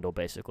of the bundle,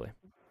 basically.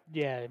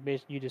 Yeah,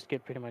 basically you just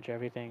get pretty much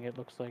everything. It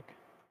looks like.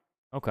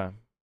 Okay,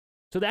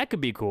 so that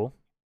could be cool.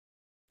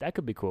 That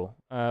could be cool.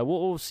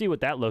 We'll see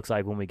what that looks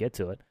like when we get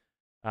to it.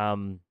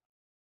 So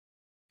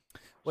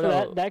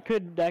that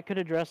could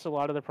address a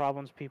lot of the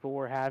problems people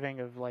were having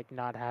of like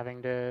not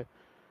having to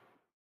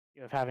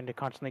of having to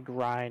constantly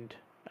grind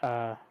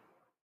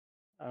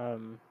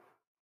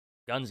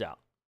guns out.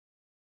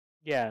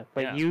 Yeah,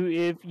 like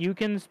if you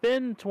can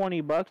spend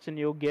 $20 and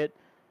you'll get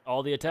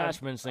all the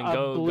attachments and a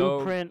go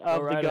blueprint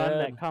of right the gun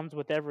ahead. that comes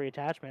with every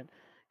attachment.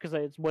 Because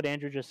it's what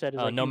Andrew just said. Is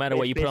like no matter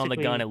what you put on the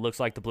gun, it looks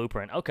like the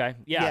blueprint. Okay,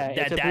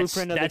 it's a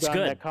blueprint of the gun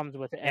good. that comes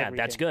with everything.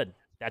 Yeah, that's good.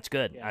 That's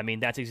good. Yeah. I mean,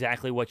 that's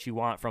exactly what you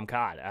want from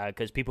COD.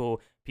 Because people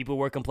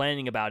were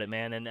complaining about it,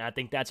 man, and I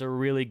think that's a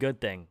really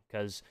good thing.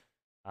 Because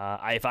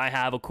if I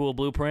have a cool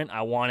blueprint,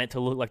 I want it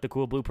to look like the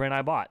cool blueprint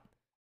I bought.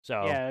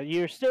 So yeah,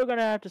 you're still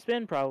gonna have to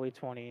spend probably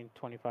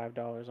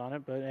 $20-$25 on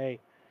it, but hey,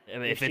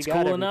 if it's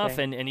cool enough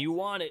and you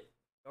want it,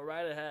 go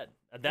right ahead.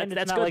 That's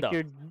not good like though.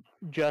 You're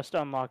just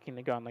unlocking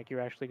the gun; like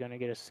you're actually gonna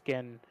get a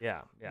skin.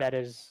 Yeah. That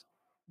is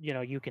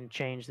you can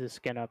change the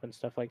skin up and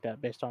stuff like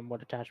that based on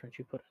what attachments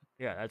you put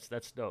in. Yeah,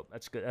 that's dope.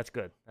 That's good. That's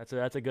good.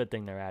 That's a good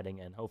thing they're adding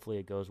in. Hopefully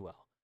it goes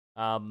well.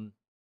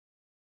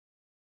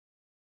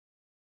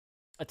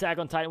 Attack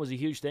on Titan was a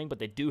huge thing, but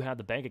they do have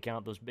the bank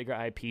account. Those bigger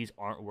IPs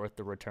aren't worth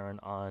the return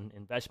on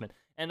investment.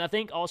 And I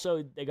think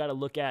also they got to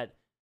look at,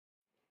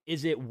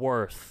 is it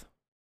worth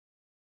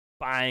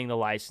buying the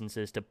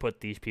licenses to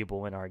put these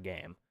people in our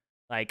game?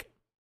 Like,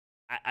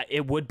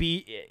 it would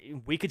be,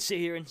 we could sit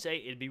here and say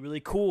it'd be really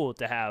cool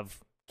to have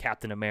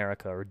Captain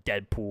America or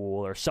Deadpool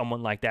or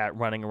someone like that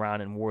running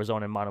around in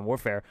Warzone and Modern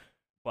Warfare.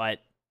 But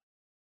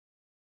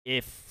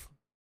if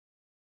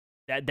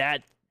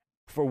that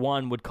for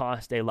one would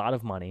cost a lot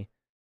of money,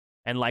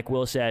 and like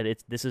Will said,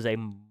 this is a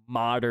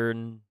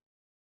modern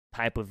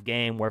type of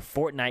game where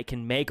Fortnite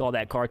can make all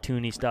that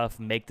cartoony stuff,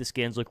 make the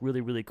skins look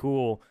really, really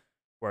cool,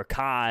 where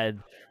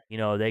COD,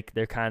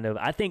 they're kind of,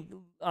 I think,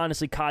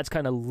 honestly, COD's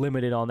kind of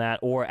limited on that,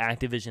 or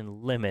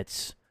Activision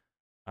limits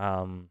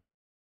how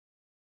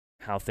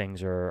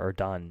things are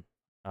done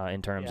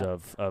in terms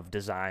of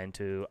design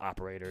to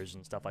operators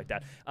and stuff like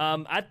that.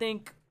 I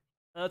think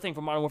another thing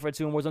for Modern Warfare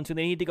 2 and Warzone 2,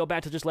 they need to go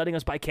back to just letting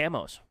us buy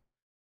camos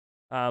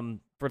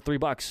for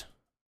 $3.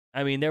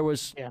 I mean, there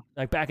was,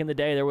 like back in the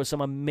day, there was some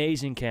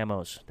amazing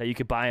camos that you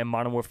could buy in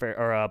Modern Warfare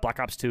or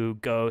Black Ops 2,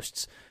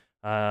 Ghosts,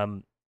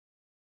 and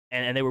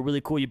they were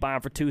really cool. You buy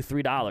them for $2,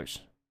 $3,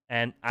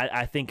 and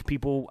I think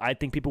people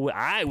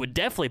would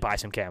definitely buy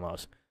some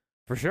camos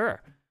for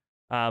sure.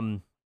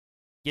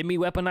 Give me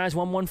weaponized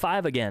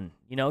 115 again.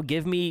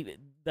 Give me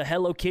the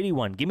Hello Kitty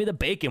one. Give me the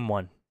bacon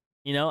one.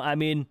 I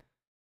mean,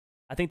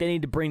 I think they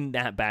need to bring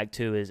that back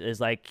too. Is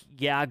like,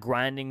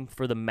 grinding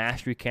for the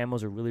mastery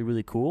camos are really,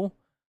 really cool.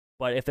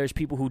 But if there's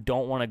people who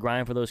don't want to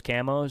grind for those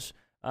camos,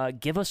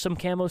 give us some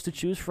camos to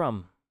choose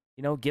from.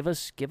 Give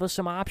us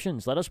some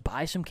options. Let us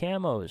buy some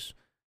camos.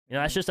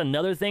 That's just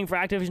another thing for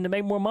Activision to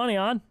make more money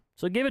on.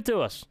 So give it to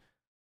us.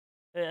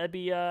 That'd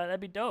be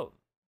dope.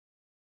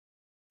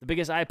 The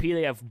biggest IP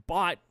they have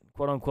bought,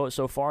 quote unquote,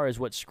 so far is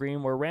what,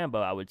 Scream or Rambo,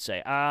 I would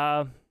say.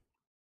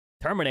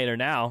 Terminator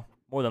now,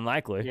 more than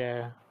likely.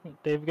 Yeah,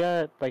 they've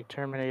got like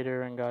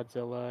Terminator and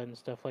Godzilla and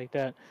stuff like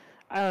that.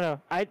 I don't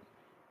know.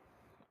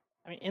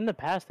 I mean, in the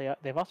past,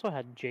 they've also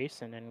had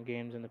Jason in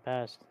games in the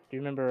past. Do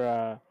you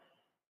remember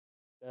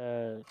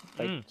the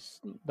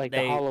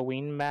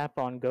Halloween map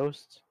on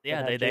Ghosts?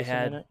 Yeah, they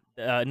had.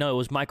 No, it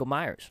was Michael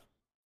Myers.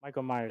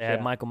 Michael Myers. They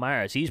had Michael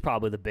Myers. He's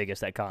probably the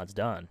biggest that COD's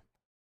done.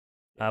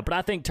 But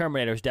I think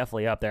Terminator's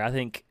definitely up there. I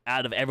think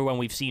out of everyone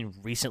we've seen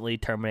recently,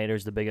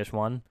 Terminator's the biggest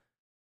one.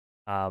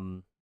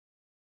 But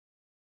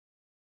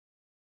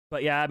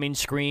yeah, I mean,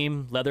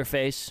 Scream,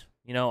 Leatherface.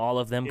 All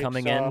of them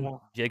coming in.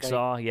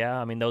 Jigsaw,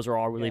 I mean, those are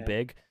all really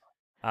big.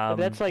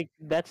 That's like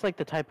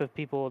the type of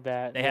people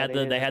that they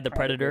had the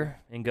Predator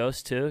in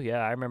Ghost too. Yeah,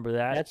 I remember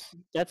that.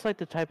 That's like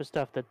the type of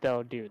stuff that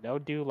they'll do. They'll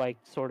do like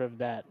sort of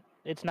that.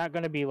 It's not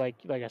going to be like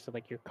I said,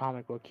 like your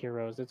comic book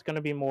heroes. It's going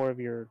to be more of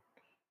your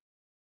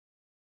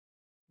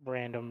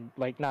random,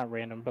 like not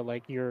random, but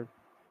like your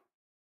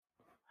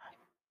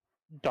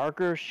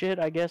darker shit,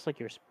 I guess. Like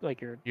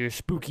your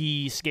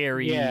spooky,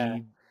 scary,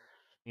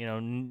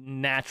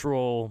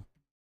 natural,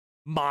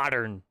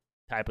 modern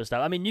type of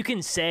stuff. I mean, you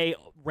can say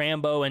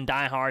Rambo and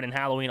Die Hard and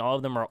Halloween, all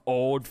of them are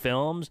old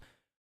films,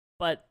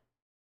 but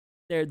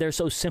they're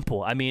so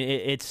simple. I mean,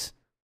 it's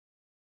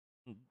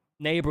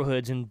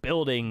neighborhoods and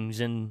buildings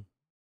and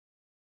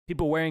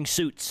people wearing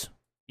suits,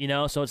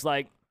 so it's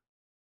like,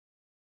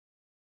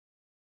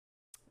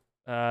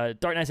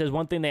 Dark Knight says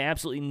one thing they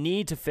absolutely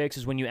need to fix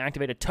is when you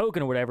activate a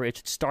token or whatever, it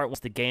should start once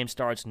the game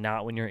starts,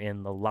 not when you're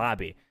in the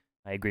lobby.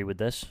 I agree with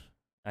this.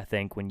 I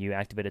think when you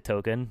activate a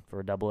token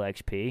for double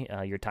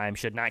XP, your time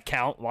should not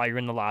count while you're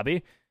in the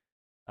lobby.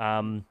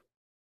 But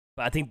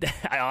I think that,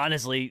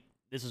 honestly,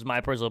 this is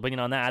my personal opinion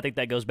on that. I think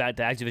that goes back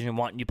to Activision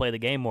wanting you to play the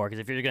game more. Because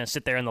if you're going to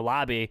sit there in the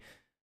lobby,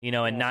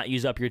 and not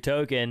use up your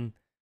token,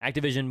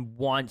 Activision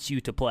wants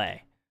you to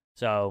play.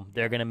 So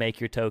they're going to make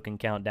your token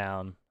count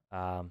down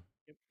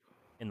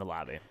in the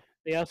lobby.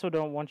 They also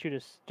don't want you to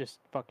just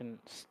fucking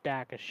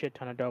stack a shit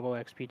ton of double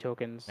XP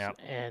tokens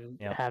and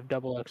have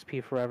double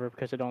XP forever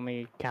because it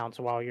only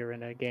counts while you're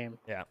in a game.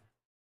 Yeah.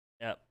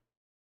 Yep.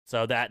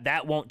 So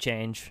that won't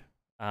change.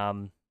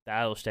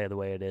 That'll stay the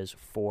way it is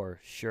for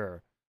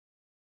sure.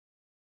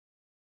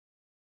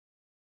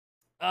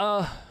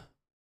 Man,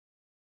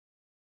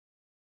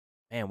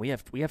 we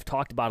have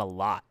talked about a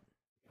lot.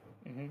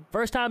 Mm-hmm.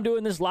 First time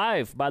doing this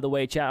live, by the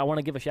way, chat. I want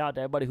to give a shout out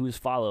to everybody who's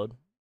followed.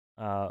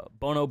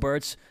 Bono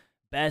Burtz,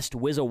 Best,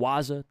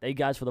 Wizawaza, thank you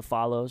guys for the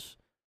follows.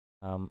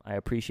 I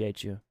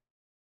appreciate you.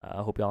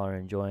 I hope y'all are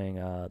enjoying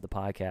the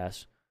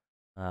podcast.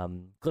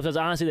 Cliff says,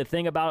 honestly, the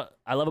thing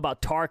I love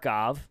about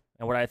Tarkov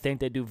and what I think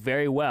they do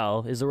very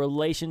well is the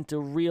relation to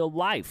real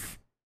life.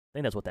 I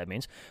think that's what that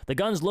means. The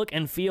guns look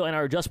and feel and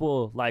are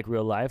adjustable like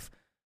real life,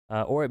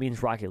 or it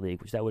means Rocket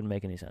League, which that wouldn't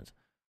make any sense.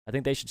 I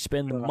think they should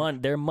spend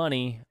their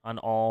money on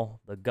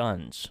all the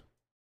guns.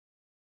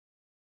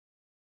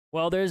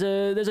 Well, there's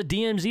a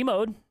DMZ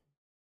mode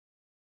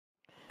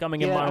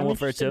coming in Modern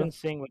Warfare 2. I'm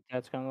seeing what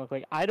that's going to look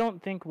like. I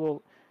don't think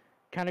we'll...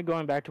 kind of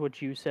going back to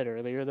what you said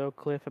earlier, though,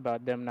 Cliff,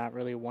 about them not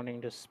really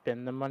wanting to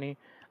spend the money.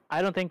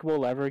 I don't think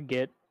we'll ever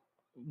get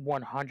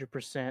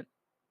 100%,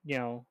 you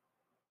know,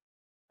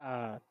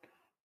 uh,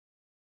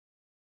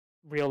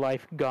 real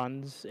life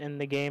guns in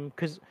the game.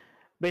 Because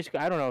basically,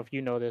 I don't know if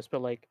you know this,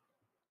 but like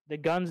the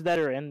guns that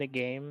are in the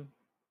game,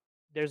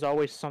 there's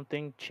always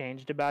something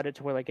changed about it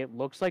to where like it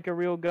looks like a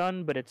real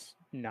gun, but it's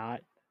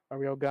not a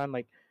real gun.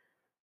 Like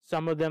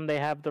some of them, they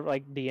have the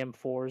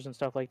M4s and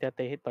stuff like that.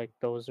 They hit like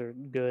those are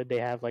good. They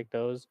have like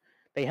those.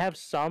 They have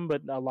some,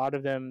 but a lot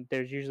of them,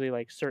 there's usually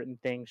like certain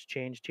things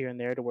changed here and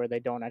there to where they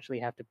don't actually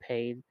have to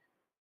pay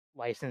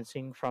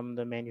licensing from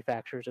the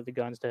manufacturers of the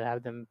guns to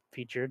have them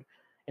featured,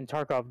 and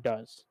Tarkov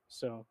does.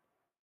 So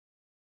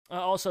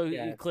Also,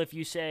 yeah, Cliff,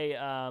 you say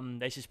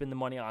they should spend the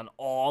money on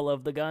all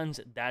of the guns.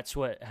 That's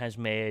what has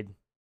made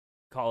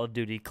Call of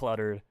Duty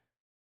cluttered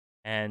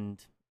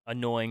and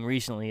annoying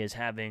recently, is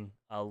having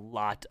a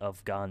lot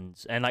of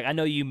guns. And like, I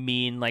know you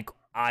mean like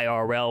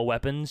IRL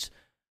weapons,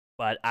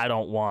 but I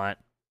don't want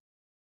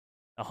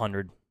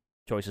 100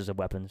 choices of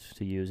weapons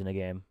to use in a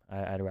game.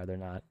 I'd rather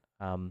not.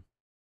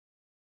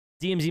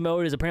 DMZ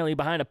mode is apparently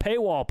behind a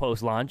paywall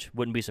post-launch.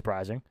 Wouldn't be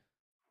surprising.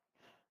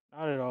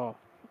 not at all.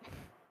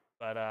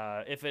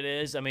 But if it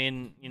is, I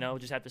mean,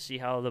 just have to see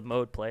how the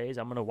mode plays.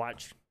 I'm going to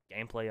watch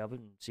gameplay of it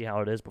and see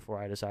how it is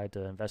before I decide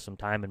to invest some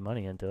time and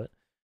money into it.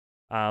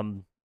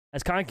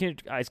 As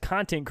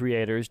content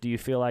creators, do you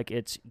feel like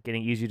it's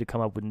getting easier to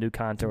come up with new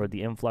content, or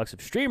the influx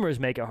of streamers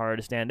make it harder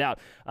to stand out?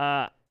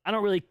 I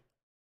don't really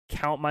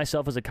count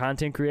myself as a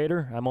content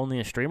creator. I'm only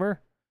a streamer.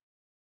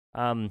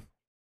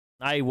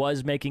 I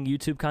was making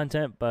YouTube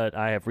content, but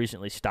I have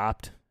recently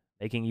stopped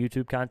making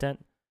YouTube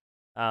content.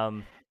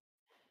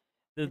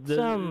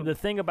 The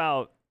thing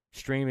about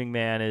streaming,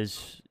 man,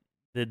 is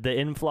the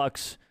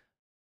influx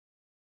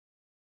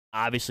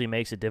obviously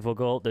makes it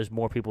difficult. There's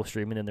more people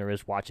streaming than there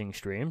is watching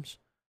streams.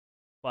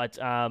 But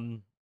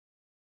I've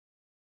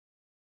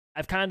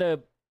kind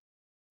of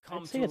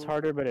come I'd say it's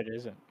harder, but it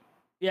isn't.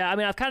 Yeah, I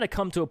mean, I've kind of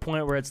come to a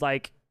point where it's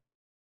like,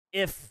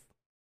 if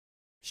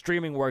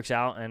streaming works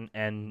out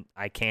and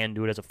I can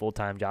do it as a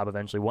full-time job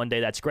eventually, one day,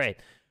 that's great.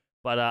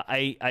 But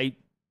I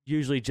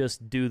usually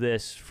just do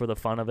this for the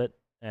fun of it,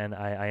 and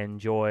I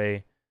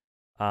enjoy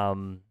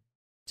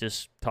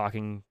just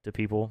talking to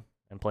people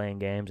and playing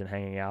games and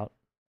hanging out.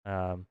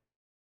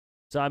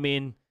 So, I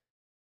mean,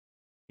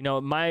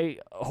 my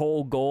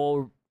whole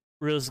goal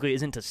realistically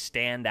isn't to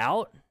stand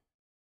out.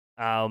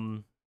 I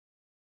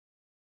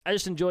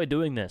just enjoy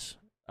doing this.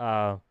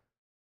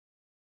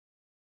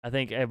 I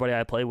think everybody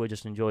I play with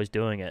just enjoys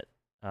doing it.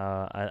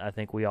 I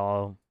think we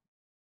all,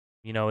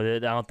 I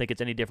don't think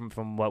it's any different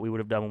from what we would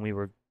have done when we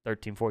were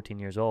 13, 14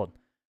 years old.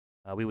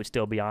 We would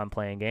still be on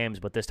playing games,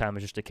 but this time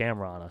it's just a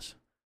camera on us.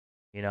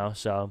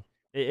 So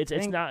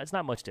it's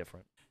not much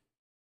different.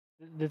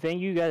 The thing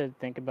you got to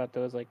think about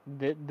though is like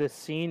the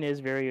scene is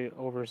very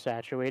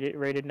oversaturated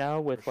rated now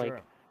with For sure.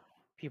 like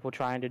people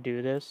trying to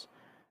do this.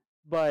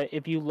 But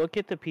if you look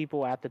at the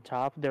people at the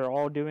top, they're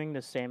all doing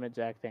the same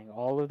exact thing.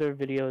 All of their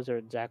videos are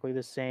exactly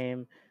the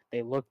same.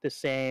 They look the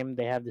same.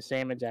 They have the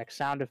same exact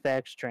sound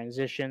effects,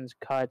 transitions,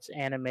 cuts,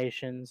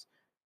 animations.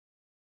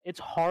 It's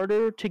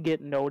harder to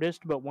get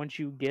noticed, but once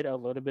you get a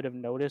little bit of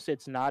notice,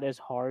 it's not as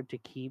hard to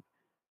keep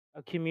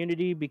a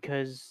community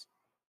because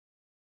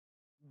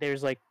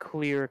there's like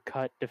clear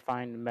cut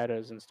defined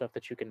metas and stuff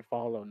that you can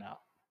follow now.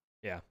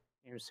 Yeah.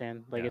 You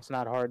understand? Like Yeah. it's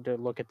not hard to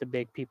look at the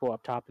big people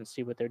up top and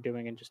see what they're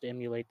doing and just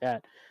emulate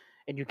that.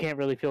 And you can't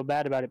really feel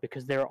bad about it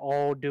because they're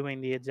all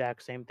doing the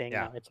exact same thing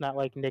Yeah. now. It's not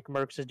like Nick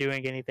Merckx is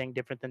doing anything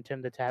different than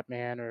Tim the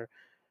Tapman or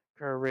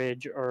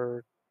Courage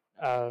or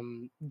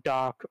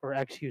Doc or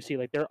XQC.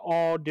 Like they're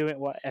all doing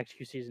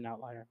XQC is an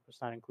outlier.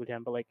 Let's not include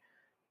him, but like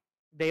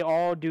they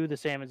all do the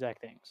same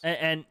exact things.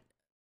 And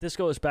this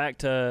goes back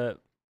to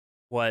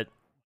what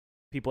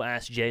people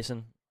ask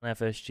Jason on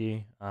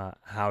FSG.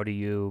 How do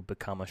you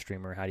become a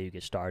streamer? How do you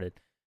get started?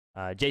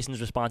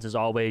 Jason's response is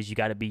always, you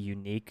got to be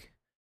unique.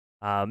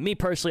 Me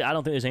personally, I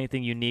don't think there's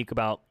anything unique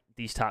about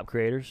these top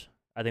creators.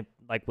 I think,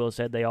 like Will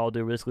said, they all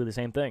do basically the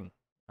same thing,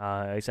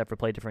 except for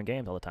play different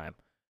games all the time.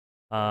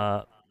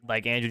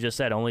 Like Andrew just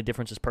said, only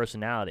difference is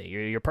personality.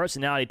 Your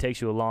personality takes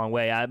you a long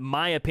way.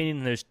 My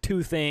opinion, there's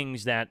two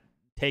things that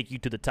take you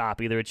to the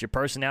top. Either it's your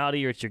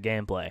personality or it's your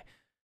gameplay.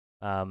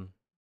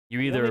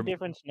 You're either... The only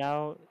difference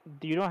now,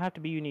 you don't have to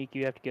be unique.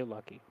 You have to get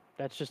lucky.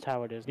 That's just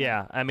how it is now.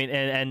 Yeah, I mean,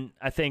 and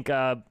I think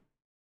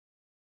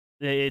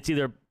it's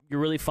either you're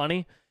really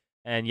funny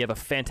and you have a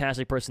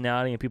fantastic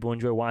personality and people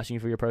enjoy watching you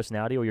for your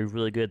personality, or you're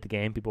really good at the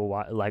game. People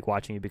like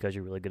watching you because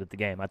you're really good at the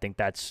game. I think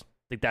that's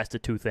the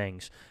two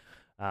things.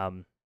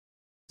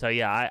 So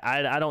yeah,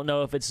 I don't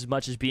know if it's as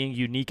much as being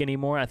unique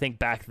anymore. I think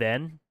back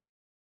then,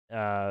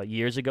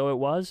 years ago, it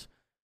was.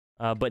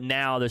 But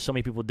now there's so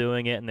many people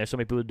doing it, and there's so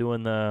many people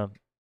doing the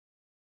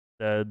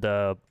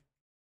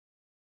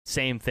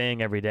same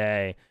thing every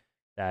day,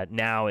 that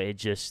now it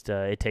just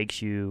it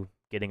takes you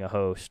getting a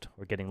host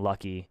or getting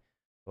lucky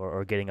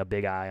or getting a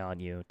big eye on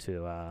you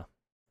to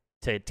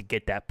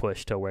get that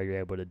push to where you're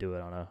able to do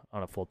it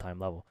on a full-time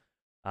level.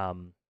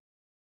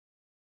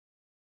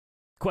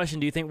 Question: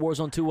 do you think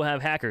Warzone 2 will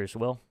have hackers?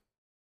 Will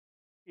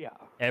Yeah.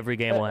 every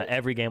game will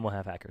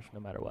have hackers, no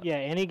matter what? Yeah,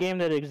 any game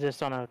that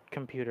exists on a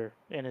computer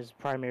and is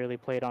primarily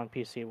played on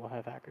PC will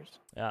have hackers.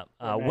 Yeah.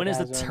 Fortnite When is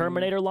the has 'em,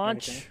 Terminator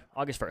launch? everything.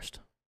 August 1st.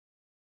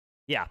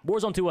 Yeah,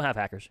 Warzone 2 will have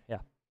hackers.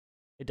 Yeah,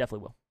 it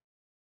definitely will.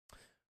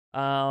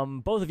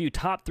 Both of you,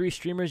 top 3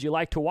 streamers you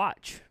like to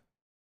watch.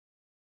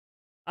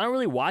 I don't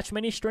really watch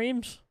many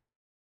streams.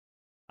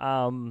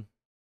 Number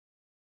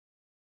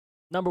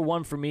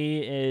 1 for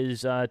me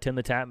is Tim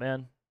the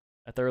Tatman.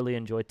 I thoroughly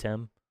enjoy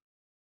Tim.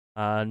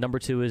 Number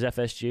 2 is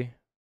FSG.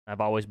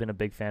 I've always been a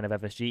big fan of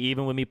FSG,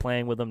 even with me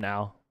playing with them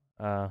now.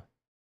 I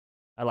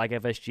like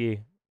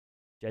FSG.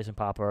 Jason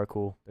Papa are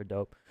cool. They're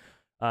dope.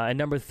 And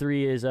number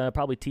 3 is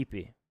probably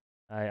TP.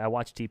 I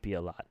watch TP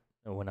a lot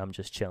when I'm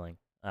just chilling.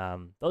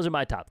 Those are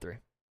my top 3.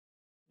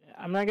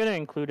 I'm not gonna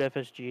include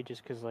FSG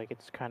just because like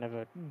it's kind of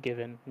a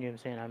given. You know what I'm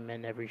saying? I'm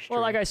in every stream.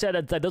 Well, like I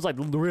said, those like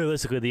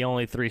realistically the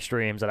only 3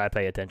 streams that I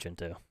pay attention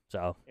to.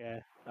 So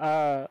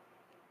yeah.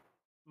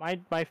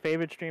 My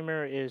favorite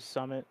streamer is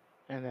Summit,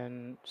 and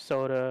then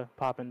Soda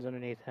Poppins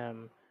underneath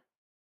him,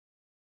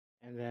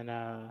 and then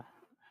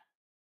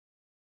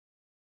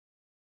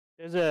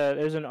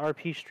there's an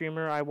RP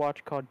streamer I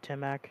watch called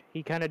Timac.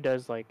 He kind of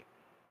does like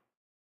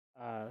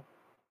a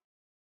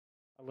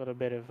little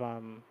bit of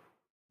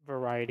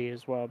variety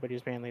as well, but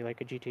he's mainly like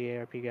a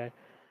GTA RP guy.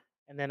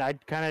 And then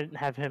I'd kind of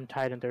have him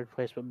tied in 3rd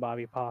place with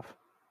Bobby Poff.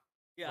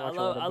 yeah,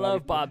 I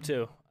love Bob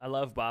too. I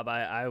love Bob.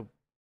 I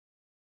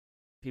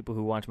people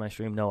who watch my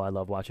stream know I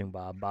love watching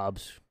Bob.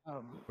 Bob's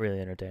really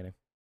entertaining.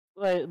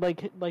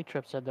 Like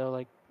Trep said though,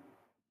 like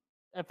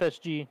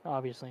FSG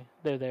obviously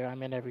they're there.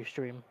 I'm in every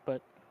stream,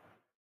 but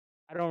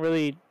I don't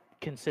really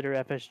consider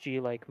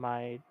FSG like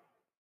my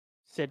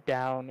sit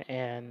down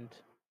and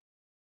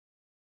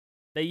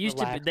They used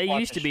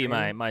to be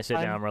my sit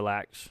down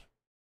relax.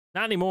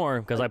 Not anymore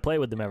because I play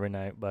with them every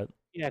night, but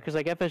yeah, because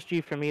like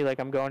FSG for me, like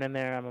I'm going in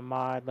there, I'm a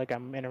mod, like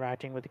I'm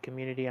interacting with the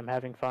community, I'm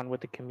having fun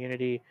with the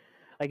community.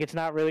 Like it's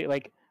not really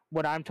like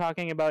what I'm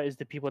talking about is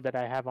the people that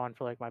I have on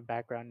for like my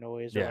background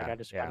noise, or like I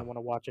just kind of want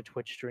to watch a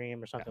Twitch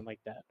stream or something like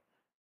that.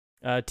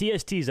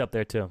 TST's up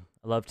there too.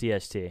 I love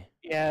TST.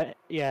 Yeah,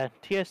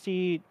 TST.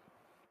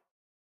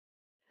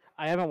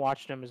 I haven't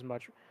watched him as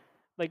much.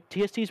 Like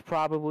TST's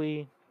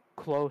probably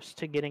close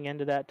to getting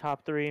into that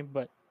top 3,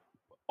 but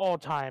all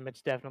time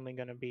it's definitely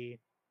going to be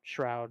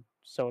Shroud,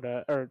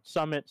 Soda, or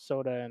Summit,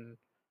 Soda, and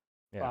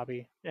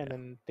Bobby, and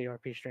then the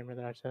RP streamer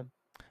that I said.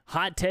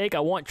 Hot take: I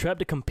want Trep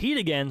to compete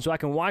again so I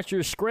can watch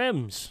your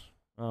scrims.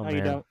 Oh, no, man.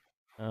 You don't.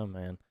 Oh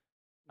man,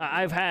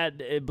 I've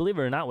had, believe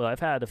it or not, Will, I've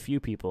had a few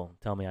people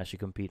tell me I should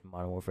compete in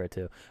Modern Warfare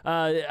 2.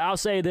 I'll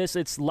say this: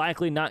 it's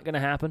likely not going to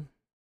happen.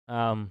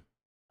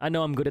 I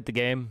know I'm good at the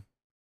game.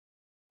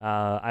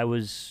 I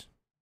was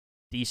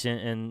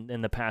decent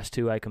in the past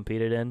 2 I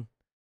competed in.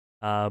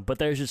 But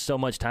there's just so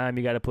much time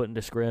you got to put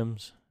into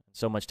scrims,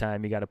 so much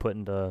time you got to put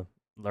into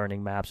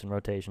learning maps and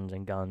rotations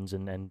and guns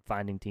and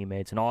finding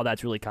teammates, and all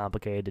that's really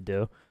complicated to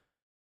do.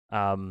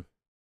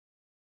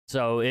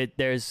 So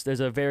there's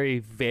a very,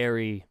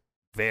 very,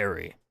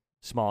 very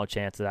small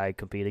chance that I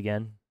compete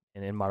again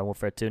in Modern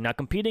Warfare 2. Now,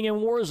 competing in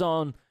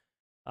Warzone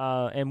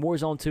and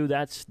Warzone 2,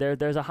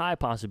 there's a high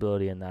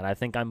possibility in that. I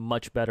think I'm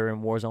much better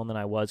in Warzone than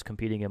I was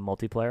competing in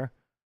multiplayer.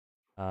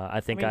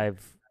 I think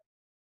I've...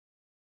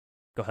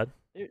 Go ahead.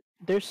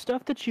 There's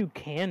stuff that you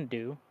can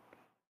do.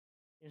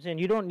 You're saying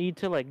you don't need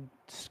to like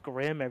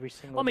scrim every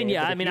single day.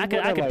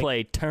 I could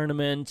play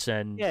tournaments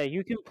and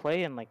you can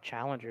play in like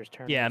challengers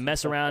tournaments. Yeah,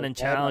 mess around in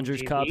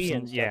challengers cups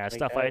and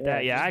stuff like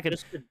that. Yeah, I could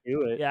just to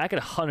do it. Yeah, I could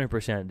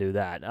 100% do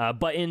that.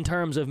 But in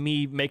terms of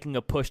me making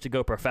a push to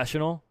go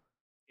professional,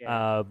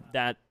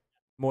 that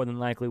more than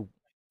likely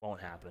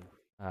won't happen.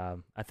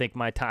 I think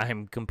my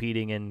time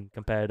competing in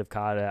competitive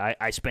COD,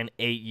 I spent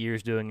 8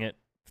 years doing it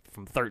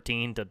from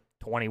 13 to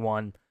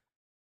 21.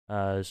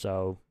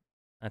 So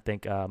I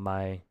think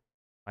my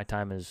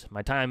time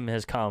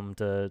has come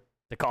to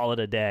call it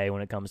a day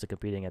when it comes to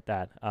competing at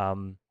that. I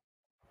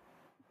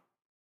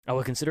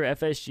would consider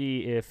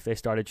FSG if they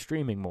started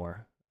streaming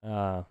more.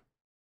 I'm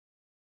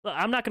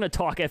not going to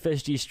talk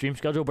FSG stream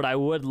schedule, but I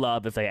would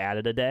love if they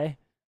added a day.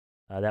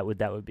 That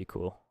would be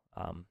cool.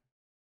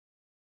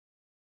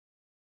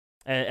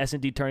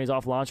 S&D tourneys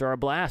off launch are a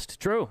blast.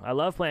 True, I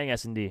love playing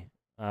S&D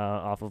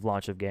off of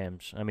launch of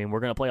games. I mean,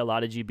 we're going to play a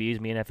lot of GBs,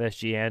 me and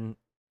FSG, and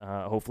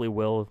hopefully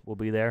Will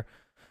be there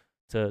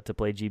to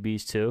play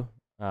GBs too.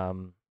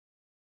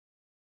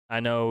 I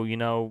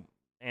know,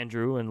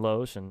 Andrew and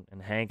Los and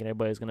Hank and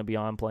everybody's going to be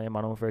on playing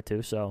Modern Warfare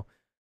 2, so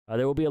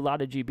there will be a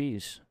lot of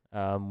GBs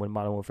when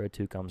Modern Warfare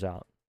 2 comes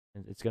out.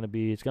 It's gonna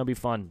be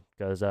fun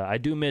because I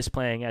do miss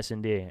playing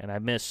S&D, and I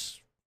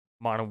miss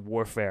Modern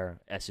Warfare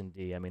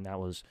S&D. I mean, that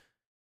was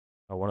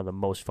one of the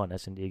most fun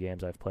S&D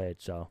games I've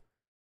played. So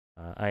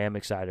I am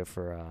excited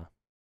for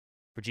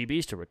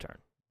GBs to return.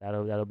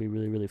 That'll be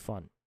really, really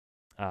fun.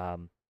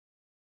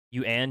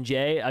 You and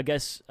Jay, I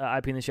guess,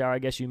 IP in the shower, I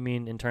guess you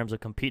mean in terms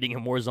of competing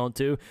in Warzone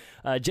 2.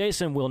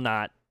 Jason will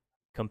not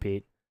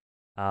compete.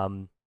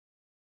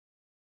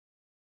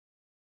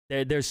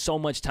 there's so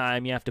much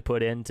time you have to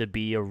put in to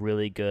be a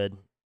really good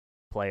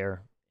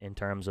player in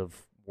terms of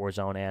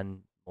Warzone and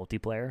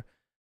multiplayer.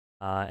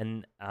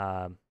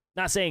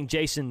 Not saying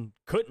Jason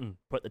couldn't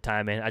put the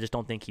time in. I just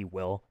don't think he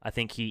will. I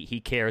think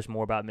he cares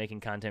more about making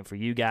content for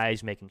you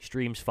guys, making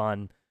streams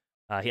fun.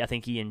 I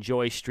think he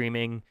enjoys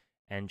streaming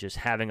and just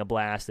having a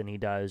blast than he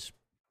does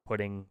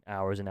putting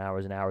hours and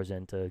hours and hours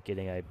into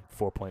getting a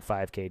 4.5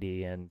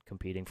 KD and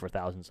competing for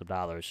thousands of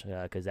dollars,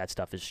 because that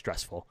stuff is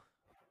stressful.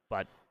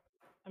 But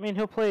I mean,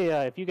 he'll play,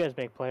 if you guys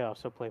make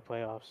playoffs, he'll play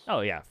playoffs.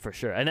 Oh, yeah, for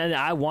sure. And then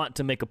I want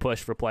to make a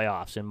push for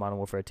playoffs in Modern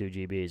Warfare 2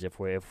 GBs if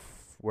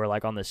we're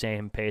like on the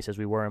same pace as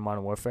we were in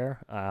Modern Warfare.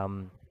 I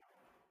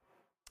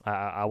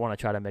want to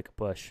try to make a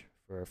push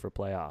for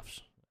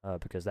playoffs,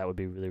 because that would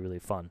be really, really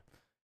fun.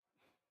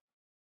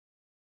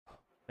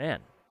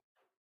 Man,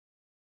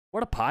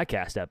 what a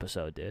podcast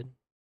episode, dude.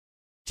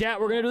 Chat,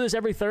 we're going to do this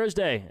every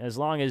Thursday as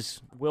long as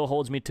Will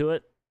holds me to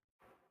it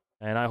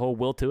and I hold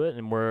Will to it,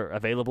 and we're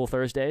available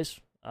Thursdays.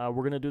 We're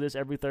going to do this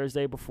every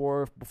Thursday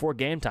before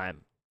game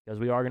time, because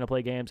we are going to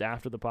play games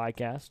after the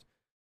podcast.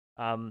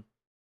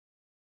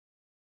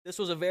 This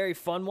was a very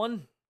fun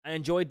one. I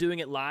enjoyed doing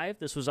it live.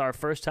 This was our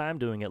first time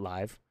doing it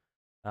live.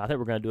 I think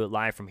we're going to do it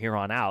live from here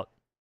on out,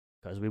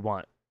 because we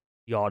want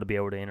y'all to be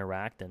able to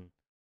interact and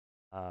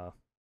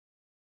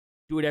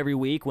do it every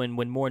week when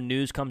more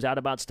news comes out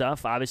about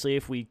stuff. Obviously,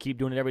 if we keep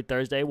doing it every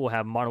Thursday, we'll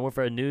have Modern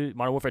Warfare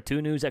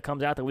 2 news that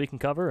comes out that we can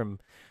cover,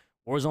 and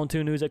Warzone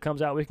 2 news that comes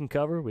out we can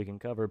cover. We can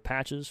cover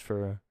patches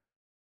for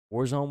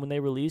Warzone when they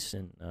release,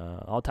 and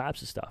all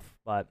types of stuff.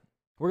 But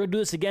we're going to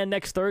do this again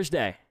next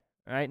Thursday.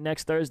 All right,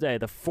 next Thursday,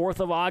 the 4th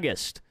of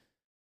August.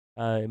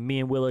 Me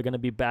and Will are going to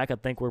be back. I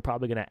think we're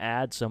probably going to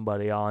add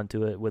somebody on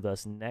to it with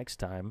us next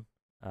time.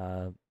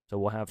 So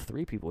we'll have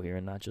 3 people here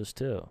and not just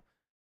 2.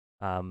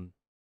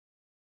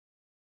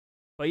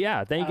 But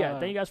yeah, thank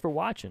you guys for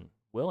watching.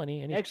 Will,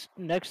 any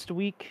next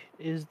week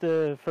is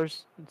the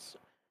first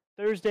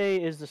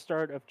Thursday is the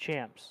start of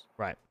Champs.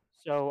 Right.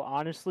 So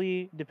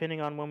honestly,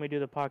 depending on when we do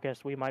the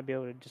podcast, we might be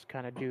able to just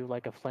kind of do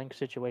like a flank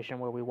situation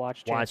where we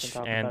watch Champs and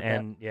talk about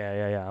that.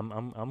 Yeah.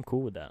 I'm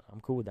cool with that.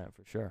 I'm cool with that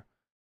for sure.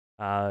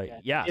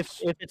 Yeah.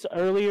 If it's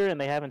earlier and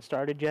they haven't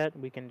started yet,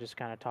 we can just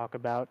kind of talk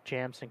about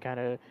Champs and kind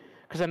of,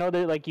 because I know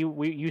that like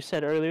you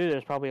said earlier,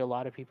 there's probably a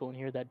lot of people in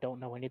here that don't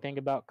know anything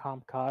about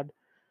Comp COD.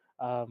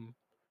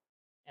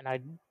 And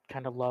I'd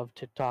kind of love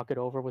to talk it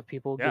over with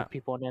people, give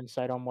people an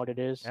insight on what it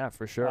is. Yeah,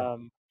 for sure.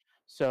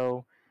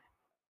 So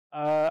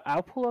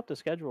I'll pull up the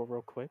schedule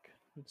real quick.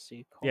 Let's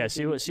see.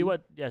 See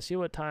what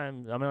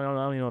time. I mean, I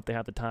don't even know if they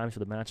have the times for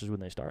the matches when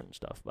they start and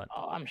stuff, but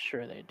I'm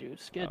sure they do.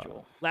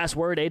 Schedule. Last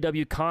word.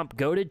 AW Comp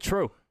goated.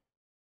 True.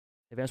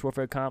 Advanced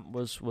Warfare Comp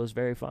was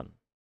very fun.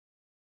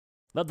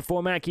 Love the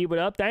format. Keep it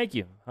up. Thank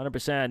you.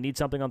 100%. Need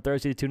something on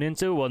Thursday to tune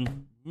into? Well,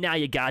 now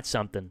you got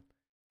something.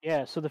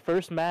 Yeah, so the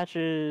first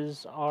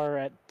matches are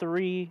at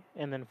 3,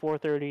 and then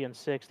 4:30 and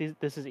 6.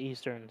 This is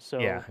Eastern, so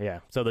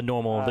yeah. So the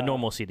normal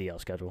CDL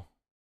schedule.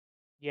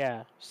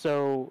 Yeah.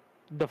 So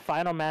the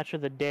final match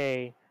of the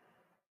day,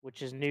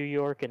 which is New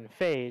York and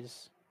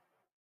FaZe,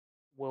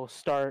 will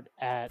start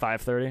at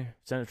 5:30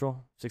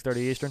 Central, 6:30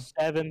 Eastern,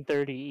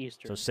 7:30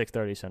 Eastern. So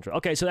 6:30 Central.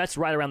 Okay, so that's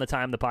right around the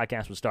time the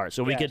podcast would start.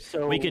 So we could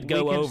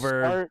go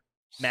over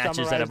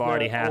matches that have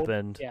already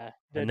happened,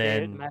 and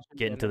then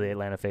get into the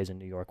Atlanta FaZe and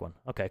New York one.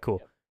 Okay, cool.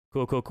 Yep.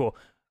 Cool.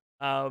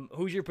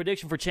 Who's your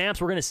prediction for Champs?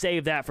 We're going to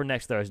save that for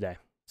next Thursday.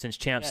 Since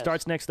Champs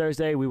starts next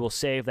Thursday, we will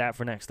save that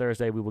for next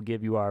Thursday. We will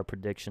give you our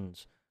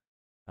predictions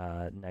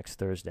next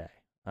Thursday.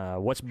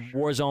 What's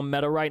Warzone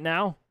meta right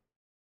now?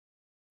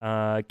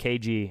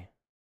 KG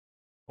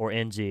or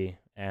NG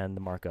and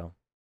the Marco.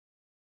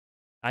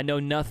 I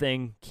know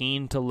nothing.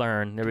 Keen to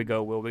learn. There we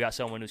go, Will. We got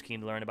someone who's keen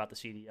to learn about the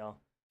CDL.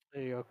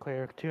 There you go,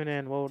 Claire. Tune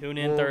in. We'll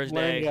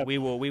Thursday. We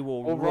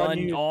will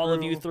run all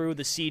of you through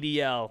the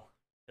CDL.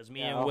 Because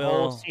me and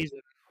Will,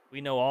 we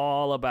know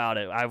all about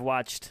it. I've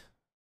watched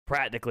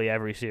practically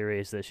every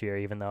series this year,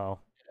 even though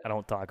I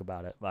don't talk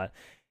about it. But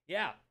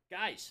yeah,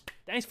 guys,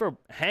 thanks for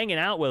hanging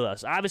out with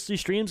us. Obviously,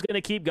 stream's going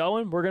to keep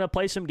going. We're going to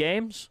play some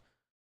games.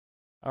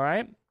 All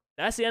right?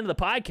 That's the end of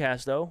the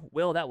podcast, though.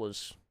 Will, that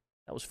was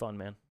fun, man.